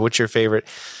artist, like what's your favorite?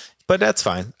 But that's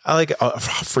fine. I like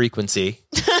Frequency.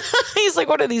 He's like,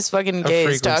 what are these fucking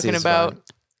gays talking about?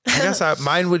 I guess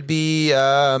mine would be.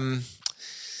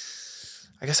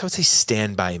 I guess I would say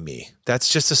 "Stand by Me." That's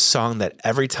just a song that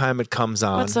every time it comes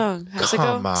on. What song? How's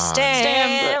come it go? on.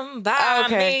 Stand by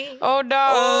me. Oh,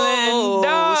 darling,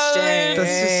 darling.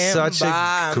 This is such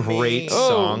a great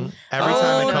song. Every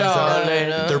time it comes on,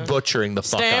 they're butchering the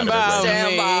fuck out of it.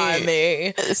 Stand by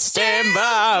me. Stand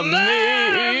by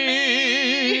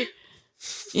me.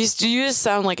 You just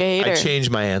sound like a hater. I changed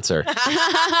my answer. Wait,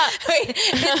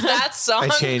 it's that song? I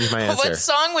changed my answer. What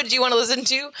song would you want to listen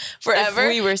to forever?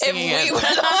 If we were singing it. Were the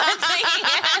ones singing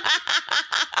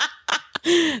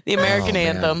it. The American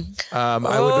anthem. I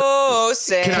would.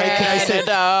 Can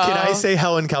I say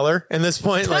Helen Keller in this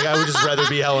point? Like I would just rather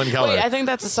be Helen Keller. Wait, I think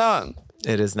that's a song.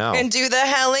 It is now. And do the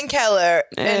Helen Keller.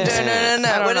 And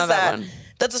no. What is that?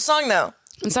 That's a song though.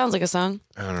 It sounds like a song.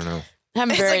 I don't know.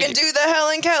 It's like and do the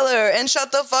Helen Keller and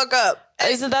shut the fuck up.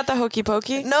 Isn't that the Hokey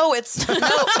Pokey? No, it's no.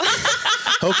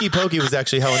 Hokey Pokey was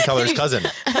actually Helen Keller's cousin.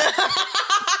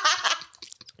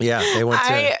 Yeah, they went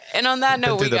to. And on that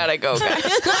note, we gotta go, guys.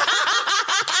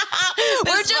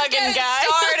 We're just getting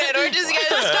started.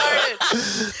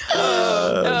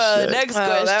 Next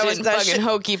question. that was- that fucking shit-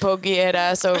 hokey pokey head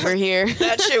ass over here.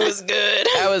 That shit was good.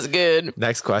 That was good.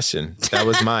 Next question. That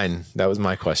was mine. That was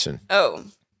my question. Oh.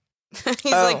 He's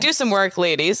like, do some work,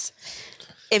 ladies.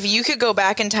 If you could go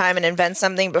back in time and invent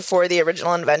something before the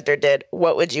original inventor did,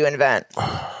 what would you invent?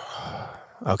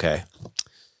 Okay.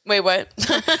 Wait, what?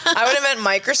 I would invent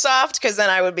Microsoft because then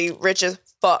I would be rich as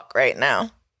fuck right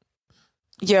now.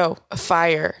 Yo, a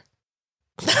fire.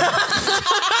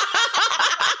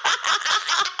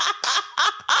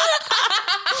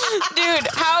 Dude,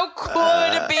 how cool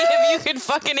would it be if you could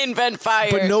fucking invent fire?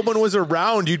 But no one was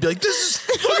around. You'd be like, this is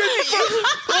fucking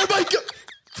oh my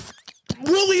God.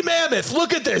 Woolly mammoth.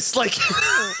 Look at this. Like,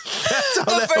 that's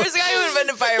how The first guy who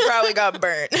invented fire probably got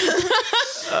burnt.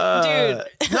 Dude.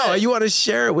 No, you want to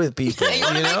share it with people. You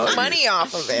want to make money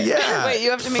off of it. Yeah. Wait,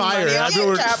 you have to make Fire. money off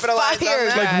Everyone- Capitalize on Fire,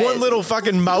 that. Like one little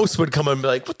fucking mouse would come and be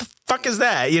like, what the fuck is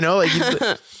that? You know, like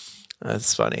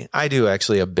that's funny. I do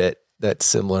actually a bit that's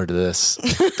similar to this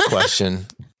question.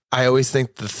 I always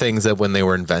think the things that when they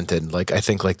were invented, like I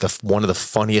think like one of the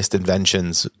funniest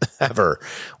inventions ever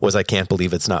was I can't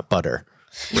believe it's not butter.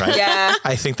 Right. Yeah.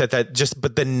 I think that just,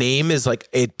 but the name is like,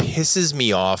 it pisses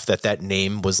me off that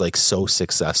name was like so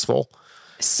successful.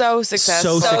 So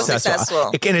successful. So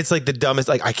successful. And it's like the dumbest,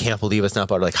 like, I can't believe it's not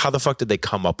butter. Like, how the fuck did they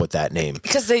come up with that name?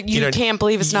 Because you can't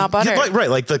believe it's not butter. Right.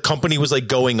 Like the company was like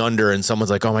going under and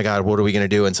someone's like, oh my God, what are we going to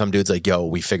do? And some dude's like, yo,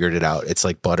 we figured it out. It's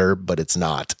like butter, but it's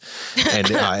not.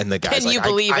 And the guy's Can like, you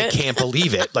believe I it? can't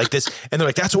believe it. Like this. And they're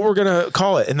like, that's what we're going to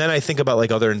call it. And then I think about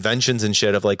like other inventions and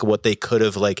shit of like what they could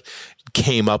have like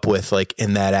came up with like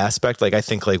in that aspect. Like I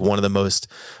think like one of the most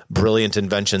brilliant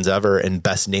inventions ever and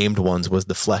best named ones was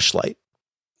the fleshlight.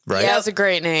 Right. Yeah, that's a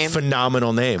great name.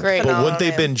 Phenomenal name. Great. But wouldn't they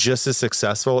Phenomenal have been just as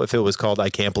successful if it was called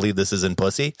I Can't Believe This Isn't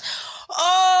Pussy?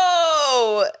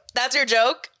 Oh, that's your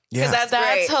joke? Yeah. Because that's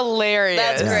That's great. hilarious.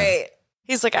 That's great.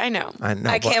 He's like, I know. I know.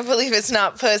 I but can't believe it's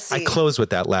not pussy. I closed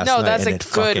with that last No, night. that's and a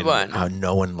it good fucking, one.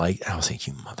 No one liked. I was like,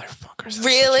 you motherfuckers. That's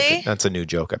Really? such that's a new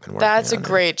joke I've been working. That's a on.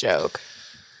 great joke.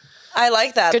 I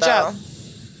like that. Good though. job.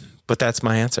 But that's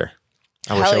my answer.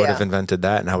 I wish Hell I would yeah. have invented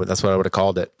that, and that's what I would have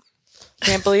called it.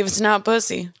 Can't believe it's not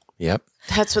pussy. Yep.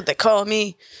 That's what they call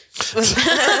me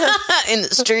in the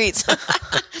streets.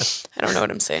 I don't know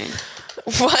what I'm saying.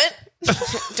 What?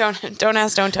 Don't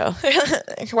ask, don't tell.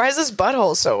 Why is this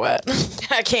butthole so wet?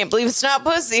 I can't believe it's not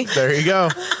pussy. There you go.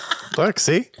 Look,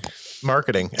 see,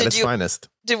 marketing at its you- finest.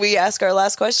 Did we ask our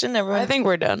last question, everyone? I think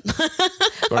we're done.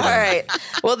 All right.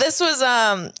 Well, this was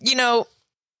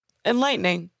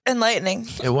Enlightening. enlightening.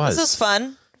 It was. This was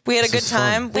fun. We had a This good was fun.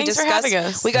 time. We Thanks for discussed. having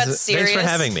us. We got serious. Thanks for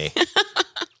having me.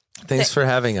 Thanks for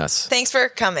having us. Thanks for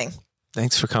coming.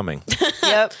 Thanks for coming.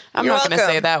 Yep. I'm You're not going to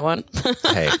say welcome. that one.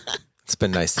 Hey, it's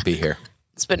been nice to be here.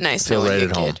 It's been nice Feel knowing right you,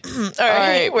 at home. kid. All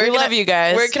right. We love you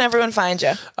guys. Where can everyone find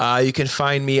you? You can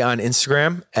find me on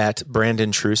Instagram at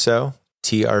Brandon Trusso,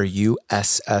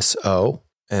 Trusso.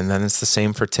 And then it's the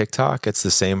same for TikTok. It's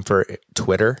the same for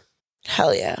Twitter.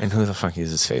 Hell yeah. And who the fuck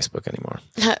uses Facebook anymore?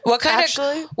 What kind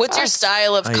Actually, what's your us.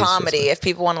 style of I use comedy Facebook. if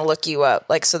people want to look you up,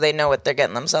 like so they know what they're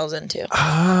getting themselves into?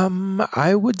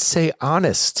 I would say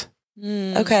honest,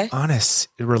 Okay. honest,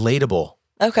 relatable.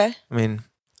 Okay. I mean,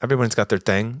 everyone's got their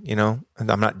thing, you know,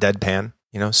 and I'm not deadpan,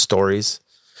 you know, stories.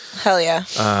 Hell yeah.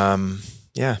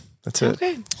 Yeah, that's it.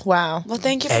 Okay. Wow. Well,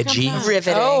 thank you for Edgy. coming on.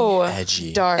 Riveting. Oh,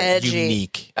 Edgy, dark. Edgy.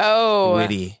 unique, Oh,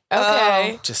 witty,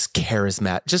 okay. just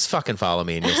charismatic. Just fucking follow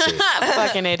me and you'll see.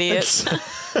 Fucking idiots.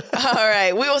 All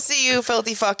right. We will see you,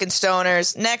 filthy fucking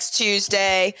stoners, next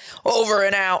Tuesday. Over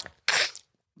and out.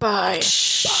 Bye.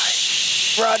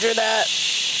 Roger that.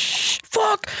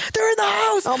 Fuck. They're in the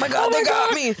house. Oh my God. They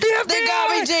got me. They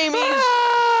got me, Jamie.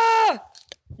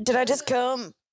 Did I just come?